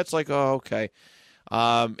stuff that's like, oh, okay.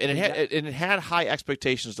 And it had high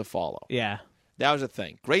expectations to follow. Yeah. That was a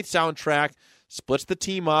thing. Great soundtrack, splits the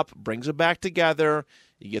team up, brings them back together.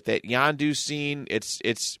 You get that Yondu scene.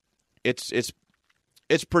 It's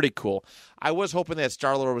pretty cool. I was hoping that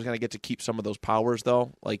Star-Lord was going to get to keep some of those powers,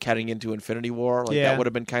 though, like heading into Infinity War. That would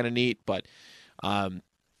have been kind of neat. But I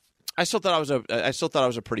still thought it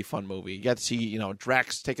was a pretty fun movie. You got to see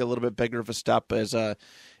Drax take a little bit bigger of a step as a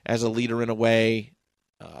leader in a way.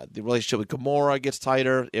 The relationship with Gamora gets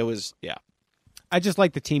tighter. It was I just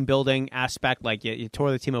like the team building aspect. Like you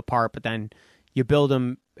tore the team apart, but then you build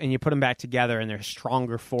them and you put them back together, and they're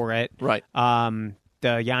stronger for it. Right. The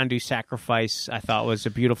Yondu sacrifice, I thought, was a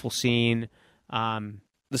beautiful scene. The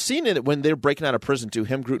scene in it when they're breaking out of prison to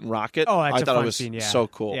him, Groot, and Rocket. Oh, that's I a thought fun it was scene, so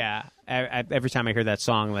cool. Yeah, every time I hear that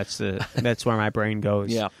song, that's where my brain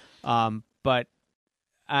goes. Yeah. But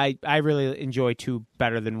I really enjoy 2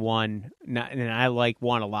 better than 1, and I like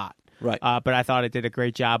 1 a lot. Right. But I thought it did a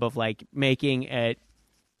great job of like making it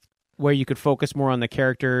where you could focus more on the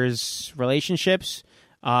characters' relationships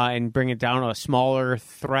and bring it down to a smaller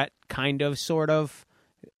threat, kind of, sort of.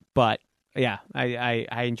 But yeah,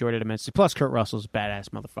 I enjoyed it immensely. Plus, Kurt Russell's a badass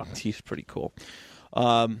motherfucker. He's pretty cool.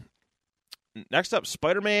 Next up,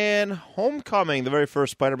 Spider-Man: Homecoming, the very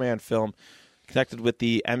first Spider-Man film. connected with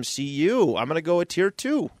the MCU. I'm going to go with tier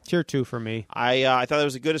 2. Tier 2 for me. I thought it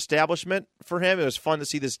was a good establishment for him. It was fun to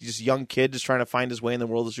see this young kid just trying to find his way in the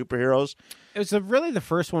world of superheroes. It was really the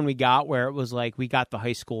first one we got where it was like we got the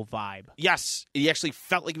high school vibe. Yes, he actually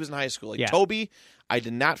felt like he was in high school. Like Yeah. Toby, I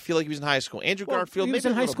did not feel like he was in high school. Andrew Garfield, he was maybe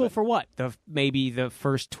in a high little school bit. for what? Maybe the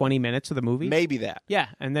first 20 minutes of the movie? Maybe that. Yeah,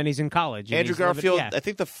 and then he's in college. and Andrew he's living- Garfield, yeah. I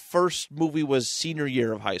think the first movie was senior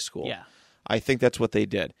year of high school. Yeah. I think that's what they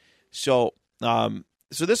did. So,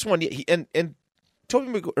 so this one, and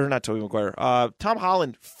Tom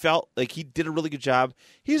Holland felt like he did a really good job.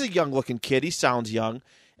 He's a young-looking kid. He sounds young,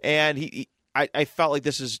 and I felt like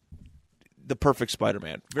this is the perfect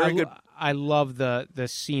Spider-Man. Very good. I love the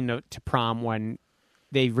scene to prom when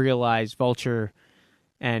they realize Vulture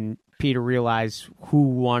and Peter realize who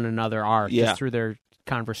one another are just through their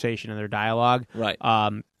conversation and their dialogue. Right.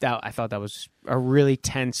 I thought that was a really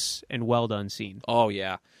tense and well done scene. Oh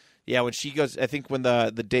yeah, yeah. When she goes, I think when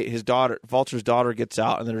his daughter, Vulture's daughter, gets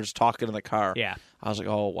out and they're just talking in the car. Yeah. I was like,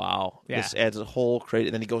 oh wow, Yeah. this adds a whole crate.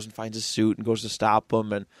 And then he goes and finds his suit and goes to stop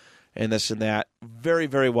him and this and that. Very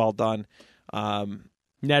very well done.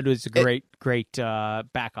 Ned was a great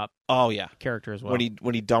backup Oh yeah, character as well.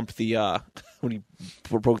 when he dumped the when he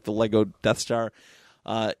broke the Lego Death Star.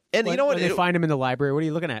 And you know what? When they find him in the library, what are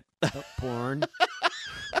you looking at? Oh, porn.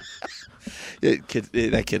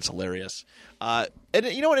 That kid's hilarious. And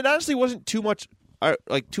you know what? It honestly wasn't too much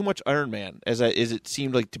Iron Man as it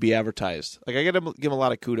seemed like to be advertised. Like I got to give him a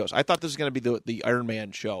lot of kudos. I thought this was going to be the Iron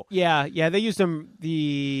Man show. Yeah, they used him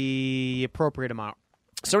the appropriate amount.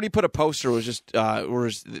 Somebody put a poster. It was just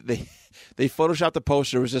they photoshopped the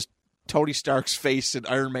poster. It was just Tony Stark's face and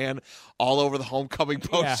Iron Man all over the Homecoming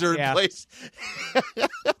poster in place.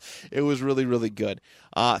 It was really really good.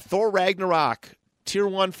 Thor Ragnarok, tier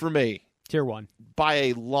 1 for me. Tier 1. By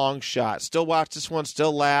a long shot. Still watch this one,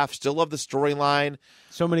 still laugh, still love the storyline.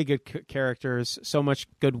 So many good characters, so much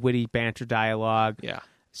good witty banter dialogue. Yeah.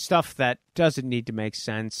 Stuff that doesn't need to make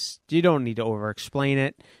sense. You don't need to over-explain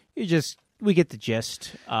it. We get the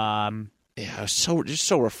gist. Yeah, it was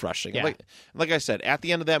so refreshing. Yeah. Like I said, at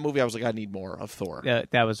the end of that movie, I was like, I need more of Thor.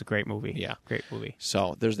 That was a great movie. Yeah. Great movie.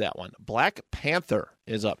 So there's that one. Black Panther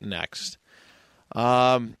is up next.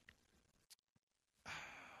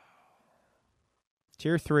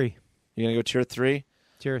 Tier 3. You gonna go tier 3?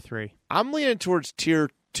 Tier 3. I'm leaning towards tier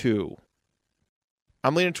 2.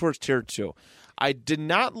 I did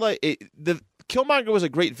not like it. The Killmonger was a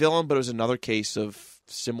great villain, but it was another case of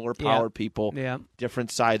similar powered people, different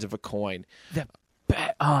sides of a coin. That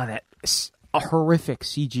a horrific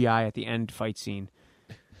CGI at the end fight scene.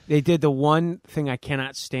 They did the one thing I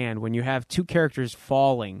cannot stand when you have two characters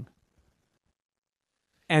falling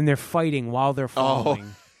and they're fighting while they're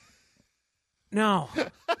falling. No.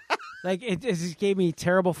 Like, it just gave me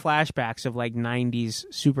terrible flashbacks of, like, 90s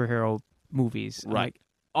superhero movies. Right. Like,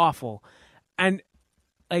 awful. And,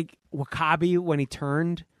 like, Wakabi, when he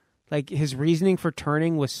turned, like, his reasoning for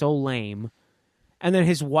turning was so lame. And then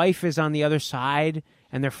his wife is on the other side,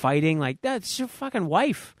 and they're fighting. Like, that's your fucking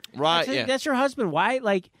wife. Right, That's your husband. Why?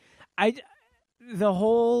 Like, the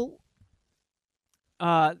whole...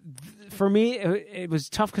 for me, it was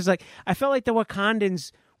tough because, like, I felt like the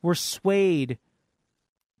Wakandans were swayed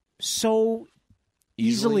so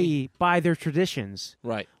easily by their traditions.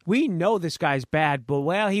 Right. We know this guy's bad, but,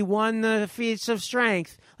 well, he won the feats of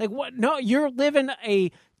strength. Like, what? No, you're living a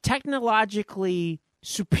technologically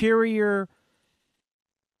superior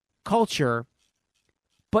culture,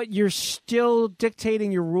 but you're still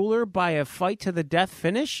dictating your ruler by a fight to the death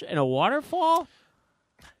finish in a waterfall?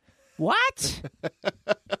 What?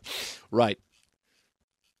 Right.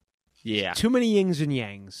 Yeah. Too many yings and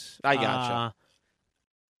yangs. I gotcha.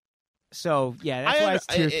 So, yeah, that's why it's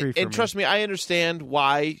tier 3 for me. And trust me, I understand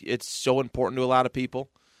why it's so important to a lot of people.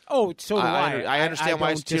 Oh, so do I. I understand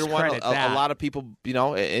why it's tier 1. A lot of people,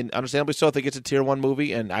 and understandably so, think it's a tier 1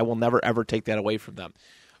 movie, and I will never, ever take that away from them.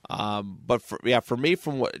 But for me,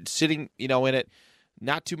 from what sitting, in it,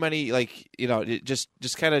 not too many, just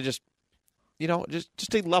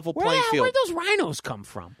a level playing field. Where'd those rhinos come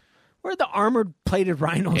from? Where'd the armored plated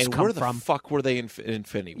rhinos come from? And where the fuck were they in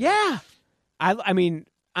Infinity War? Yeah. I mean,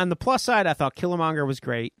 on the plus side, I thought Killmonger was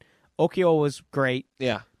great. Okio was great.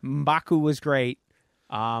 Yeah. M'Baku was great.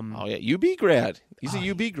 Oh yeah, UB grad. He's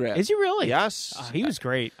a UB grad. Is he really? Yes. He was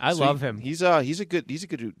great. I love him. He's a good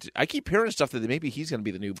dude. I keep hearing stuff that maybe he's going to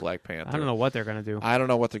be the new Black Panther. I don't know what they're going to do. I don't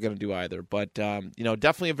know what they're going to do either. But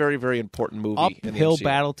definitely a very very important movie. Uphill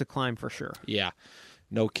battle to climb for sure. Yeah,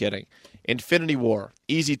 no kidding. Infinity War,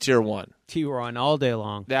 easy tier 1. Tier 1 all day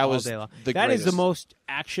long. That was day long. the That greatest. is the most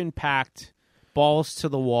action packed, balls to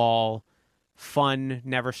the wall, fun,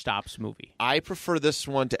 never stops movie. I prefer this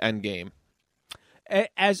one to Endgame.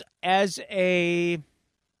 As a,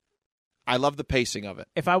 I love the pacing of it.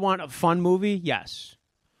 if I want a fun movie, yes.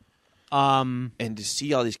 And to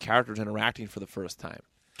see all these characters interacting for the first time.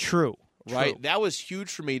 True. Right? True. That was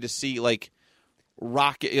huge for me to see, like,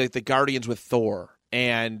 Rocket, like the Guardians with Thor,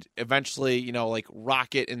 and eventually, you know, like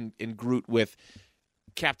Rocket and Groot with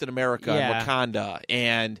Captain America and Wakanda,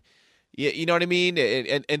 and you know what I mean?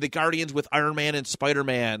 And the Guardians with Iron Man and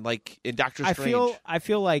Spider-Man, like in Doctor Strange. I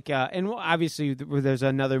feel like, and obviously there's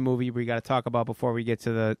another movie we got to talk about before we get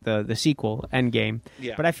to the sequel, Endgame.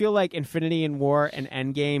 Yeah. But I feel like Infinity and War and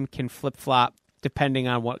Endgame can flip-flop depending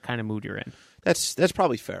on what kind of mood you're in. That's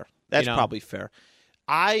probably fair. That's probably fair.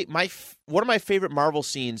 One of my favorite Marvel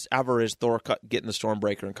scenes ever is Thor getting the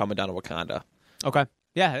Stormbreaker and coming down to Wakanda. Okay.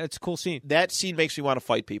 Yeah, it's a cool scene. That scene makes me want to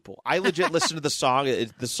fight people. I legit listen to the song.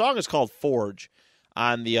 The song is called Forge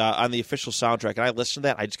on the official soundtrack, and I listen to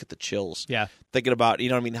that. I just get the chills. Yeah. Thinking about, you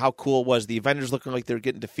know what I mean, how cool it was. The Avengers looking like they're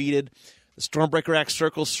getting defeated. The Stormbreaker act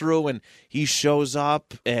circles through, and he shows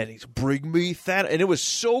up, and he's, bring me that. And it was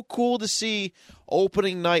so cool to see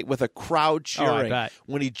opening night with a crowd cheering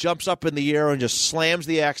when he jumps up in the air and just slams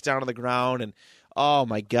the axe down on the ground. And, oh,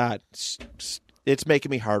 my God. It's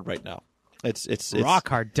making me hard right now. It's rock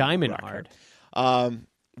hard, diamond rock hard.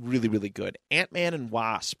 Really, really good. Ant-Man and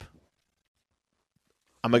Wasp.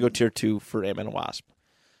 I'm going to go tier 2 for Ant-Man and Wasp.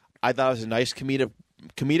 I thought it was a nice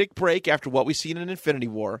comedic break after what we've seen in Infinity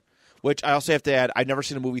War, which I also have to add, I've never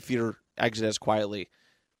seen a movie theater exit as quietly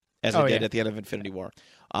as I did at the end of Infinity War.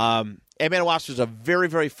 Ant-Man and Wasp was a very,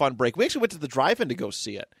 very fun break. We actually went to the drive-in to go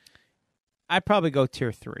see it. I'd probably go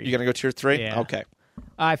tier 3. You're going to go tier 3? Yeah. Okay.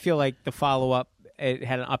 I feel like the follow-up, it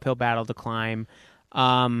had an uphill battle to climb.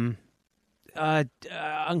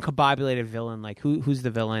 Uncombobulated villain. Like, who's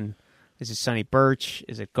the villain? Is it Sonny Birch?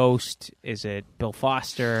 Is it Ghost? Is it Bill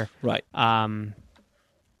Foster? Right.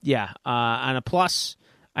 Yeah. On a plus,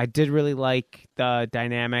 I did really like the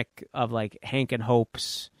dynamic of, like, Hank and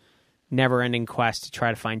Hope's never-ending quest to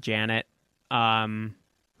try to find Janet. That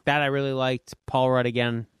I really liked. Paul Rudd,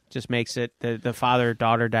 again, just makes it. The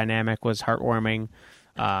father-daughter dynamic was heartwarming.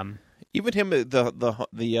 Even him,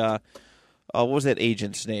 what was that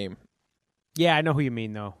agent's name? Yeah, I know who you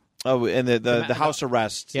mean, though. Oh, and the house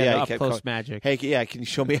arrest. Yeah, the up-close magic. Hey, yeah, can you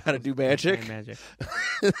show me how to do magic? Magic.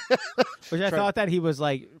 Which I thought that he was,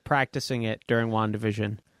 like, practicing it during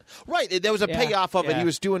WandaVision. Right, there was a payoff of it. He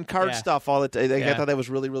was doing card stuff all the time. I thought that was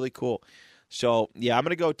really, really cool. So, yeah, I'm going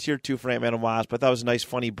to go tier 2 for Ant-Man and Wasp. I thought it was a nice,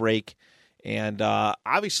 funny break. And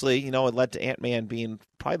obviously, you know, it led to Ant-Man being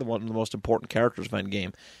probably one of the most important characters of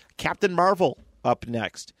Endgame. Captain Marvel up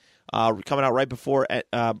next, coming out right before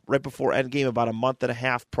Endgame, about a month and a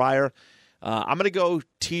half prior. I'm going to go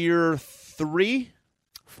tier 3.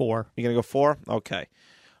 4. You're going to go 4? Okay.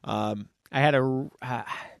 I feel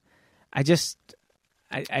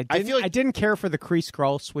like I didn't care for the Kree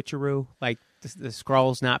Skrull switcheroo, like the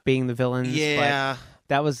Skrulls not being the villains. Yeah, but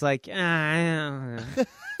that was like, and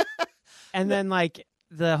then like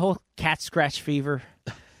the whole cat scratch fever.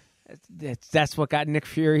 That's what got Nick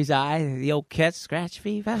Fury's eye, the old cat scratch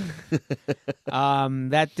fever.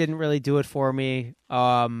 That didn't really do it for me.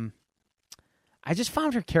 I just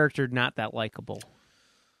found her character not that likable.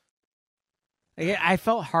 I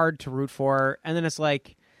felt hard to root for her, and then it's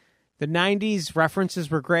like the 90s references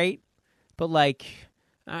were great, but like,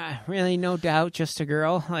 really, no doubt, just a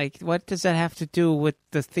girl. Like, what does that have to do with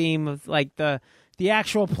the theme of like the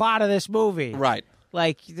actual plot of this movie? Right.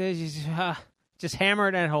 Like, just hammer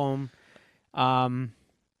it at home. But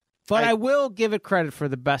I will give it credit for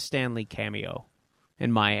the best Stan Lee cameo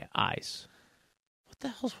in my eyes. What the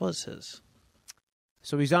hell was his?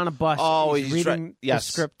 So he's on a bus. Oh, he's reading the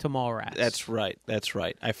script to Mallrats. That's right.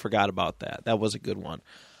 I forgot about that. That was a good one.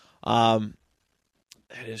 That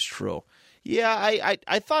is true. Yeah,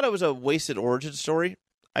 I thought it was a wasted origin story.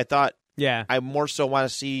 I thought I more so want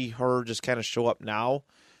to see her just kind of show up now.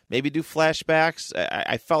 Maybe do flashbacks.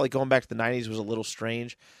 I felt like going back to the 90s was a little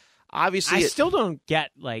strange. Obviously, I still don't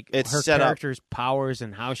get like her character's powers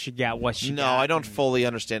and how she got what she got. No, I don't fully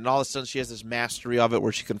understand. And all of a sudden, she has this mastery of it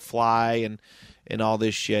where she can fly and all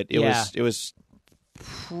this shit. It was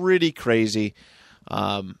pretty crazy.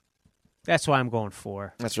 That's why I'm going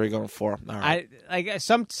 4. That's what you're going for. All right.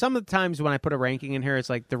 Some of the times when I put a ranking in here, it's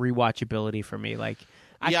like the rewatchability for me. Like,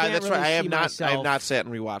 that's right. I have not sat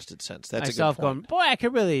and rewatched it since. That's a good point. Going, boy, I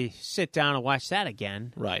could really sit down and watch that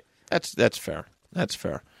again. Right. That's fair. That's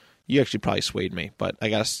fair. You actually probably swayed me, but I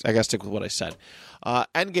gotta stick with what I said.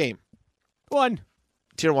 Endgame. 1.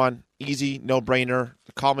 Tier 1. Easy, no brainer.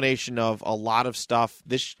 The culmination of a lot of stuff.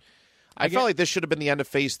 I felt like this should have been the end of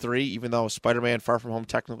Phase 3, even though Spider-Man Far From Home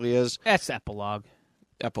technically is. That's epilogue.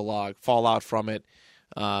 Fallout from it.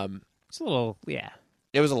 It's a little,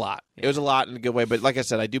 It was a lot. Yeah. It was a lot in a good way, but like I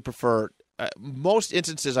said, I do prefer, most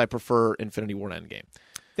instances I prefer Infinity War and Endgame.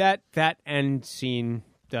 That end scene,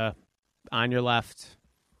 the on your left,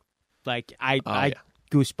 like I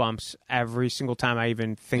goosebumps every single time I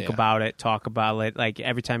even think about it, talk about it. Like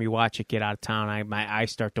every time you watch it, Get Out of Town, my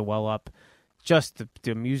eyes start to well up. Just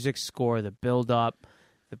the music score, the build up,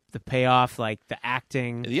 the payoff, like the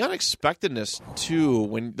acting, the unexpectedness too.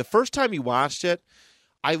 When the first time you watched it,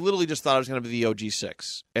 I literally just thought it was going to be the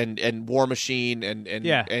OG6 and War Machine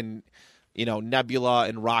and Nebula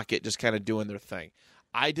and Rocket just kind of doing their thing.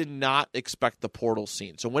 I did not expect the portal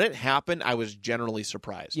scene, so when it happened, I was generally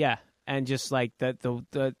surprised. Yeah, and just like the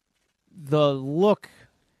look.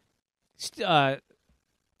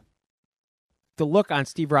 The look on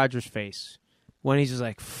Steve Rogers' face when he's just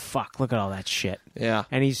like, "Fuck! Look at all that shit." Yeah,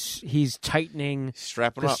 and he's tightening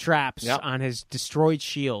straps on his destroyed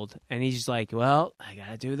shield, and he's like, "Well, I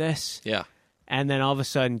gotta do this." Yeah, and then all of a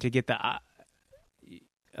sudden, to get the, he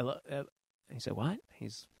said, "What?"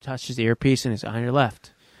 He's touches the earpiece and it's on your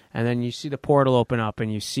left, and then you see the portal open up,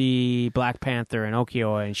 and you see Black Panther and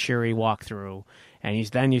Okio and Shuri walk through, and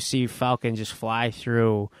then you see Falcon just fly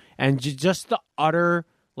through, and just the utter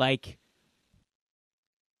like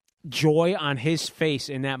joy on his face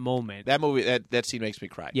in that moment. That movie, that scene makes me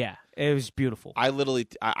cry. Yeah, it was beautiful. I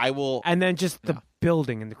will. And then just the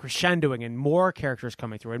building and the crescendoing and more characters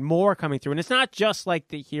coming through and more coming through. And it's not just like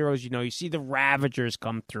the heroes, you see the Ravagers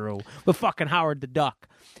come through with fucking Howard the Duck.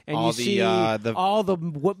 And all all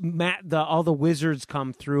the wizards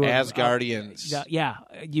come through. Asgardians.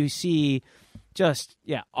 You see just,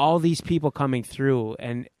 all these people coming through.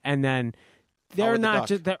 And then they're not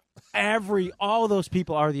just... all those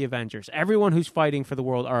people are the Avengers. Everyone who's fighting for the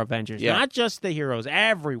world are Avengers. Yeah. Not just the heroes.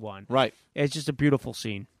 Everyone. Right. It's just a beautiful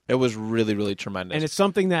scene. It was really, really tremendous. And it's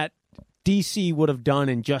something that DC would have done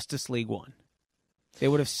in Justice League 1. They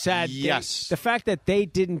would have said... Yes. The fact that they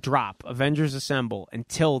didn't drop Avengers Assemble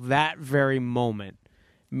until that very moment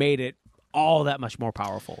made it all that much more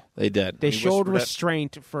powerful. They did. They showed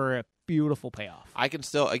restraint for a beautiful payoff. I can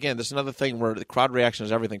still... Again, this is another thing where the crowd reaction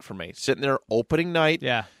is everything for me. Sitting there opening night...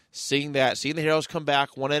 Yeah. Seeing the heroes come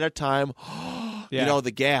back one at a time,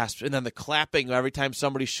 the gasp, and then the clapping every time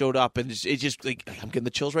somebody showed up, and it just like I'm getting the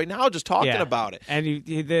chills right now just talking about it. And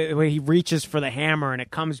when he reaches for the hammer and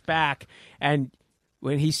it comes back, and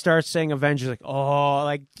when he starts saying Avengers,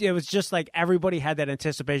 it was just like everybody had that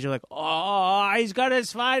anticipation, like, oh, he's gonna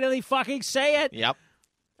finally fucking say it. Yep.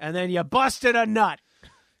 And then you busted a nut.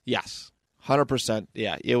 Yes, 100%.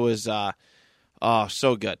 Yeah, it was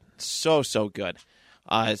so good, so good.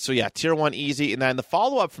 Tier 1 easy. And then the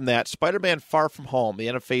follow-up from that, Spider-Man Far From Home, the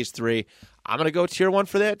end of Phase 3, I'm going to go Tier 1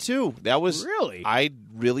 for that, too. That was... Really? I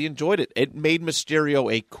really enjoyed it. It made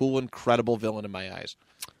Mysterio a cool, incredible villain in my eyes.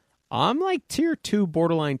 I'm like Tier 2,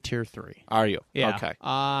 borderline Tier 3. Are you? Yeah. Okay.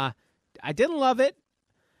 I didn't love it.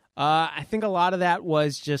 I think a lot of that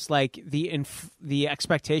was just like the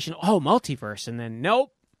expectation, multiverse, and then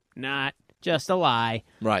nope, not just a lie.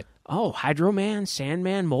 Right. Oh, Hydro Man,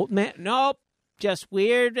 Sandman, Molten Man, nope. Just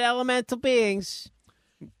weird elemental beings.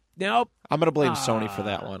 Nope. I'm going to blame Sony for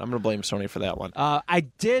that one. I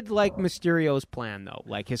did like Mysterio's plan, though.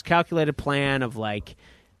 Like his calculated plan of like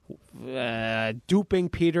duping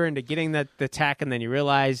Peter into getting the tech, and then you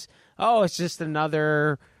realize, it's just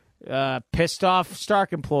another pissed off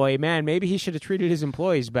Stark employee. Man, maybe he should have treated his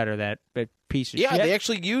employees better, that piece of shit. Yeah, they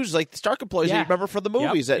actually used like the Stark employees that you remember from the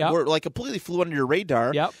movies that were like completely flew under your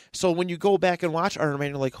radar. Yep. So when you go back and watch Iron Man,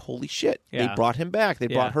 you're like, holy shit, they brought him back. They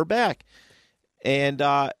brought her back. And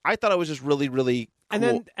I thought it was just really, really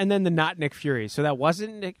cool. And then the not Nick Fury. So that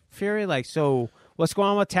wasn't Nick Fury? Like, so what's going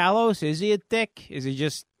on with Talos? Is he a dick? Is he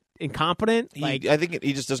just incompetent? I think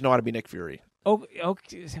he just doesn't know how to be Nick Fury. Oh,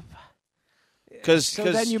 okay. Because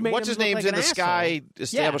what's his name's in the sky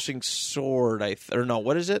establishing Sword? Or no,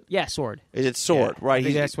 what is it? Yeah, Sword. Is it Sword? Yeah,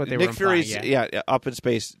 right. That's what they Nick were Fury's implying, up in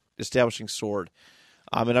space establishing Sword.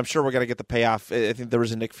 And I'm sure we're going to get the payoff. I think there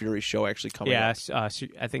was a Nick Fury show actually coming up. I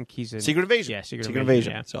think he's in Secret Invasion. Yeah, Secret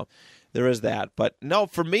Invasion. Yeah. So there is that. But no,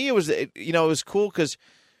 for me, it was cool because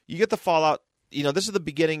you get the fallout. This is the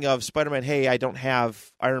beginning of Spider-Man. Hey, I don't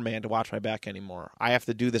have Iron Man to watch my back anymore. I have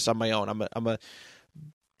to do this on my own. I'm a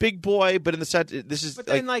big boy, but in the set, this is. But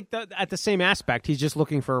then, at the same aspect, he's just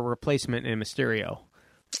looking for a replacement in Mysterio.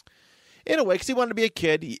 In a way, because he wanted to be a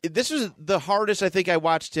kid. This was the hardest I think I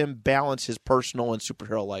watched him balance his personal and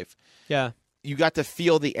superhero life. Yeah. You got to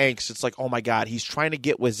feel the angst. It's like, oh my God, he's trying to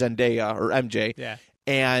get with Zendaya or MJ. Yeah.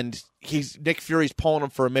 and Nick Fury's pulling him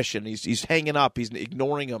for a mission. He's hanging up. He's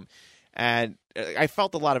ignoring him, and I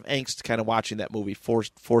felt a lot of angst kind of watching that movie for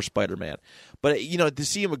Spider-Man. But to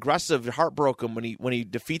see him aggressive, heartbroken when he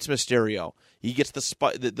defeats Mysterio, he gets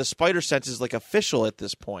the spider sense is like official at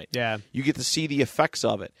this point. Yeah, you get to see the effects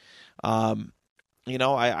of it.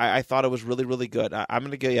 I thought it was really, really good. I'm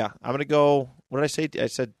gonna go. Yeah, I'm gonna go. What did I say? I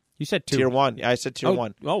said you said 2. Tier 1. Yeah, I said Tier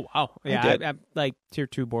 1. Oh wow. Yeah, I like Tier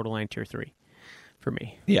 2, borderline Tier 3 for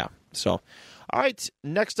me. Yeah. So, all right.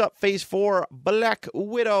 Next up, Phase 4, Black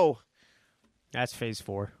Widow. That's Phase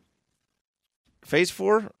 4. Phase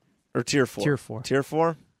 4 or Tier 4? Tier 4. Tier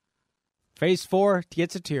 4. Phase 4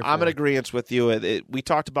 gets a Tier 4. I'm in agreement with you. We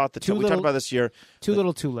talked about we talked about this year. Too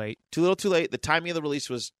little, too late. Too little, too late. The timing of the release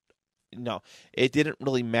was it didn't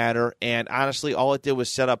really matter. And honestly, all it did was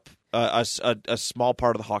set up a small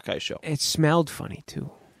part of the Hawkeye show. It smelled funny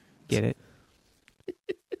too. Get it?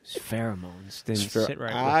 It's pheromones. Didn't sit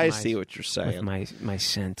right. I see what you're saying. With my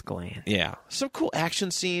scent gland. Yeah, some cool action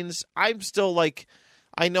scenes. I'm still like,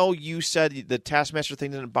 I know you said the Taskmaster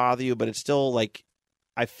thing didn't bother you, but it's still like,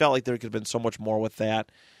 I felt like there could have been so much more with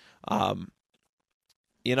that.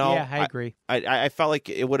 Yeah, I agree. I felt like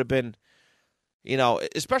it would have been,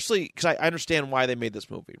 especially because I understand why they made this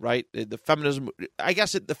movie, right? The feminism, I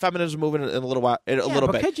guess the feminism movement in a little while, a little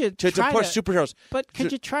bit could you to push superheroes. But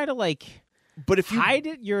could you try to But if you hide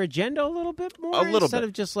your agenda a little bit more instead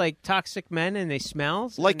of just like toxic men and they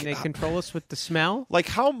smell, and they control us with the smell? Like,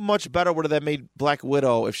 how much better would have that made Black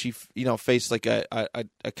Widow if she, faced like a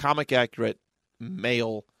comic accurate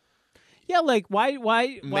male? Yeah, like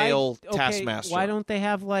why male Taskmaster? Why don't they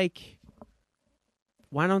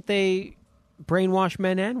brainwash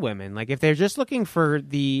men and women? Like, if they're just looking for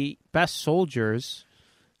the best soldiers,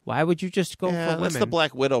 why would you just go for women? That's the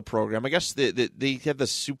Black Widow program. I guess they have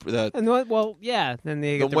the then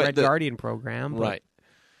they get the Red Guardian program, right?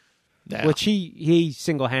 Yeah. Which he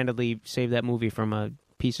single-handedly saved that movie from a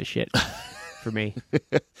piece of shit for me.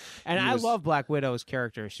 And I love Black Widow's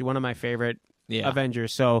character. She's one of my favorite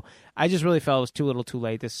Avengers. So I just really felt it was too little, too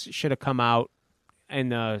late. This should have come out in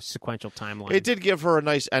the sequential timeline. It did give her a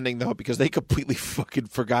nice ending, though, because they completely fucking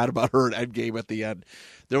forgot about her in Endgame at the end.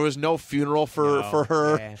 There was no funeral for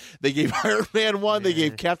her. Yeah. They gave Iron Man one. Yeah. They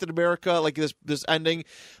gave Captain America like this ending.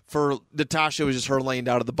 For Natasha, it was just her laying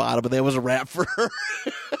down at the bottom, and there was a wrap for her.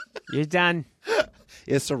 You're done.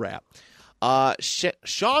 It's a wrap.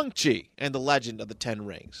 Shang-Chi and the Legend of the Ten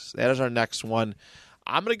Rings. That is our next one.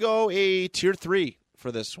 I'm going to go a Tier 3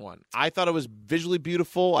 for this one. I thought it was visually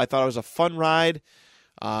beautiful. I thought it was a fun ride.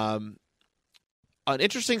 An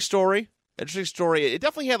interesting story. It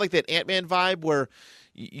definitely had like that Ant-Man vibe where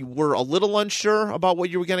you were a little unsure about what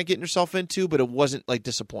you were going to get yourself into, but it wasn't like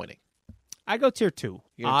disappointing. I go Tier 2.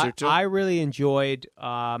 Tier 2? I really enjoyed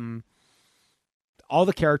all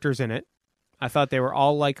the characters in it. I thought they were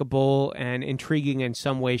all likable and intriguing in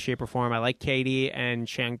some way, shape, or form. I like Katie and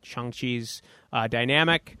Shang-Chi's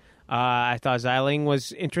dynamic. I thought Xialing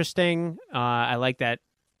was interesting. I like that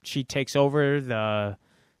she takes over the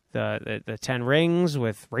 10 Rings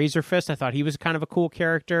with Razor Fist. I thought he was kind of a cool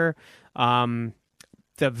character. The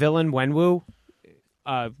villain, Wenwu,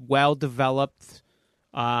 well-developed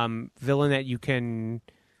villain that you can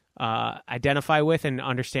identify with and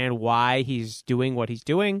understand why he's doing what he's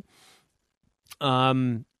doing.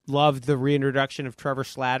 Loved the reintroduction of Trevor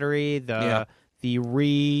Slattery. The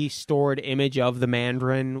restored image of the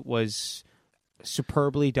Mandarin was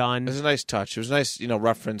superbly done. It was a nice touch. It was a nice,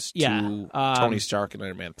 reference to Tony Stark in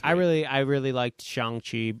Iron Man 3. I really liked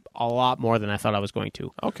Shang-Chi a lot more than I thought I was going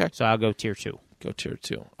to. Okay. So I'll go Tier 2. Go Tier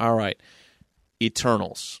 2. All right.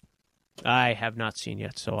 Eternals. I have not seen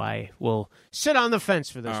yet, so I will sit on the fence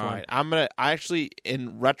for this one. All right. I actually,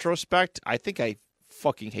 in retrospect, I think I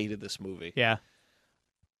fucking hated this movie. Yeah.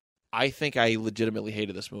 I think I legitimately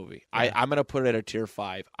hated this movie. Yeah. I'm going to put it at a Tier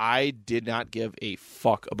 5. I did not give a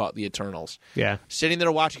fuck about the Eternals. Yeah. Sitting there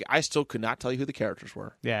watching, I still could not tell you who the characters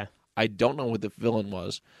were. Yeah. I don't know who the villain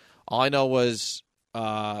was. All I know was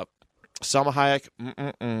Salma Hayek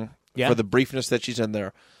for the briefness that she's in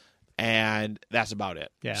there. And that's about it.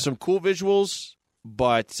 Yeah. Some cool visuals,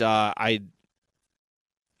 but I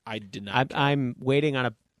did not. I'm waiting on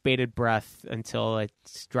a bated breath until it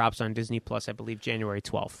drops on Disney Plus, I believe January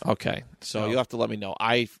 12th. Okay. So you'll have to let me know.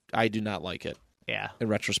 I do not like it. Yeah. In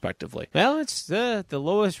retrospectively. Well, it's the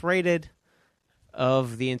lowest rated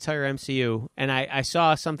of the entire MCU. And I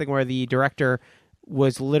saw something where the director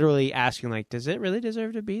was literally asking, like, does it really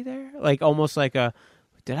deserve to be there? Like, almost like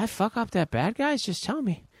did I fuck up that bad, guys? Just tell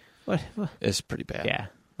me. What? It's pretty bad. Yeah.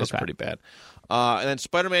 It's pretty bad. And then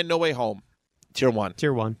Spider-Man No Way Home. Tier 1.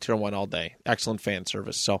 Tier 1. Tier 1 all day. Excellent fan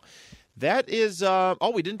service. So That is,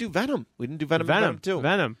 we didn't do Venom. We didn't do Venom too.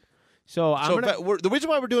 Venom. So the reason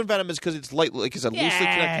why we're doing Venom is because it's loosely connected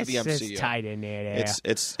to the MCU. It's tied in there.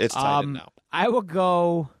 It's tied in now. I will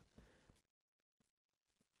go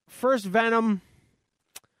first Venom.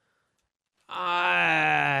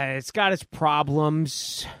 It's got its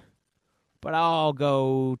problems, but I'll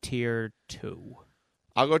go tier 2.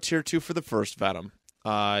 I'll go tier 2 for the first Venom.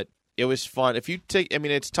 It was fun.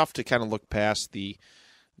 It's tough to kind of look past the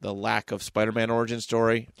lack of Spider-Man origin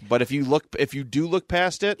story, but if you do look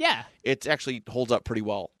past it, it actually holds up pretty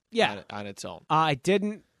well. On its own. I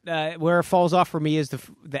didn't. Where it falls off for me is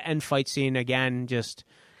the end fight scene again. Just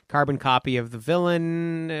carbon copy of the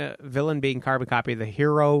villain. Villain being carbon copy of the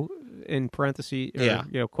hero in parentheses,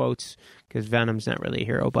 quotes, because Venom's not really a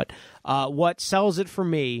hero. But what sells it for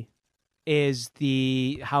me is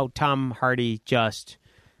how Tom Hardy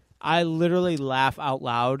I literally laugh out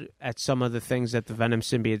loud at some of the things that the Venom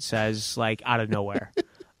symbiote says, like, out of nowhere.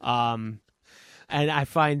 And I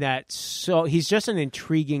find that he's just an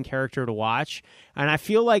intriguing character to watch. And I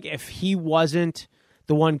feel like if he wasn't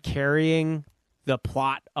the one carrying the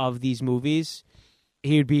plot of these movies,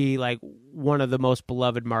 he would be like one of the most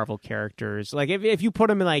beloved Marvel characters. Like if you put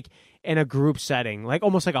him in a group setting, like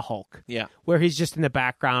almost like a Hulk, where he's just in the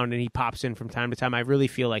background and he pops in from time to time, I really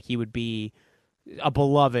feel like he would be a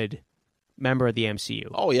beloved member of the MCU.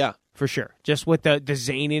 Oh yeah, for sure. Just with the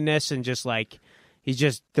zaniness and just like he's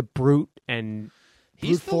just the brute and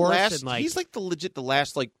he's the last. And he's like the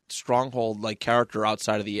last like stronghold like character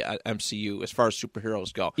outside of the MCU as far as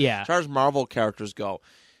superheroes go. Yeah, as far as Marvel characters go.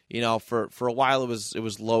 For a while it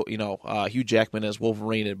was low. Hugh Jackman as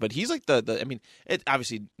Wolverine, but he's like it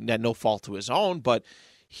obviously had no fault to his own, but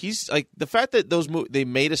he's like the fact that they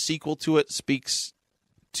made a sequel to it speaks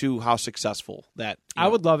to how successful that. I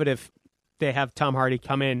would love it if they have Tom Hardy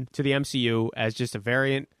come in to the MCU as just a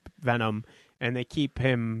variant Venom, and they keep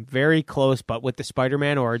him very close, but with the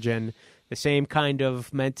Spider-Man origin, the same kind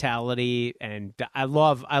of mentality, and I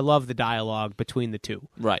love the dialogue between the two.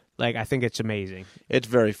 Right. Like, I think it's amazing. It's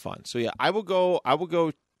very fun. So yeah, I will go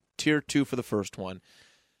tier 2 for the first one.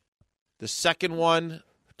 The second one,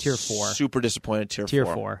 tier 4. Super disappointed. Tier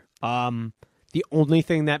 4. The only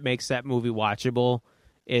thing that makes that movie watchable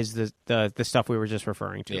is the stuff we were just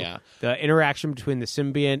referring to. Yeah. The interaction between the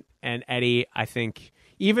symbiote and Eddie, I think,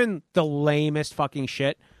 even the lamest fucking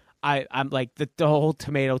shit, I'm like, the whole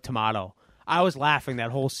tomato. I was laughing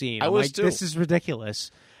that whole scene. I'm like, too. This is ridiculous.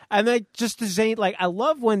 And like, just the Zane, like, I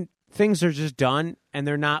love when things are just done and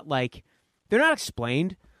they're not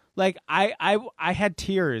explained. Like, I had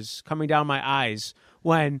tears coming down my eyes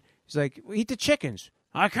when he's like, eat the chickens.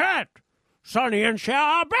 I can't. Sonny and Cher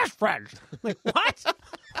are best friends. Like, what?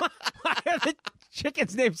 Why are the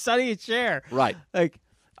chickens named Sonny and Cher? Right. Like,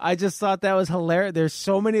 I just thought that was hilarious. There's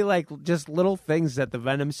so many, like, just little things that the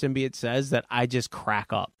Venom symbiote says that I just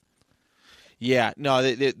crack up. Yeah. No,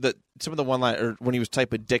 some of the one line, or when he was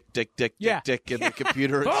typing dick in the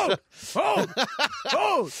computer. Oh!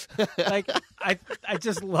 Like, I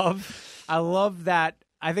just love that.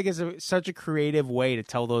 I think it's such a creative way to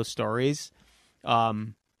tell those stories.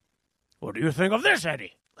 What do you think of this,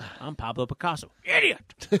 Eddie? I'm Pablo Picasso.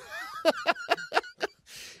 Idiot.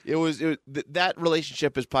 That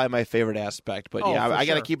relationship is probably my favorite aspect. But I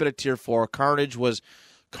got to keep it at tier 4. Carnage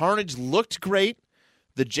looked great.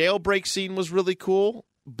 The jailbreak scene was really cool.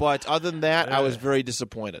 But other than that, I was very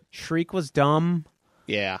disappointed. Shriek was dumb.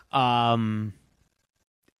 Yeah.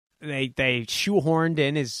 They shoehorned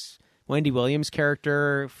in his Wendy Williams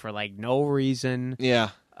character for like no reason. Yeah.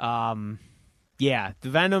 Yeah.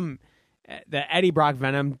 The Eddie Brock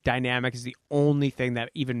Venom dynamic is the only thing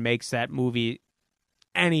that even makes that movie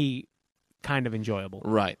any kind of enjoyable.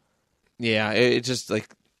 Right. Yeah. It's just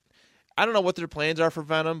like, I don't know what their plans are for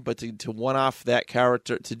Venom, but to one-off that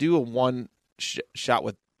character, to do a one shot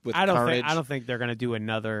with Carnage. I don't think they're going to do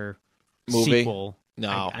another movie. Sequel.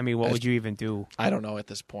 No. I mean, what would you even do? I don't know at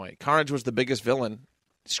this point. Carnage was the biggest villain.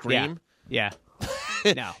 Scream. Yeah.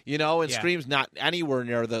 No. And Scream's not anywhere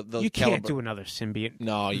near the You caliber. can't do another symbiote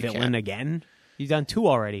you villain can't. again. You've done 2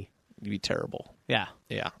 already. You'd be terrible. Yeah.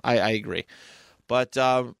 Yeah, I agree. But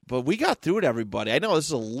we got through it, everybody. I know this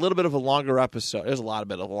is a little bit of a longer episode. There's a lot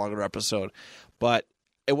of a longer episode. But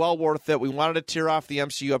well worth it. We wanted to tear off the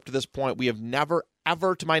MCU up to this point. We have never,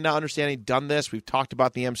 ever, to my understanding, done this. We've talked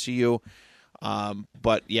about the MCU.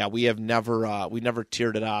 But yeah, we have never we never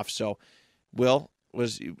teared it off. So, Will,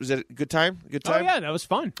 Was it a good time? Good Oh time? yeah, that was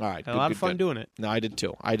fun. All right. Had a lot of fun doing it. No, I did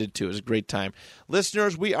too. It was a great time.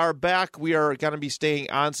 Listeners, we are back. We are going to be staying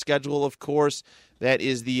on schedule, of course. That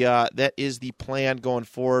is the plan going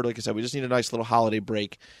forward. Like I said, we just need a nice little holiday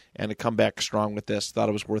break and to come back strong with this. Thought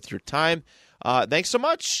it was worth your time. Thanks so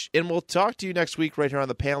much, and we'll talk to you next week right here on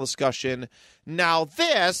the panel discussion. Now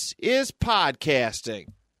this is podcasting.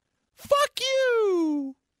 Fuck you!